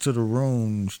Rolex to the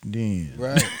room then.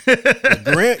 Right.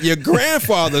 Your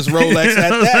grandfather's Rolex at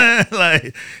that.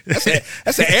 Like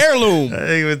that's an heirloom. I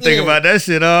didn't even think about that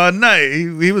shit all night.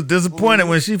 He was disappointed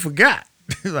when she forgot.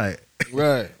 He's like,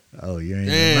 right. Oh, you ain't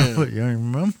remember? You ain't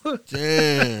remember?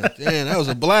 Damn, that was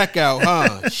a blackout,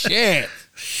 huh? Shit.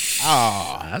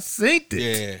 Oh, I seen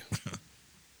it. Yeah.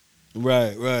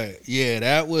 Right. Yeah,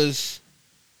 that was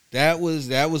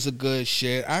a good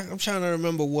shit. I'm trying to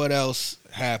remember what else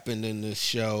happened in this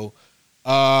show.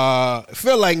 I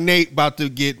feel like Nate about to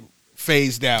get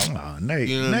phased out. Oh, Nate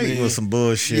Nate was some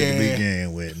bullshit to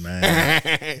begin with,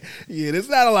 man. Yeah, there's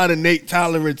not a lot of Nate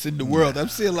tolerance in the world. I'm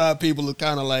seeing a lot of people are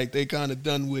kind of like they kind of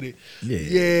done with it.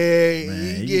 Yeah,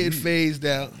 man, you get phased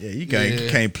out. Yeah, you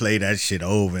can't play that shit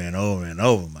over and over and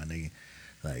over, my nigga.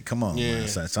 Like, come on, man.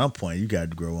 So at some point, you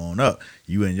got to grow on up.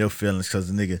 You and your feelings,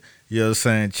 because the nigga, you know what I'm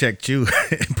saying, checked you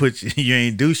and you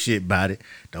ain't do shit about it.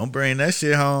 Don't bring that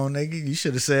shit home, nigga. You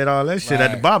should have said all that shit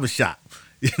at the barbershop.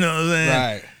 You know what I'm saying?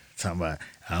 Right. Talking about,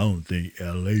 I don't think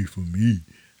L.A. for me.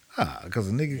 Because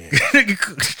a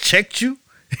nigga checked you.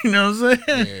 You know what I'm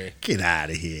saying? Yeah. Get out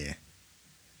of here.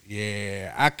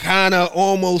 Yeah, I kind of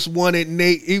almost wanted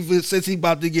Nate, even since he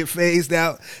about to get phased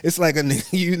out. It's like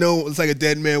it's like a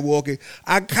dead man walking.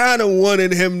 I kind of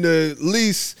wanted him to at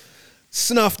least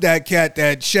snuff that cat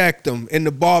that checked him in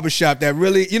the barbershop. That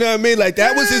really, you know what I mean? Like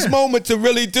that was his moment to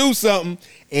really do something,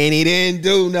 and he didn't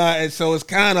do nothing. So it's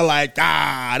kind of like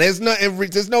there's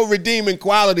no redeeming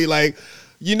quality. Like,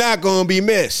 you're not going to be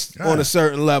missed on a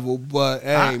certain level, but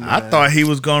hey, man. I thought he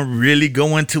was going to really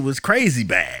go into his crazy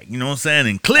bag, you know what I'm saying,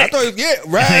 and click. I thought,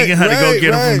 right. He had to go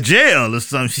get him from jail or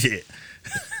some shit.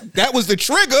 That was the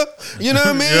trigger, you know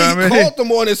what I mean? He called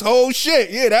him on his whole shit.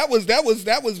 Yeah, that was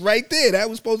right there. That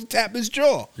was supposed to tap his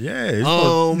jaw. Yeah, you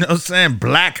know what I'm saying,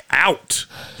 black out.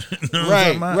 You know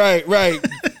right.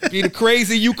 Be the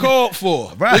crazy you called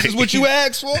for. Right. This is what you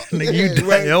asked for?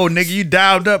 Nigga, you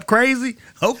dialed up crazy?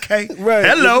 Okay. Right.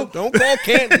 Hello. Don't call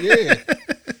Candy. Yeah.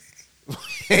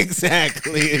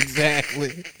 Exactly.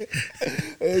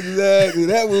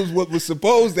 That was what was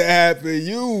supposed to happen.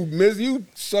 You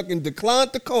sucking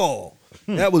declined the call.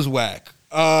 That was whack.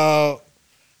 I'll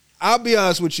be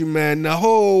honest with you, man. The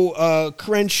whole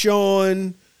Crenshaw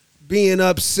being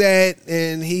upset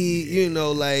and he,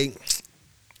 like,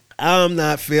 I'm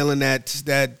not feeling that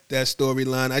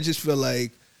storyline. I just feel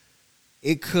like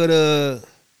it could have,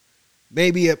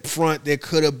 maybe up front there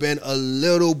could have been a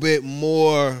little bit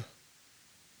more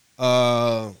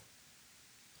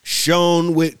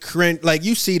shown with Crent. Like,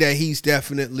 you see that he's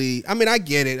definitely, I mean, I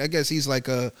get it. I guess he's like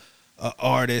a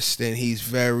artist and he's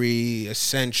very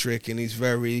eccentric and he's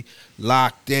very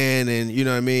locked in, and you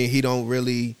know what I mean, he don't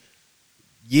really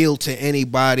yield to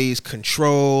anybody's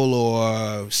control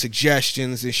or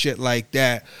suggestions and shit like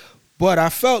that. But I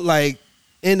felt like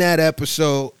in that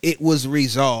episode it was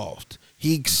resolved.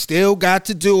 He still got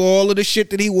to do all of the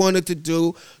shit that he wanted to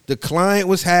do. The client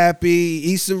was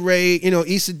happy.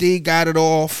 Issa D got it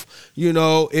off.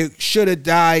 It should have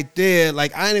died there.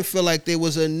 Like, I didn't feel like there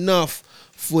was enough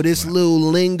for this little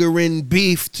lingering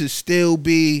beef to still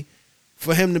be,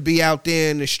 for him to be out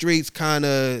there in the streets kind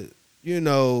of,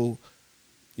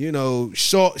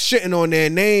 shitting on their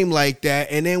name like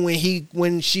that. And then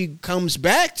when she comes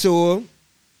back to him,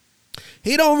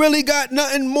 he don't really got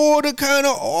nothing more to kind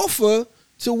of offer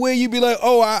to where you be like,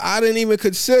 oh, I didn't even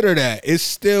consider that. It's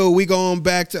still, we going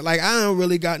back to, like, I don't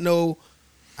really got no,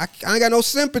 I ain't got no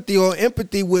sympathy or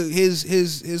empathy with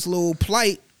his little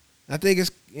plight. I think it's,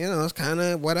 it's kind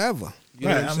of whatever. You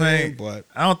know what I'm saying? But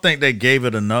I don't think they gave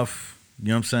it enough. You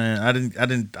know what I'm saying? I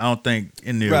don't think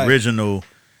in the original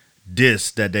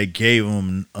diss that they gave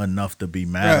him enough to be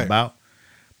mad about.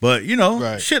 But,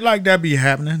 shit like that be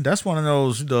happening. That's one of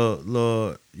those,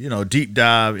 deep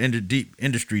dive, deep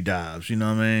industry dives, you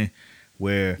know what I mean?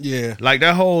 Where, like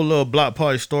that whole little Block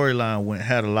Party storyline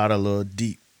had a lot of little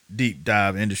deep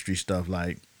dive industry stuff,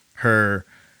 like her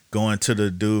going to the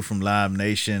dude from Live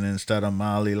Nation instead of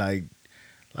Molly, like, you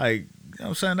know what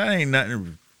I'm saying? That ain't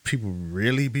nothing people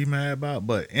really be mad about,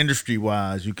 but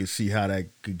industry-wise, you could see how that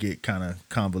could get kind of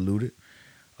convoluted.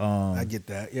 I get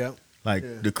that, yeah. Like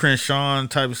the Crenshaw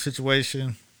type of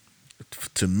situation,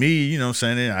 to me, you know what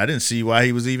I'm saying, I didn't see why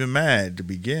he was even mad to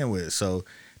begin with. So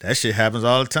that shit happens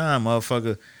all the time.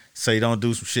 Motherfucker say don't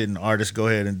do some shit and artists go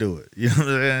ahead and do it. You know what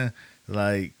I'm saying?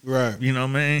 Like, you know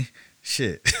what I mean?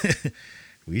 Shit.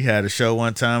 We had a show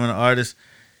one time and an artist,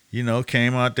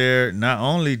 came out there, not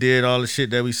only did all the shit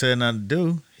that we said not to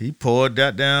do, he poured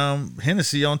that down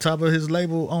Hennessy on top of his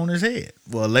label owner's head.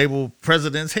 Well, label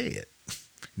president's head.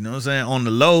 You know what I'm saying? On the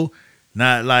low.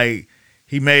 Not like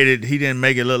he didn't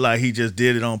make it look like he just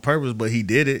did it on purpose, but he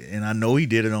did it, and I know he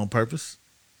did it on purpose.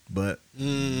 But,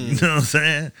 you know what I'm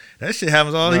saying? That shit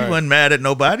happens all. He wasn't mad at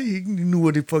nobody. He knew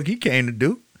what the fuck he came to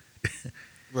do.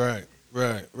 Right.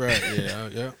 Yeah.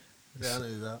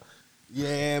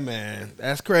 Yeah, man.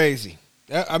 That's crazy.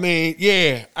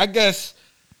 I guess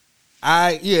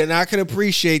and I can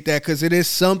appreciate that because it is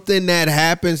something that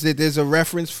happens that there's a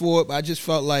reference for it, but I just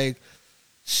felt like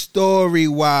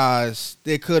story-wise,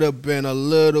 there could have been a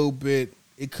little bit.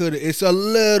 It's a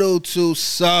little too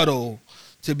subtle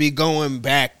to be going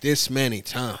back this many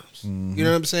times. Mm-hmm. You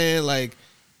know what I'm saying? Like,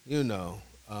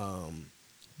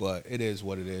 but it is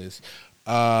what it is.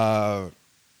 I'm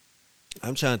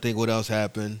trying to think what else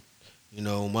happened.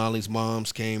 Molly's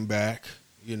moms came back.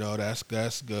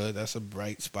 That's good. That's a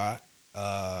bright spot.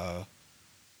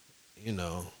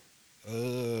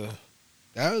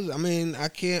 That was,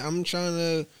 I'm trying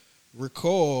to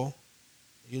recall,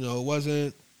 it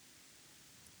wasn't,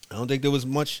 I don't think there was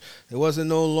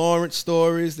no Lawrence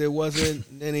stories. There wasn't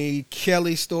any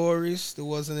Kelly stories. There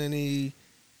wasn't any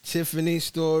Tiffany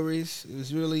stories. It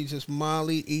was really just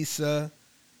Molly, Issa,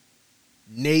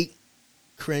 Nate,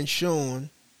 Crenshaw,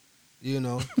 you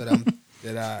know what I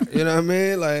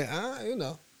mean? Like,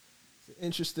 it's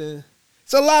interesting.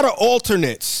 It's a lot of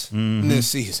alternates in this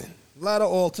season. A lot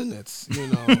of alternates,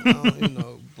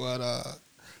 but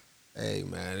hey,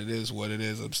 man, it is what it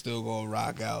is. I'm still gonna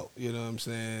rock out, you know what I'm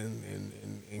saying,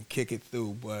 and kick it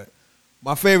through. But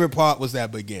my favorite part was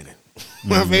that beginning.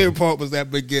 My favorite part was that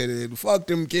beginning. Fuck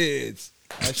them kids.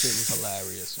 That shit was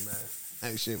hilarious, man.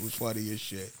 That shit was funny as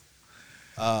shit.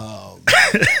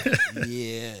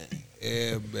 Yeah,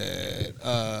 man.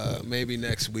 Maybe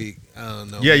next week. I don't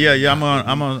know. Yeah.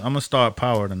 I'm gonna start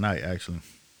Power tonight, actually.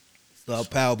 Start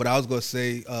Power, but I was gonna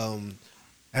say,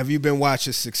 have you been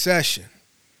watching Succession?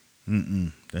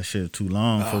 That shit too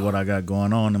long for what I got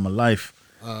going on in my life.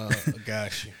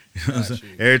 Got you.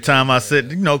 Every time I sit,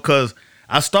 because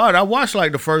I watched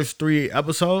like the first 3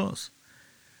 episodes,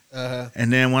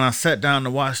 and then when I sat down to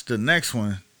watch the next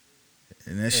one,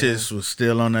 and that shit was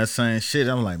still on that same shit,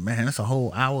 I'm like, man, that's a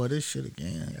whole hour of this shit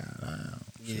again.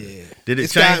 Yeah. Did it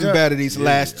it's change gotten up? better these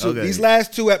last two. Okay. These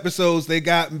last 2 episodes, they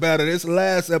gotten better. This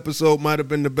last episode might have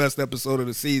been the best episode of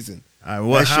the season. All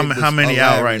right, how many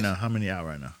out right now? How many out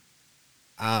right now?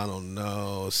 I don't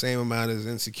know. Same amount as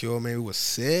Insecure, maybe with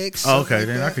 6. Oh, okay,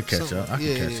 then I could catch up.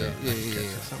 Yeah,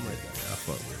 something like that. I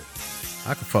fuck with it.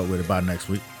 I can fuck with it by next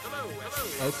week.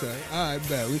 Okay, all right,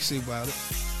 bet. We see about it.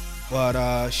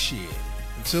 But shit.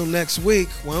 Until next week,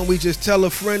 why don't we just tell a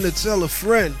friend to tell a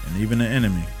friend, and even an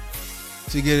enemy,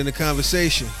 to get in the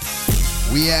conversation.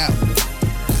 We out. The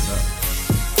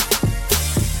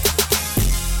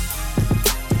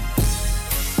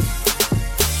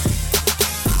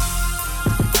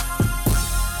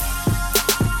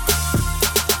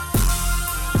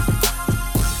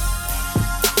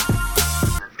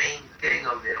main thing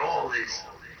of it all is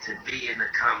to be in the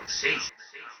conversation.